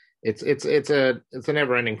 and it's a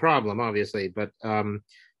never-ending problem, obviously. But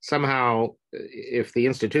somehow, if the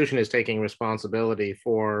institution is taking responsibility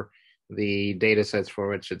for the data sets for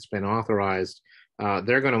which it's been authorized,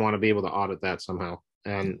 they're going to want to be able to audit that somehow.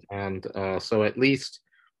 And so at least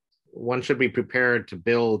one should be prepared to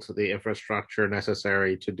build the infrastructure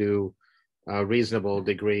necessary to do a reasonable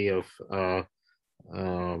degree of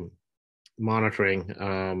monitoring,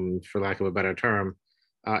 for lack of a better term,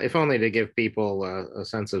 if only to give people a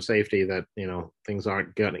sense of safety that things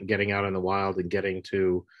aren't getting out in the wild and getting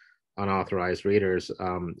to unauthorized readers.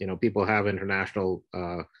 People have international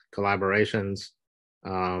collaborations.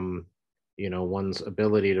 One's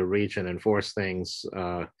ability to reach and enforce things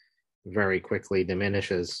very quickly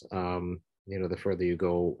diminishes, the further you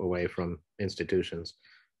go away from institutions.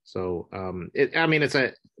 So,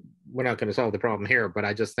 we're not going to solve the problem here, but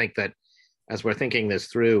I just think that as we're thinking this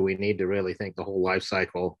through, we need to really think the whole life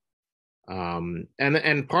cycle.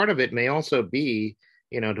 And part of it may also be,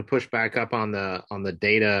 to push back up on the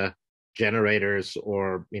data generators,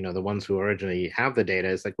 or the ones who originally have the data.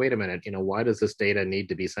 It's like, wait a minute, why does this data need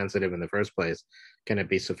to be sensitive in the first place? Can it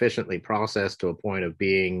be sufficiently processed to a point of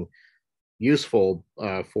being useful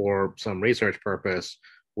for some research purpose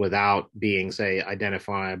without being, say,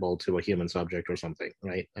 identifiable to a human subject or something,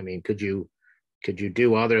 right? I mean, could you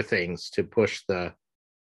do other things to push the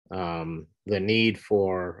need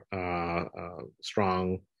for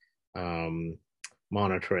strong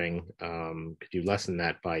monitoring? Could you lessen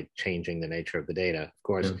that by changing the nature of the data? Of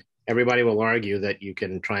course, everybody will argue that you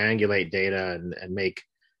can triangulate data and make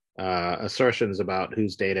assertions about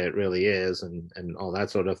whose data it really is and all that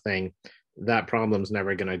sort of thing. That problem's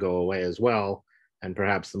never going to go away as well. And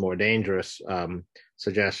perhaps the more dangerous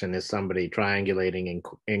suggestion is somebody triangulating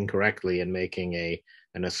incorrectly and making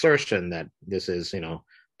an assertion that this is,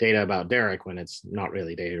 data about Derek when it's not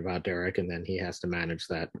really data about Derek, and then he has to manage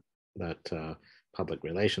that public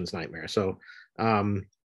relations nightmare. So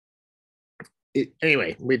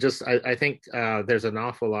anyway, I think there's an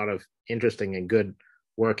awful lot of interesting and good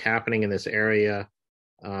work happening in this area.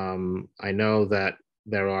 I know that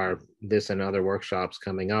there are this and other workshops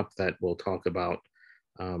coming up that will talk about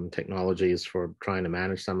technologies for trying to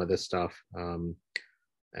manage some of this stuff.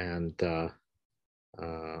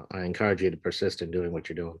 I encourage you to persist in doing what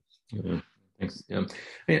you're doing. Yeah, thanks.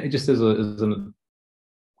 Yeah, just as a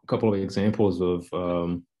couple of examples of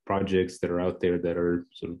projects that are out there that are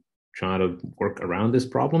sort of trying to work around this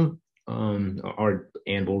problem are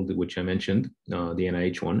Anvil, which I mentioned, the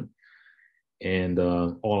NIH one, and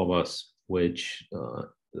All of Us, which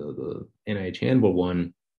the NIH Anvil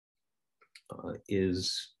one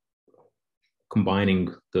is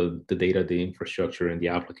combining the data, the infrastructure, and the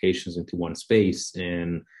applications into one space,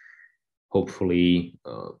 and hopefully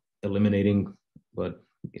eliminating, but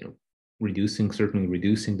certainly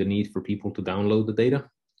reducing the need for people to download the data,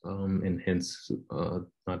 and hence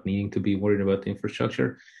not needing to be worried about the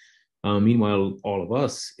infrastructure. Meanwhile, All of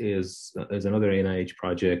Us is another NIH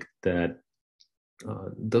project that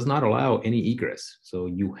does not allow any egress. So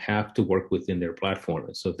you have to work within their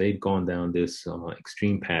platform. So they've gone down this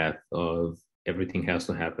extreme path of everything has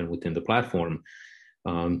to happen within the platform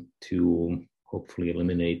to hopefully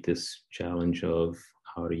eliminate this challenge of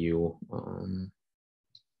how do you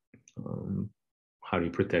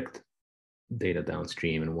protect data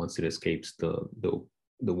downstream, and once it escapes the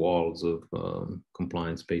walls of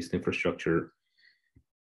compliance-based infrastructure.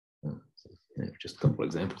 Just a couple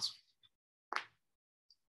examples.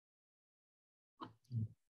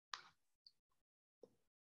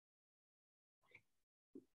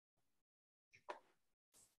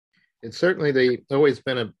 It's certainly always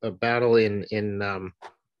been a battle in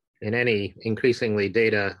any increasingly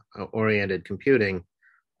data-oriented computing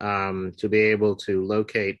to be able to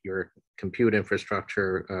locate your compute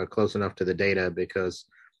infrastructure close enough to the data, because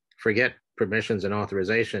forget permissions and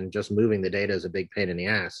authorization, just moving the data is a big pain in the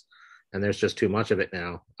ass, and there's just too much of it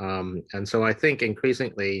now. And so I think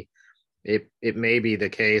increasingly it may be the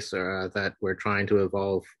case that we're trying to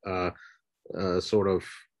evolve sort of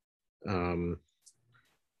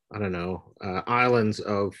islands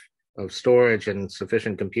of storage and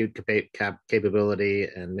sufficient compute capability,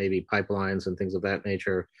 and maybe pipelines and things of that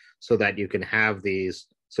nature, so that you can have these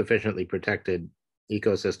sufficiently protected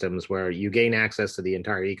ecosystems where you gain access to the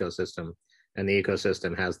entire ecosystem, and the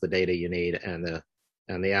ecosystem has the data you need and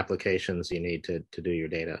the applications you need to do your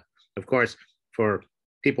data. Of course, for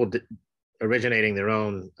people originating their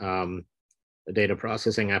own data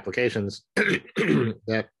processing applications,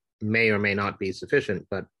 that may or may not be sufficient,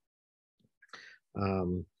 but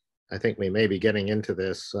I think we may be getting into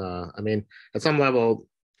this. I mean, at some level,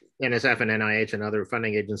 NSF and NIH and other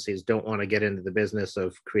funding agencies don't want to get into the business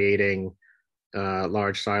of creating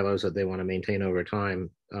large silos that they want to maintain over time.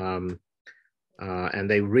 And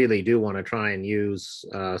they really do want to try and use,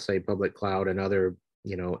 say, public cloud and other,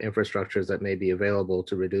 infrastructures that may be available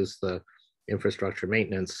to reduce the infrastructure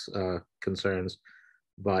maintenance concerns.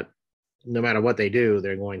 But no matter what they do,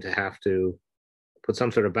 they're going to have to put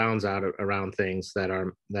some sort of bounds out around things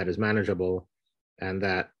that is manageable, and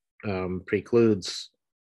that precludes,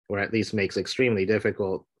 or at least makes extremely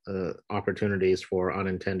difficult, opportunities for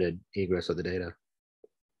unintended egress of the data.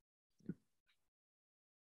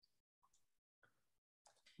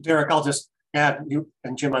 Derek, I'll just add, you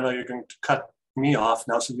and Jim, I know you're going to cut me off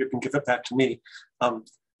now, so you can give it back to me. Going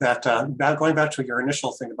back to your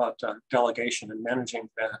initial thing about delegation and managing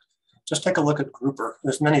that, just take a look at Grouper.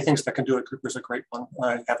 There's many things that can do it. Grouper's a great one.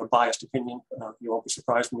 I have a biased opinion. You won't be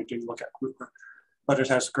surprised when we do look at Grouper, but it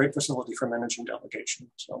has a great facility for managing delegation.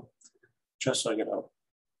 So just so you know.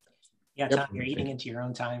 Yeah, Tom, you're eating into your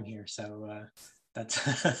own time here. So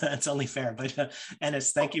that's only fair. But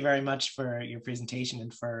Ennis, thank you very much for your presentation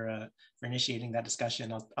and for initiating that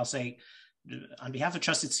discussion. I'll say, on behalf of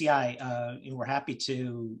TrustedCI, we're happy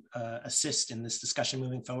to assist in this discussion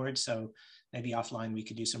moving forward. So maybe offline we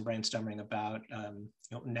could do some brainstorming about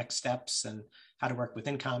next steps and how to work with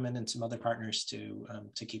InCommon and some other partners to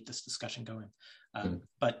keep this discussion going.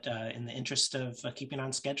 But in the interest of keeping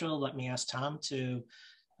on schedule, let me ask Tom to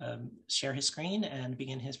share his screen and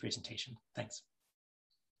begin his presentation. Thanks.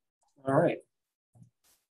 All right.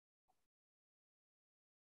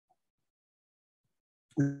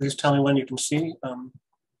 Please tell me when you can see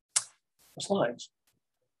the slides.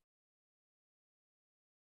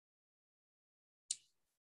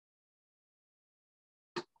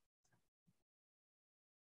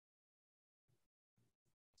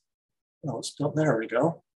 Oh, it's still, there we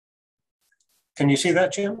go. Can you see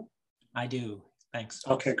that, Jim? I do, thanks.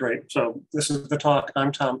 Okay, great. So this is the talk.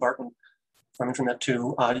 I'm Tom Barton from Internet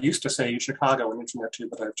 2. I used to say Chicago and Internet 2,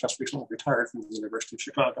 but I've just recently retired from the University of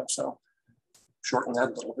Chicago, so shorten that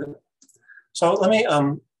a little bit. So let me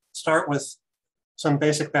start with some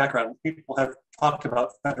basic background. People have talked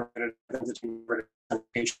about federated identity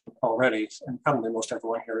verification already, and probably most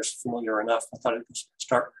everyone here is familiar enough. I thought I'd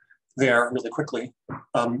start there really quickly.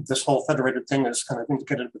 This whole federated thing is kind of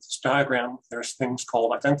indicated with this diagram. There's things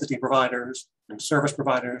called identity providers and service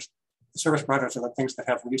providers. The service providers are the things that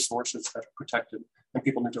have resources that are protected and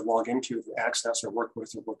people need to log into to access or work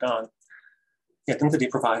with or work on. The identity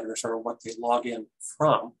providers are what they log in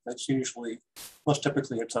from. That's usually, most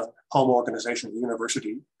typically, it's a home organization, a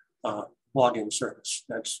university login service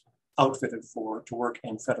that's outfitted to work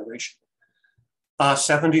in federation.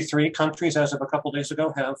 73 countries, as of a couple of days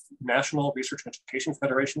ago, have national research and education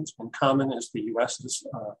federations. InCommon is the US's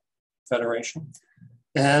federation.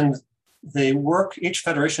 And they work, each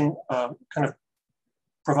federation kind of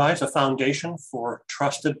provides a foundation for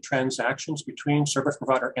trusted transactions between service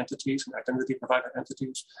provider entities and identity provider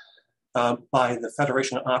entities by the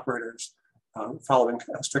federation operators following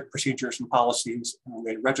strict procedures and policies. And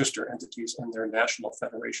they register entities in their national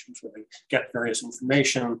federations where they get various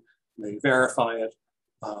information, they verify it,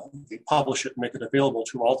 they publish it, make it available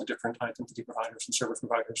to all the different identity providers and service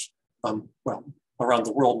providers, well, around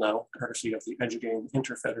the world now, courtesy of the EduGain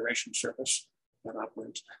Interfederation service that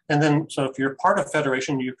operates. And then, so if you're part of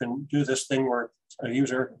federation, you can do this thing where a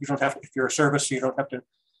user, you don't have to, if you're a service, you don't have to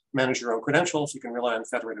manage your own credentials. You can rely on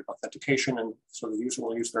federated authentication. And so the user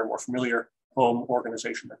will use their more familiar home,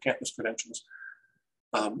 organization, or campus credentials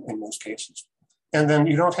in most cases. And then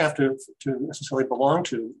you don't have to necessarily belong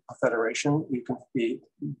to a federation. You can be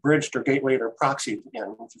bridged or gatewayed or proxied in,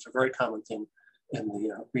 which is a very common thing in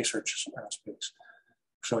the research space.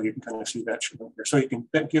 So you can kind of see that shown here. So you can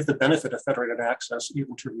give the benefit of federated access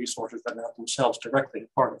even to resources that are not themselves directly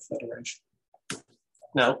part of federation.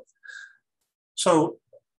 Now, so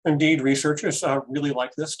indeed, researchers really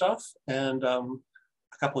like this stuff. And a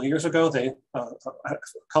couple of years ago, they,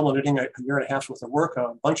 culminating a year and a half's worth of work,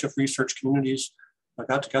 a bunch of research communities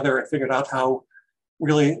got together and figured out how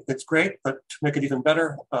really it's great, but to make it even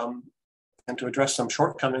better and to address some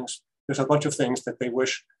shortcomings, there's a bunch of things that they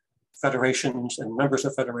wish federations and members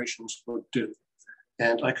of federations would do.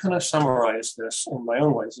 And I kind of summarize this in my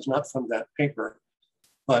own ways. It's not from that paper,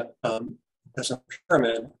 but as a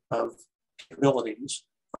pyramid of capabilities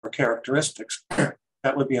or characteristics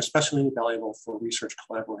that would be especially valuable for research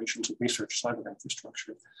collaborations and research cyber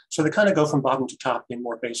infrastructure. So they kind of go from bottom to top, being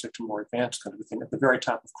more basic to more advanced kind of a thing. At the very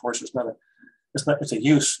top, of course, it's a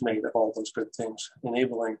use made of all those good things,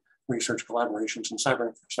 enabling research collaborations and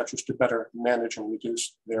cyber infrastructures to better manage and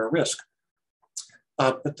reduce their risk.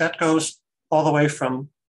 But that goes all the way from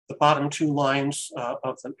the bottom two lines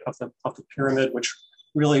of the pyramid, which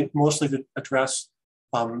really mostly to address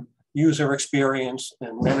user experience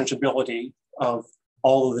and manageability of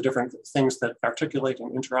all of the different things that articulate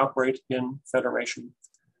and interoperate in federation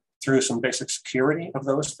through some basic security of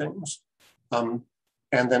those things. And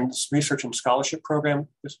then this research and scholarship program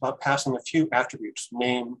is about passing a few attributes: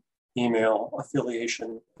 name, email,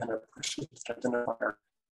 affiliation, and a persistent identifier.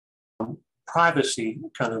 Privacy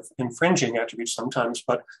kind of infringing attributes sometimes,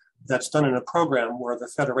 but that's done in a program where the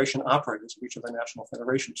federation operators of each of the national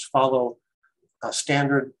federations follow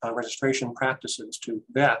standard registration practices to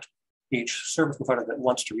vet each service provider that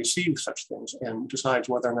wants to receive such things and decides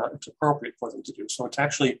whether or not it's appropriate for them to do. So it's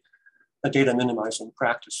actually a data minimizing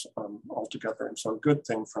practice altogether. And so a good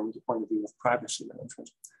thing from the point of view of privacy management.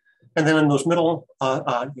 And then in those middle, you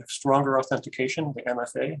have stronger authentication, the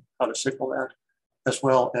MFA, how to signal that, as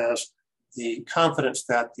well as the confidence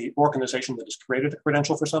that the organization that has created a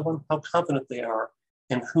credential for someone, how confident they are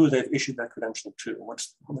in who they've issued that credential to,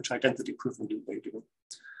 how much identity proofing do they do.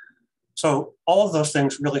 So all of those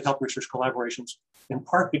things really help research collaborations, in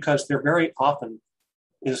part because there very often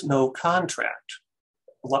is no contract,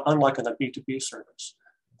 unlike in a B2B service,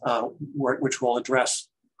 which will address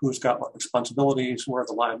who's got what responsibilities, where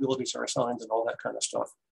the liabilities are assigned, and all that kind of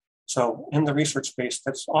stuff. So in the research space,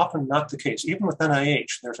 that's often not the case. Even with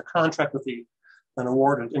NIH, there's a contract with an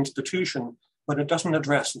awarded institution, but it doesn't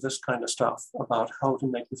address this kind of stuff about how to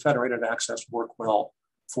make the federated access work well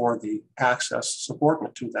for the access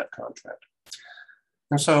subordinate to that contract.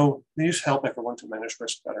 And so these help everyone to manage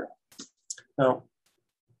risk better. Now,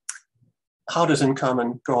 how does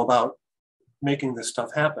InCommon go about making this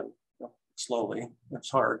stuff happen? Well, slowly,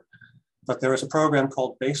 it's hard. But there is a program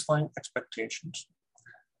called Baseline Expectations.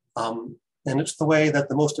 And it's the way that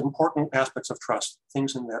the most important aspects of trust,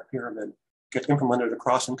 things in that pyramid, get implemented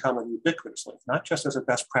across InCommon ubiquitously, not just as a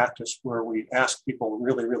best practice where we ask people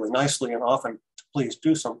really, really nicely and often to please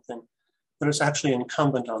do something, but it's actually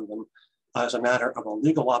incumbent on them as a matter of a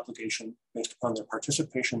legal obligation based upon their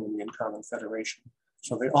participation in the InCommon Federation.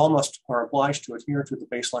 So they are obliged to adhere to the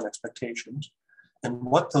baseline expectations. And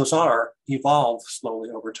what those are evolve slowly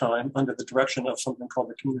over time under the direction of something called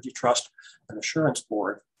the Community Trust and Assurance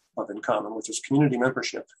Board of InCommon, which is community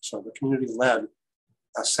membership. So the community led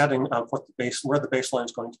a setting of where the baseline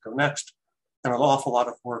is going to go next, and an awful lot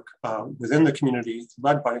of work within the community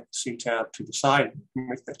led by CTAB to decide,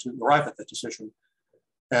 to arrive at that decision,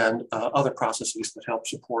 and other processes that help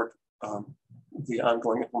support the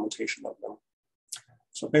ongoing implementation of them.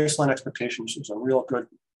 So baseline expectations is a real good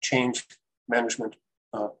change management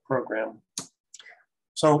program.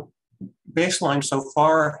 So baseline so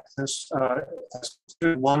far has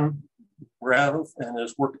one rev and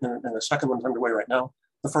is working, and the second one's underway right now.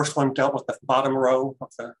 The first one dealt with the bottom row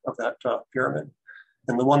of that pyramid,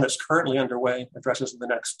 and the one that's currently underway addresses the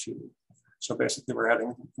next two. So basically, we're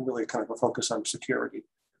adding really kind of a focus on security.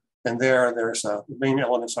 And there's the main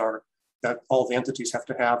elements are that all the entities have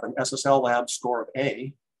to have an SSL lab score of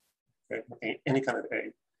A, okay, any kind of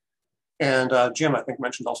A. And Jim, I think,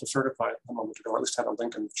 mentioned also certified a moment ago, or at least had a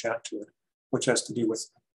link in the chat to it, which has to do with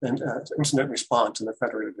incident response in the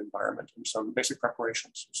federated environment and some basic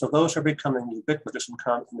preparations. So those are becoming ubiquitous in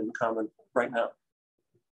InCommon right now.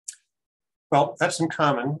 Well, that's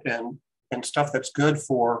InCommon and stuff that's good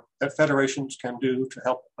for that federations can do to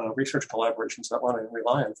help research collaborations that want to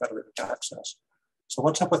rely on federated access. So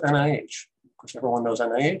what's up with NIH? Of course, everyone knows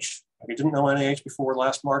NIH. If you didn't know NIH before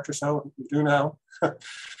last March or so, you do now. I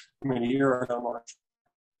mean, a year ago March.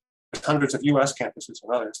 There's hundreds of US campuses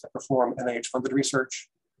and others that perform NIH-funded research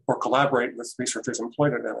or collaborate with researchers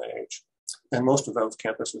employed at NIH. And most of those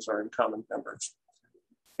campuses are InCommon members.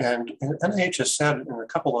 And NIH has said in a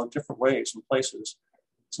couple of different ways and places,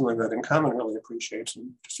 something that InCommon really appreciates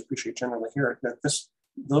and just appreciate generally here, that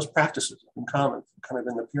those practices in common, kind of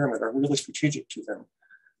in the pyramid, are really strategic to them.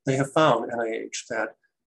 They have found, NIH, that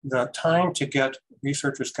the time to get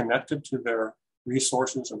researchers connected to their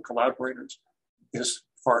resources and collaborators is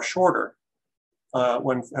far shorter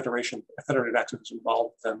when federated access is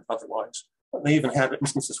involved than otherwise. They even have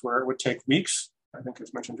instances where it would take weeks, I think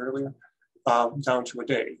as mentioned earlier, down to a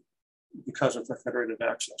day because of the federated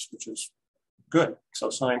access, which is good. So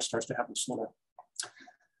science starts to happen sooner.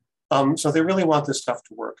 So they really want this stuff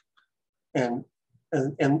to work. And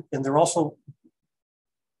they're also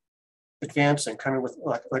advancing kind of with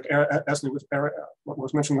like as what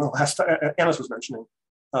was mentioned in the last, Annis was mentioning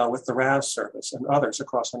with the RAS service and others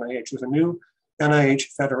across NIH. There's a new NIH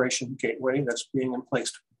Federation gateway that's being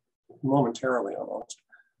emplaced momentarily almost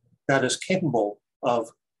that is capable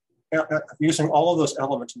of using all of those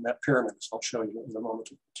elements in that pyramid, as I'll show you in a moment,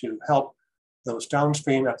 to help those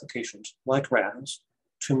downstream applications like RAS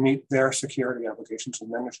to meet their security obligations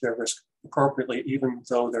and manage their risk appropriately, even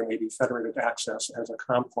though there may be federated access as a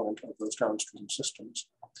component of those downstream systems.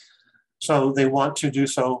 So they want to do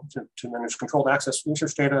so to manage controlled access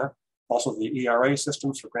research data, also the ERA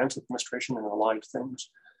systems for grants administration and allied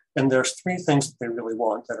things. And there's three things that they really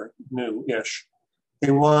want that are new-ish.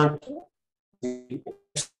 They want the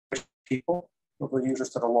people, the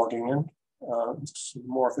users that are logging in, to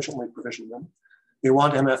more efficiently provision them. They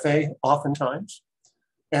want MFA oftentimes.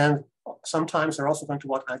 And sometimes they're also going to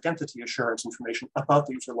want identity assurance information about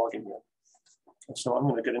the user logging in. And so I'm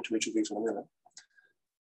going to get into each of these in a minute.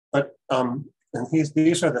 But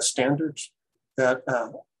these are the standards that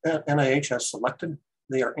NIH has selected.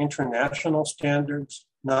 They are international standards,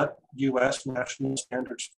 not US national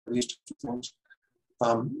standards for these two things.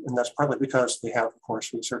 And that's partly because they have, of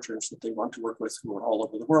course, researchers that they want to work with who are all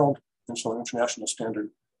over the world. And so an international standard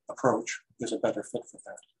approach is a better fit for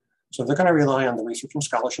that. So they're going to rely on the research and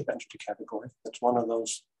scholarship entity category. That's one of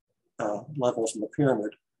those levels in the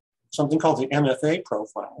pyramid. Something called the MFA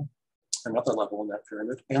profile, another level in that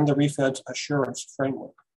pyramid, and the REFEDS assurance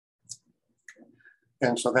framework. Okay.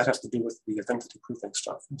 And so that has to do with the identity proofing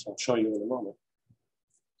stuff, as I'll show you in a moment.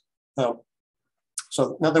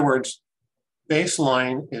 So in other words,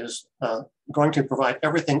 baseline is going to provide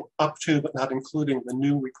everything up to, but not including the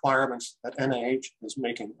new requirements that NIH is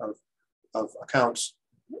making of accounts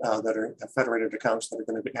that are federated accounts that are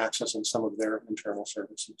going to be accessing some of their internal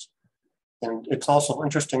services. And it's also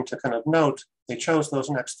interesting to kind of note, they chose those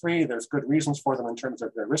next three. There's good reasons for them in terms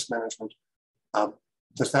of their risk management.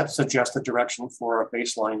 Does that suggest a direction for a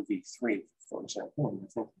baseline V3, for example? And I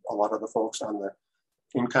think a lot of the folks on the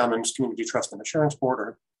InCommon's Community Trust and Assurance Board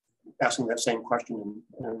are asking that same question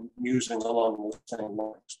and musing along the same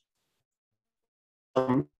lines.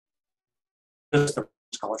 This is the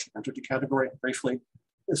scholarship entity category, briefly.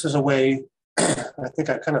 This is a way, I think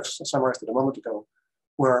I kind of summarized it a moment ago,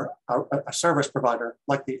 where a service provider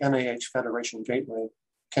like the NIH Federation Gateway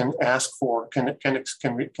can ask for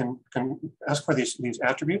ask for these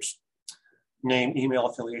attributes: name, email,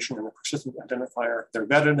 affiliation, and a persistent identifier. They're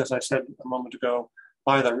vetted, as I said a moment ago,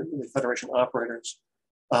 by the Federation operators.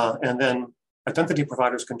 And then identity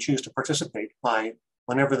providers can choose to participate by,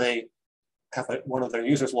 whenever they have one of their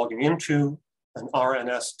users logging into an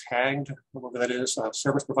RNS tagged, whatever that is,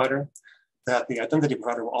 service provider, that the identity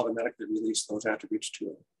provider will automatically release those attributes to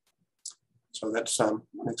it. So that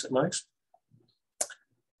makes it nice.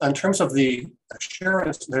 In terms of the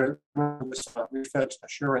assurance, there's this refed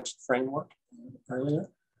assurance framework earlier,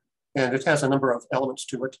 and it has a number of elements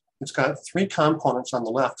to it. It's got three components on the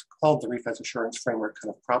left called the refed assurance framework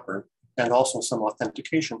kind of proper, and also some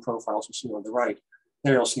authentication profiles you see on the right.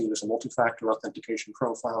 There you'll see there's a multi-factor authentication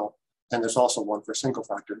profile, and there's also one for single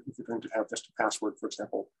factor. If you're going to have just a password, for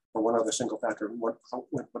example, or one other single factor,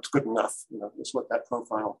 what's good enough, is what that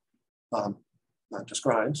profile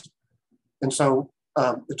describes. And so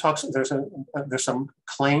it talks, there's some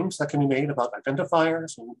claims that can be made about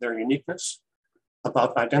identifiers and their uniqueness,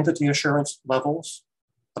 about identity assurance levels,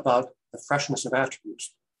 about the freshness of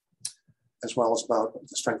attributes, as well as about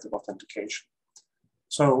the strength of authentication.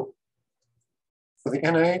 So for the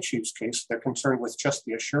NIH use case, they're concerned with just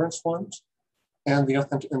the assurance ones and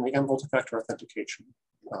the multi-factor authentication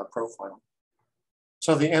profile.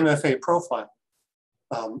 So the MFA profile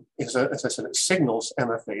as I said, it signals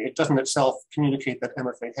MFA. It doesn't itself communicate that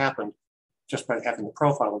MFA happened just by having the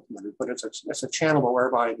profile implemented, but it's a channel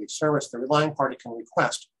whereby the relying party can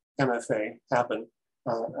request MFA happen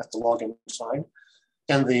at the login side,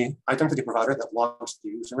 and the identity provider that logs the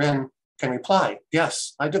user in can reply,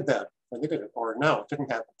 yes, I did that, or they did it, or no, it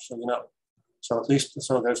didn't happen, so you know. So at least,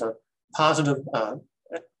 so there's a positive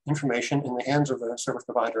information in the hands of the service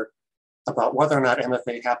provider about whether or not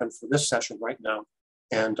MFA happened for this session right now,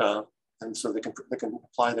 and so they can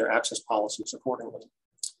apply their access policies accordingly.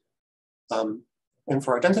 And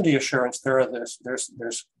for identity assurance, there's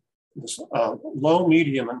low,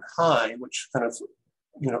 medium, and high, which kind of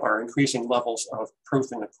are increasing levels of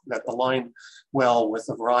proofing that align well with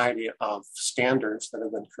a variety of standards that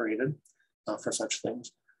have been created for such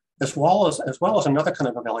things, as well as another kind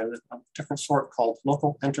of evaluation of a different sort called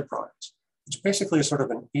local enterprise. It's basically sort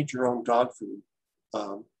of an eat your own dog food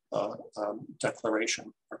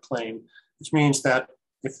declaration or claim, which means that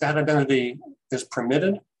if that identity is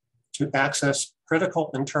permitted to access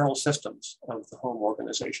critical internal systems of the home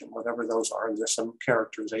organization, whatever those are, and there's some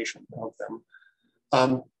characterization of them.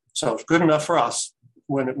 So it's good enough for us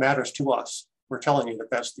when it matters to us. We're telling you that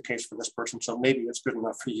that's the case for this person, so maybe it's good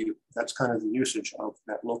enough for you. That's kind of the usage of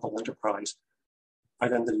that local enterprise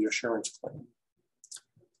identity assurance claim.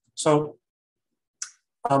 So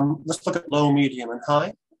let's look at low, medium, and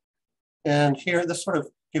high. And here, this sort of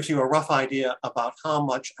gives you a rough idea about how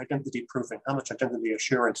much identity proofing, how much identity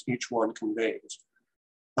assurance each one conveys.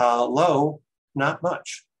 Low, not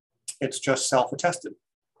much. It's just self-attested.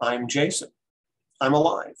 I'm Jason. I'm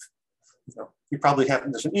alive. You probably have,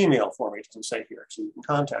 there's an email for me, it doesn't say here, so you can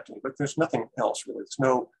contact me, but there's nothing else really. There's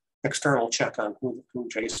no external check on who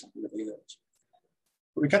Jason really is.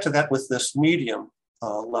 But we get to that with this medium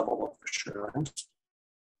level of assurance.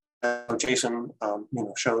 Jason,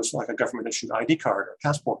 shows like a government-issued ID card or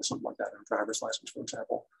passport or something like that, or driver's license, for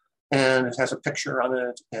example, and it has a picture on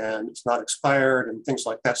it, and it's not expired, and things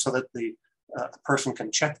like that, so that the person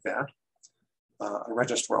can check that, a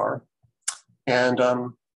registrar, and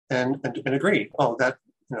agree. Oh, that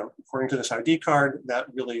according to this ID card,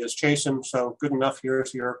 that really is Jason. So good enough.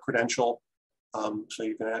 Here's your credential, so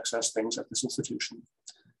you can access things at this institution.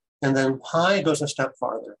 And then high goes a step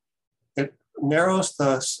farther. It narrows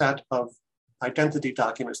the set of identity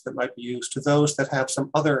documents that might be used to those that have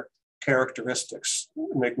some other characteristics,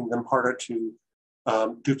 making them harder to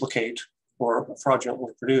duplicate or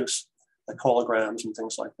fraudulently produce, like holograms and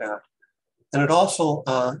things like that. And it also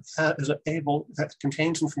that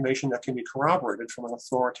contains information that can be corroborated from an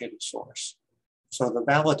authoritative source. So the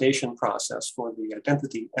validation process for the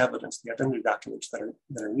identity evidence, the identity documents that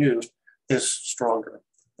are used, is stronger,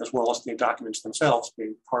 as well as the documents themselves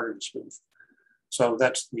being harder to spoof. So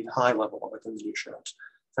that's the high level of identity assurance.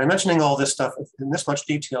 I'm mentioning all this stuff in this much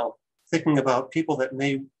detail, thinking about people that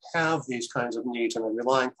may have these kinds of needs and a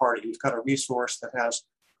relying party. You've got a resource that has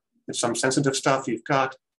some sensitive stuff. You've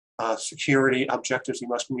got security objectives you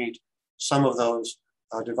must meet. Some of those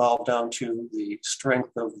devolve down to the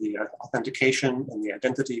strength of the authentication and the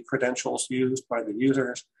identity credentials used by the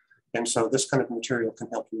users. And so this kind of material can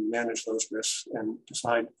help you manage those risks and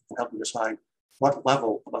help you decide what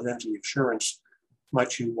level of identity assurance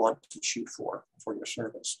might you want to shoot for your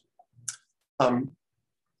service.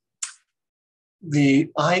 The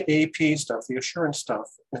IAP stuff, the assurance stuff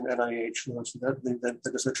in NIH,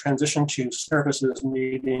 there's a transition to services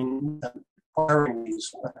needing and requiring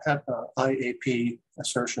these IAP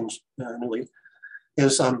assertions newly,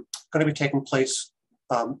 is going to be taking place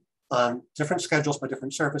on different schedules by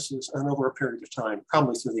different services and over a period of time,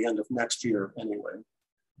 probably through the end of next year anyway.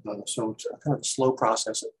 So it's kind of a slow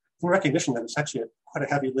process in recognition that it's actually quite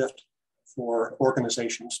a heavy lift for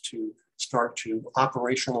organizations to start to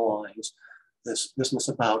operationalize this business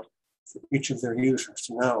about each of their users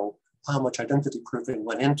to know how much identity proofing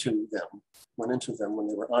went into them when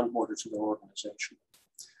they were onboarded to their organization.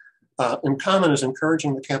 InCommon is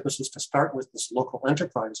encouraging the campuses to start with this local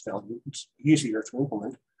enterprise value. It's easier to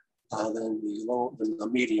implement than the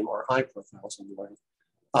medium or high profiles anyway.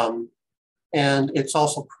 And it's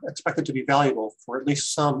also expected to be valuable for at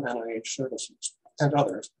least some NIH services and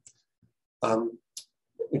others.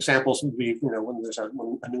 Examples would be, when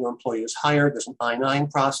a new employee is hired, there's an I-9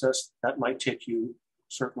 process that might take you a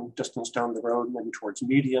certain distance down the road, maybe towards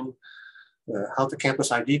medium. How the campus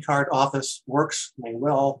ID card office works may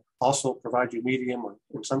well also provide you medium, or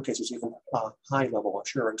in some cases even high level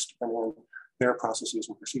assurance, depending on their processes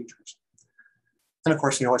and procedures. And of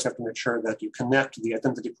course, you always have to make sure that you connect the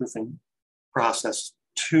identity proofing process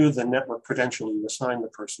to the network credential you assign the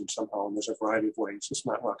person somehow, and there's a variety of ways. It's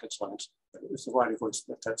not rocket science, but there's a variety of ways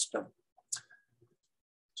that that's done.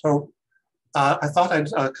 So I thought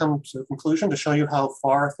I'd come to a conclusion to show you how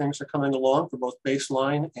far things are coming along for both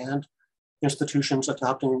baseline and institutions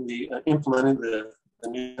adopting implementing the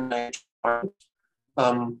new NIH requirements.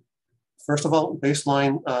 First of all,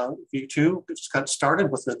 baseline V2 just got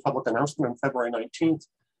started with the public announcement on February 19th.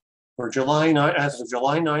 For July 9th, as of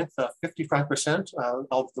July 9th, 55%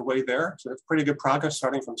 of the way there. So it's pretty good progress,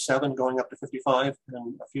 starting from 7, going up to 55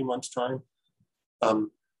 in a few months' time.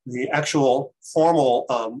 The actual formal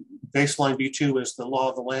baseline V2 is the law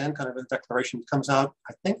of the land, kind of a declaration that comes out,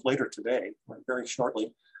 I think, later today, very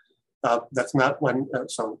shortly. That's not when,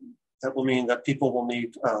 so that will mean that people will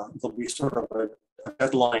need, there'll be sort of a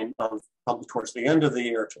deadline of probably towards the end of the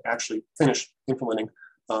year to actually finish implementing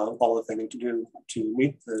all that they need to do to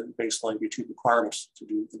meet the baseline V2 requirements to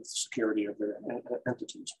do the security of their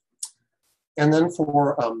entities. And then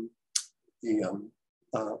for the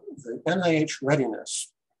NIH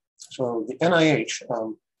readiness. So the NIH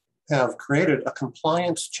have created a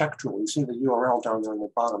compliance check tool. You see the URL down there in the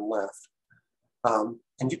bottom left.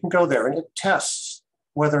 And you can go there and it tests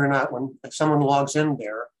whether or not if someone logs in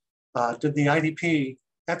there, did the IDP,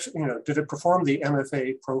 did it perform the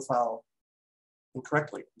MFA profile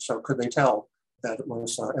incorrectly? So could they tell that it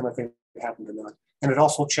was MFA happened or not? And it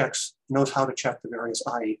also knows how to check the various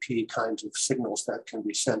IAP kinds of signals that can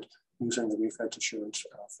be sent using the refed assurance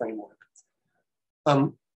framework.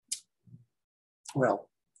 Well,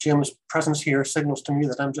 Jim's presence here signals to me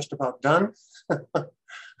that I'm just about done.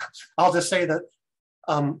 I'll just say that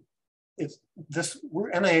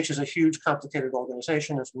NIH is a huge, complicated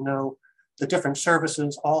organization. As we know, the different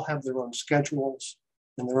services all have their own schedules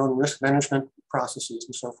and their own risk management processes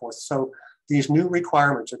and so forth. So these new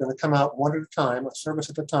requirements are going to come out one at a time, a service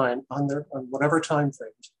at a time, on whatever time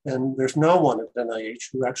frames. And there's no one at NIH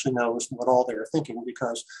who actually knows what all they're thinking,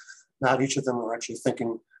 because not each of them are actually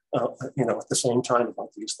thinking, at the same time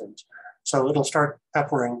about these things. So it'll start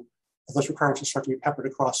peppering, those requirements will start to be peppered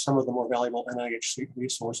across some of the more valuable NIH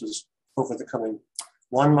resources over the coming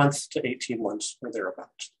 1 month to 18 months or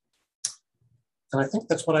thereabouts. And I think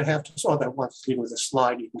that's what I have to say. I want to leave with a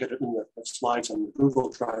slide. You can get it in the slides on the Google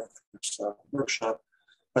Drive for this workshop.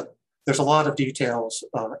 But there's a lot of details,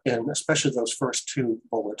 and especially those first 2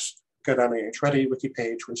 bullets. Get NIH Ready wiki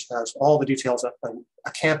page, which has all the details that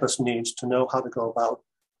a campus needs to know how to go about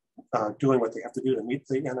doing what they have to do to meet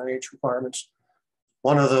the NIH requirements.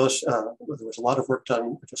 One of those, there was a lot of work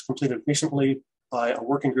done, just completed recently by a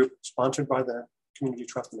working group sponsored by the Community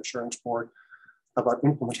Trust and Assurance Board about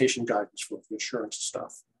implementation guidance for the assurance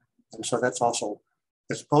stuff. And so that's also,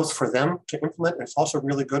 it's both for them to implement, and it's also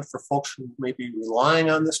really good for folks who may be relying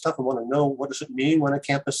on this stuff and want to know, what does it mean when a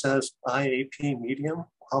campus says IAP medium?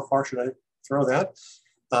 How far should I throw that?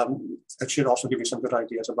 It should also give you some good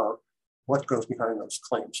ideas about what goes behind those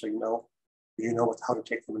claims, so you know how to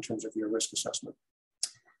take them in terms of your risk assessment.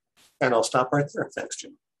 And I'll stop right there. Thanks,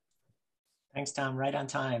 Jim. Thanks, Tom. Right on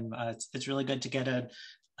time. It's really good to get a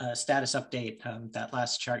status update. That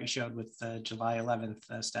last chart you showed with the July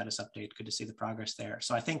 11th status update. Good to see the progress there.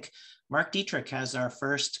 So I think Mark Dietrich has our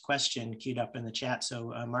first question queued up in the chat.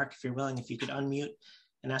 So Mark, if you're willing, if you could unmute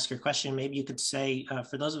and ask your question, maybe you could say,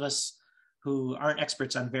 for those of us who aren't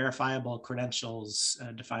experts on verifiable credentials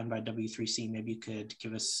defined by W3C, maybe you could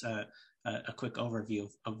give us a quick overview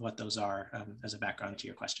of what those are as a background to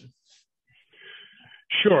your question.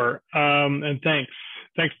 Sure, and thanks,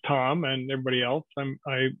 Tom, and everybody else.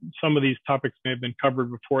 Some of these topics may have been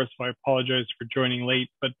covered before, so I apologize for joining late.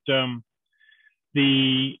 But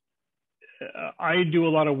I do a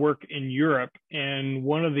lot of work in Europe, and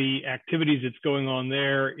one of the activities that's going on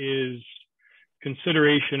there is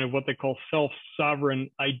consideration of what they call self-sovereign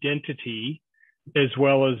identity, as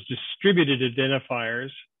well as distributed identifiers.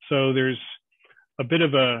 So there's a bit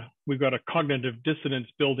of we've got a cognitive dissonance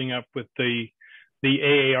building up with the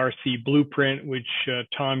AARC blueprint, which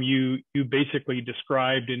Tom, you basically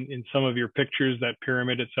described in some of your pictures, that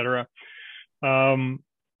pyramid, et cetera. And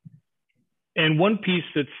one piece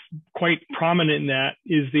that's quite prominent in that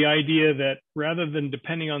is the idea that rather than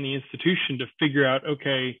depending on the institution to figure out,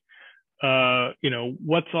 okay,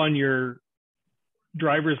 what's on your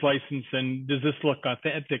driver's license and does this look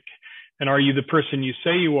authentic? And are you the person you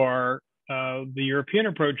say you are? The European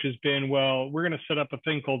approach has been, well, we're going to set up a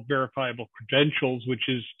thing called verifiable credentials, which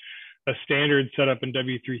is a standard set up in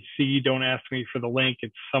W3C. Don't ask me for the link,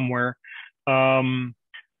 it's somewhere.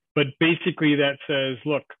 But basically that says,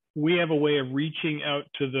 look, we have a way of reaching out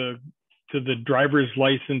to the driver's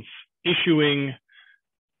license issuing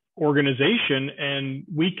organization, and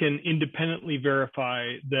we can independently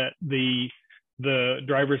verify that the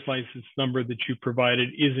driver's license number that you provided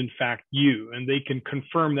is in fact you, and they can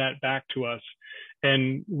confirm that back to us.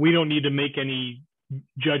 And we don't need to make any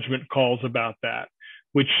judgment calls about that,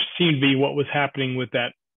 which seemed to be what was happening with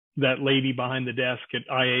that lady behind the desk at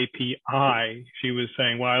IAPI. She was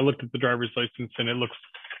saying, well, I looked at the driver's license and it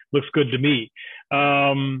looks good to me.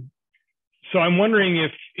 So I'm wondering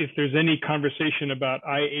if there's any conversation about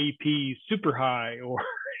IAP super high or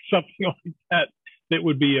something like that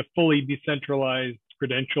would be a fully decentralized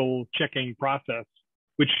credential checking process,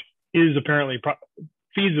 which is apparently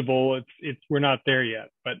feasible. We're not there yet,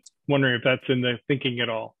 but wondering if that's in the thinking at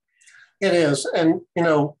all. It is, and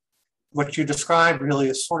what you described really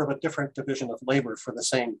is sort of a different division of labor for the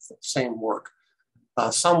same work.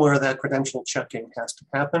 Somewhere that credential checking has to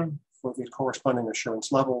happen for the corresponding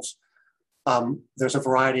assurance levels. There's a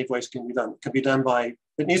variety of ways it can be done. It can be done by,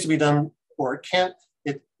 it needs to be done, or it can't,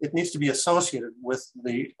 it needs to be associated with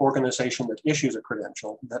the organization that issues a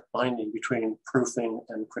credential. That binding between proofing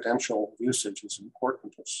and credential usage is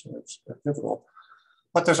important, it's pivotal.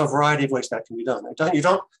 But there's a variety of ways that can be done. You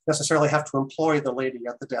don't necessarily have to employ the lady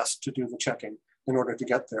at the desk to do the checking in order to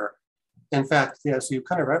get there. In fact, as you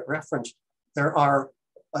kind of referenced, there are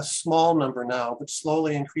a small number now, but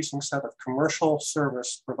slowly increasing set of commercial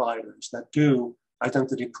service providers that do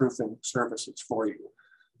identity proofing services for you.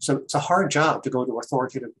 So it's a hard job to go to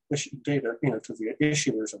authoritative data, to the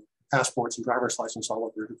issuers of passports and driver's license all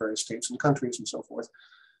over the various states and countries and so forth,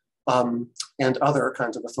 and other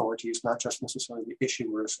kinds of authorities, not just necessarily the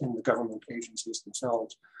issuers in the government agencies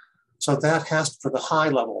themselves. So that has, for the high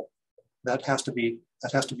level, that has to be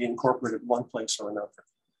incorporated one place or another.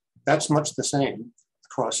 That's much the same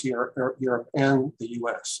across Europe and the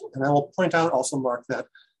US. And I will point out also, Mark, that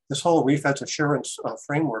this whole refeds assurance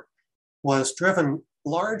framework was driven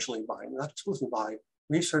largely by, not exclusively by,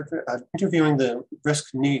 research, interviewing the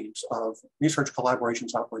risk needs of research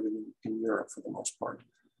collaborations operating in Europe for the most part.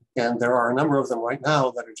 And there are a number of them right now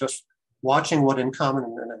that are just watching what InCommon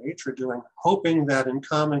and NIH are doing, hoping that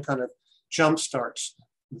InCommon kind of jumpstarts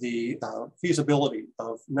the feasibility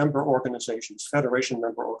of member organizations, federation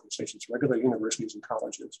member organizations, regular universities and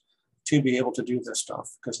colleges, to be able to do this stuff,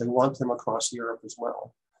 because they want them across Europe as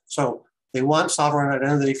well. So they want sovereign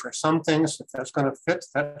identity for some things. If that's going to fit,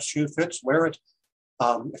 that shoe fits, wear it.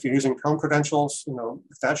 If you're using home credentials,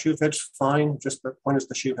 if that shoe fits, fine. Just the point is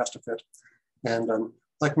the shoe has to fit. And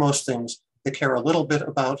like most things, they care a little bit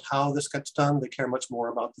about how this gets done. They care much more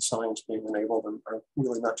about the science being enabled and are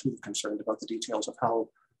really not too concerned about the details of how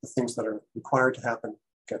the things that are required to happen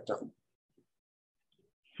get done.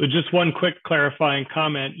 So just one quick clarifying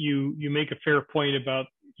comment. You make a fair point about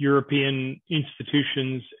European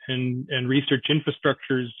institutions and research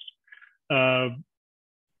infrastructures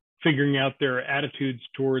figuring out their attitudes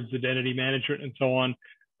towards identity management and so on.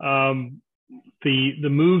 The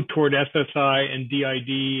move toward SSI and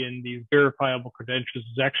DID and these verifiable credentials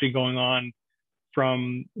is actually going on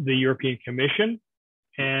from the European Commission,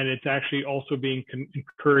 and it's actually also being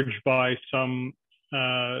encouraged by some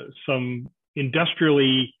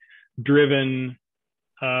industrially driven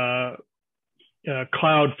cloud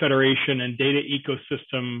federation and data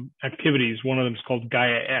ecosystem activities. One of them is called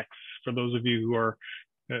Gaia X, for those of you who are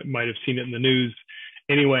might have seen it in the news.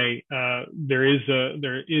 Anyway, there is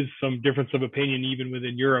some difference of opinion even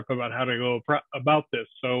within Europe about how to go about this.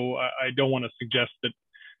 So I don't want to suggest that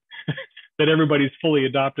that everybody's fully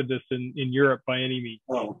adopted this in Europe by any means.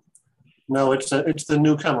 Oh, no, it's the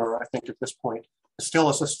newcomer, I think, at this point. Still,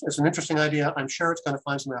 it's an interesting idea. I'm sure it's going to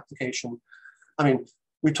find some application. I mean,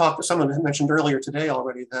 someone mentioned earlier today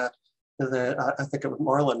already that I think it was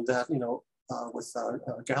Marlon, that, you know, with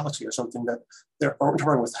Galaxy or something, that they're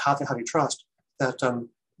with How Do You Trust, that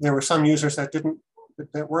there were some users that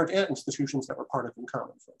weren't at institutions that were part of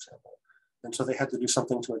InCommon, for example. And so they had to do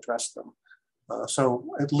something to address them. So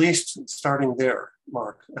at least starting there,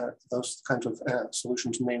 Mark, those kinds of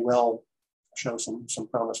solutions may well show some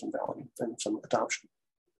promise and value and some adoption.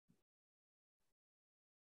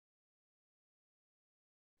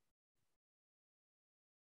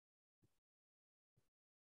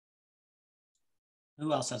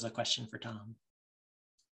 Who else has a question for Tom?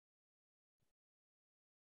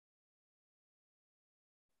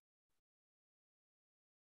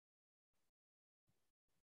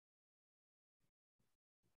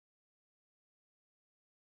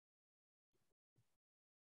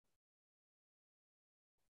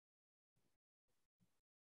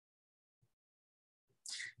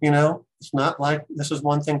 You know, it's not like this is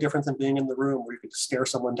one thing different than being in the room where you could stare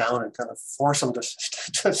someone down and kind of force them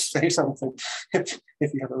to say something if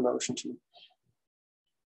you have a notion to.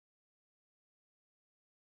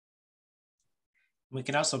 We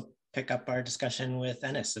can also pick up our discussion with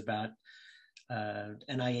Ennis about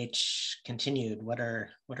NIH continued. What are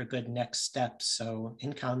good next steps? So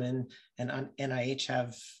InCommon and NIH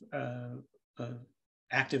have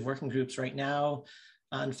active working groups right now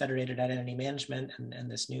on federated identity management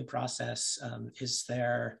and this new process. Is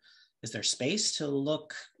there space to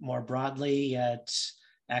look more broadly at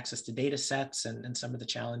access to data sets and some of the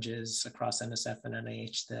challenges across NSF and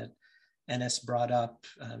NIH that NS brought up?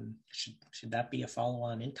 Should that be a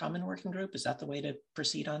follow-on InCommon working group? Is that the way to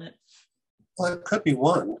proceed on it? Well, it could be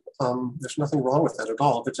one. There's nothing wrong with that at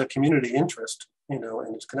all. If it's a community interest, you know,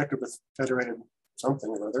 and it's connected with federated something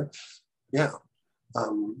or other, yeah.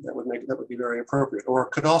 That would be very appropriate. Or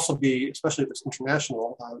it could also be, especially if it's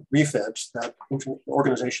international, REFEDS, that the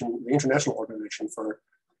International Organization for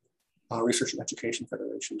Research and Education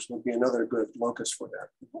Federations, would be another good locus for that.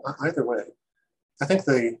 Either way, I think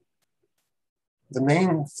the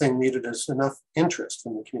main thing needed is enough interest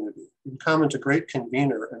in the community. InCommon's a great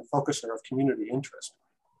convener and focuser of community interest.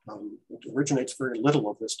 It originates very little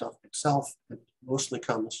of this stuff itself. It mostly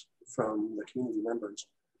comes from the community members.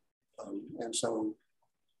 And so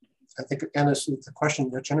I think Ennis,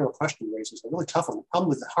 the general question raises a really tough one.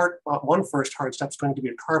 Probably the first hard step is going to be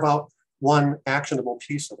to carve out one actionable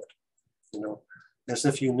piece of it, you know, as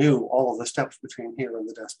if you knew all of the steps between here and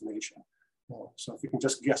the destination. So if you can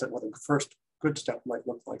just guess at what the first good step might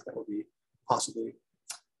look like, that would be possibly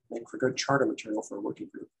make for good charter material for a working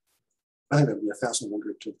group. I think that would be a fascinating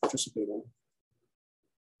group to participate in.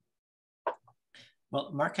 Well,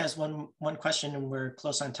 Mark has one question and we're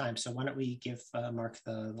close on time. So why don't we give Mark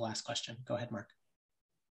the last question? Go ahead, Mark.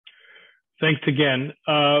 Thanks again.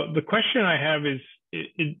 The question I have is,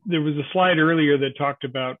 there was a slide earlier that talked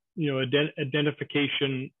about, you know,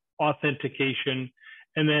 identification, authentication,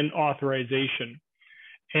 and then authorization.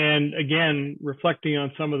 And again, reflecting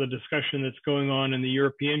on some of the discussion that's going on in the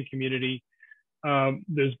European community,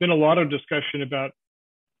 there's been a lot of discussion about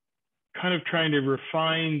kind of trying to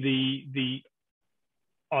refine the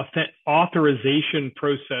authorization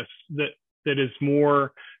process that is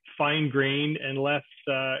more fine-grained and less,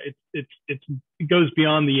 it goes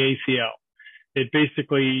beyond the ACL. It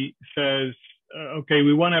basically says, okay,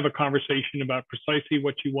 we want to have a conversation about precisely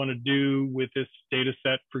what you want to do with this data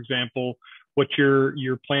set, for example, what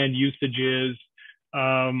your planned usage is,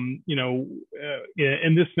 you know,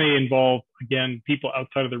 and this may involve, again, people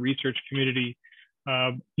outside of the research community.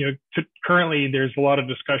 You know, currently there's a lot of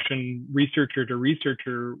discussion researcher to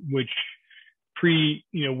researcher, which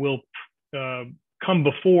will come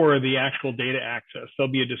before the actual data access.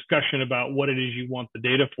 There'll be a discussion about what it is you want the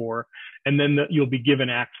data for, and then you'll be given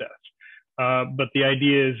access. But the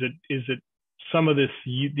idea is that some of these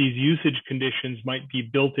usage conditions might be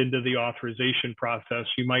built into the authorization process.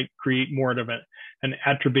 You might create more of an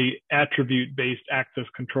attribute-based access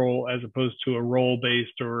control as opposed to a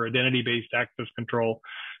role-based or identity-based access control.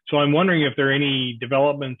 So I'm wondering if there are any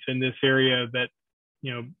developments in this area that,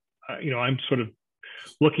 I'm sort of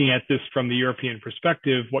looking at this from the European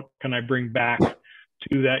perspective. What can I bring back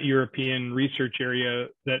to that European research area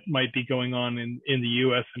that might be going on in the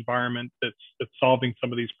US environment that's solving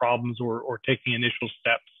some of these problems or taking initial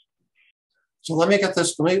steps? So let me get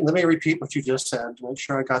this, let me repeat what you just said to make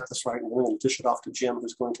sure I got this right, and then I'm going to dish it off to Jim,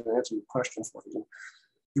 who's going to answer the question for you.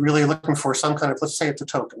 You're really looking for some kind of, let's say it's a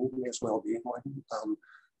token, it may as well be,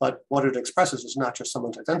 but what it expresses is not just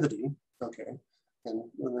someone's identity, okay, and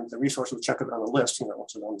the resource would check it on a list,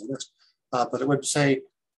 what's it on the list, but it would say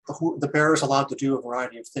the bearer is allowed to do a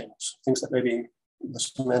variety of things that maybe the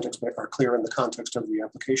semantics are clear in the context of the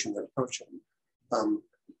application they're approaching.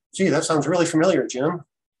 Gee, that sounds really familiar, Jim.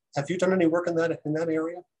 Have you done any work in that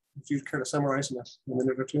area? If you'd care to summarize in a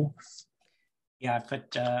minute or two. Yeah,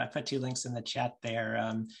 I put 2 links in the chat there.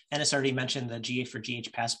 Ennis already mentioned the GA for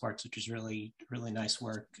GH passports, which is really, really nice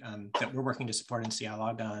work that we're working to support in CI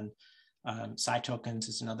Logon. Cy tokens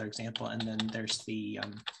is another example, and then there's the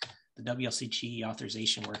WLCG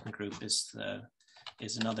authorization working group is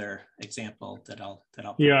another example that I'll.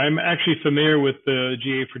 Yeah, I'm actually familiar with the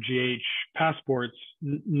GA for GH passports,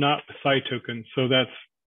 not the Cy tokens, so that's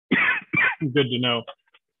good to know.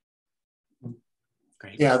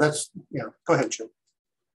 Great. Yeah, go ahead, Jim.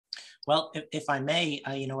 Well, if I may,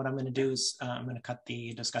 what I'm going to do is I'm going to cut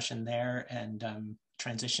the discussion there and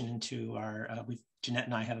transition into our. Jeanette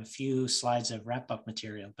and I have a few slides of wrap-up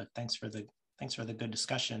material, but thanks for the good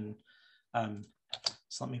discussion. So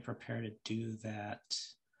let me prepare to do that.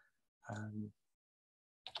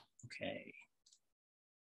 Okay.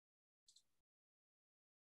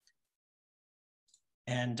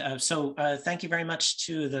 And so thank you very much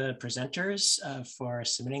to the presenters for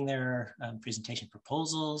submitting their presentation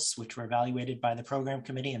proposals, which were evaluated by the program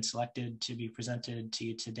committee and selected to be presented to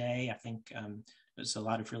you today. I think there's a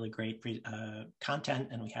lot of really great content,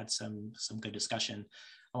 and we had some good discussion.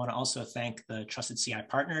 I want to also thank the TrustedCI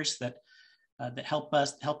partners that helped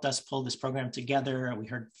us pull this program together. We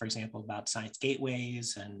heard, for example, about science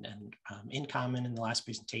gateways and InCommon in the last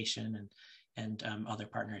presentation, and other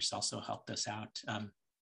partners also helped us out. I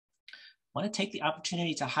want to take the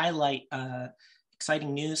opportunity to highlight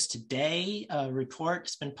exciting news today. A report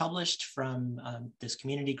has been published from this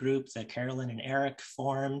community group that Carolyn and Eric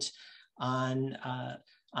formed on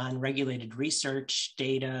regulated research,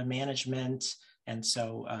 data management. And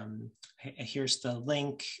so here's the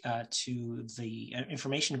link to the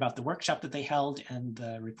information about the workshop that they held and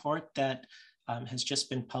the report that has just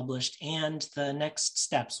been published, and the next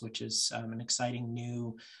steps, which is an exciting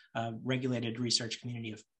new regulated research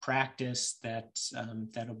community of practice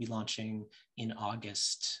that'll be launching in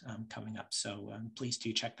August coming up. So please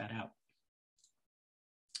do check that out.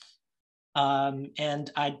 And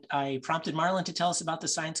I prompted Marlon to tell us about the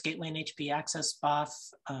Science Gateway and HP Access BOF.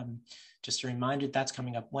 Just a reminder, that's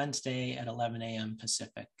coming up Wednesday at 11 a.m.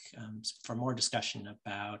 Pacific for more discussion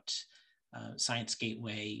about Science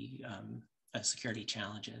Gateway security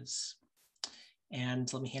challenges.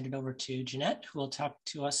 And let me hand it over to Jeanette, who will talk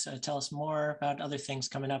to us, tell us more about other things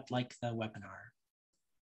coming up, like the webinar.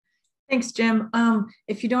 Thanks, Jim.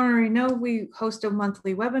 If you don't already know, we host a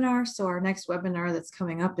monthly webinar. So our next webinar that's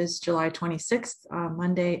coming up is July 26th,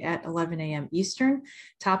 Monday at 11 a.m. Eastern.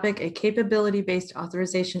 Topic, a capability-based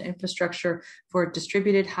authorization infrastructure for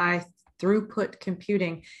distributed high throughput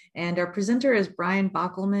computing. And our presenter is Brian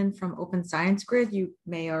Bockelman from Open Science Grid. You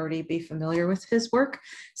may already be familiar with his work,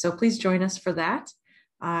 so please join us for that.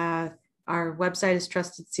 Our website is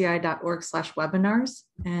trustedci.org/webinars.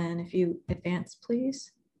 And if you advance,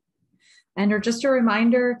 please. And just a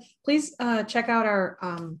reminder, please check out our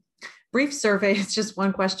brief survey. It's just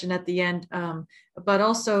one question at the end. But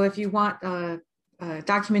also, if you want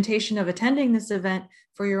documentation of attending this event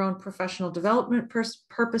for your own professional development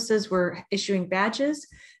purposes, we're issuing badges.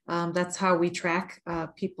 That's how we track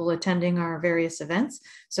people attending our various events.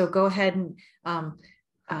 So go ahead and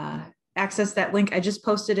access that link. I just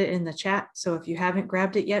posted it in the chat. So if you haven't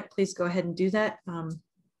grabbed it yet, please go ahead and do that.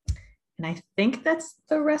 And I think that's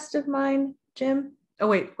the rest of mine, Jim. Oh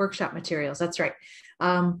wait, workshop materials, that's right.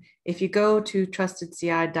 If you go to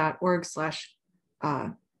trustedci.org/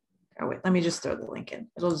 oh wait, let me just throw the link in.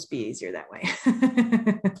 It'll just be easier that way.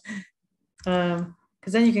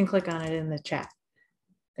 Because then you can click on it in the chat.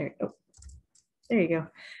 There you go. There you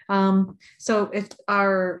go. So if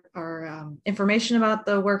our information about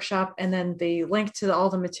the workshop and then the link to all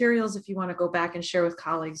the materials, if you want to go back and share with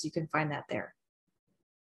colleagues, you can find that there.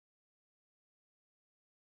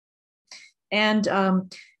 And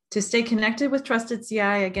to stay connected with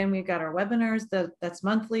TrustedCI, again, we've got our webinars that's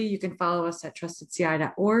monthly. You can follow us at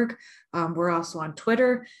trustedci.org. We're also on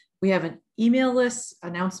Twitter. We have an email list,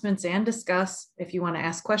 announcements and discuss if you want to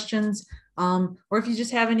ask questions. Or if you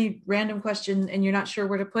just have any random question and you're not sure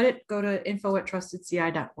where to put it, go to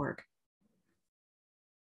info@trustedci.org.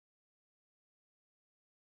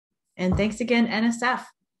 And thanks again, NSF,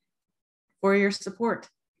 for your support.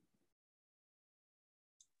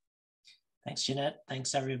 Thanks, Jeanette.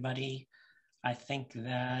 Thanks, everybody. I think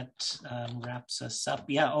that wraps us up.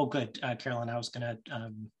 Yeah, oh, good. Carolyn, I was going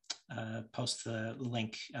to post the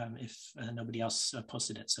link if nobody else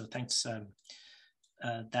posted it. So thanks.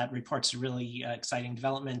 That report's a really exciting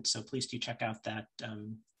development. So please do check out that,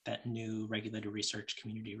 that new regulated research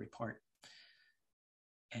community report.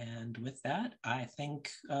 And with that, I think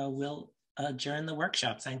we'll adjourn the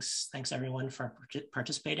workshop. Thanks everyone for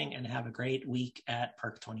participating, and have a great week at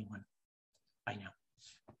PEARC21. Bye now.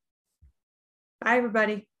 Bye,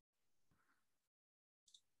 everybody.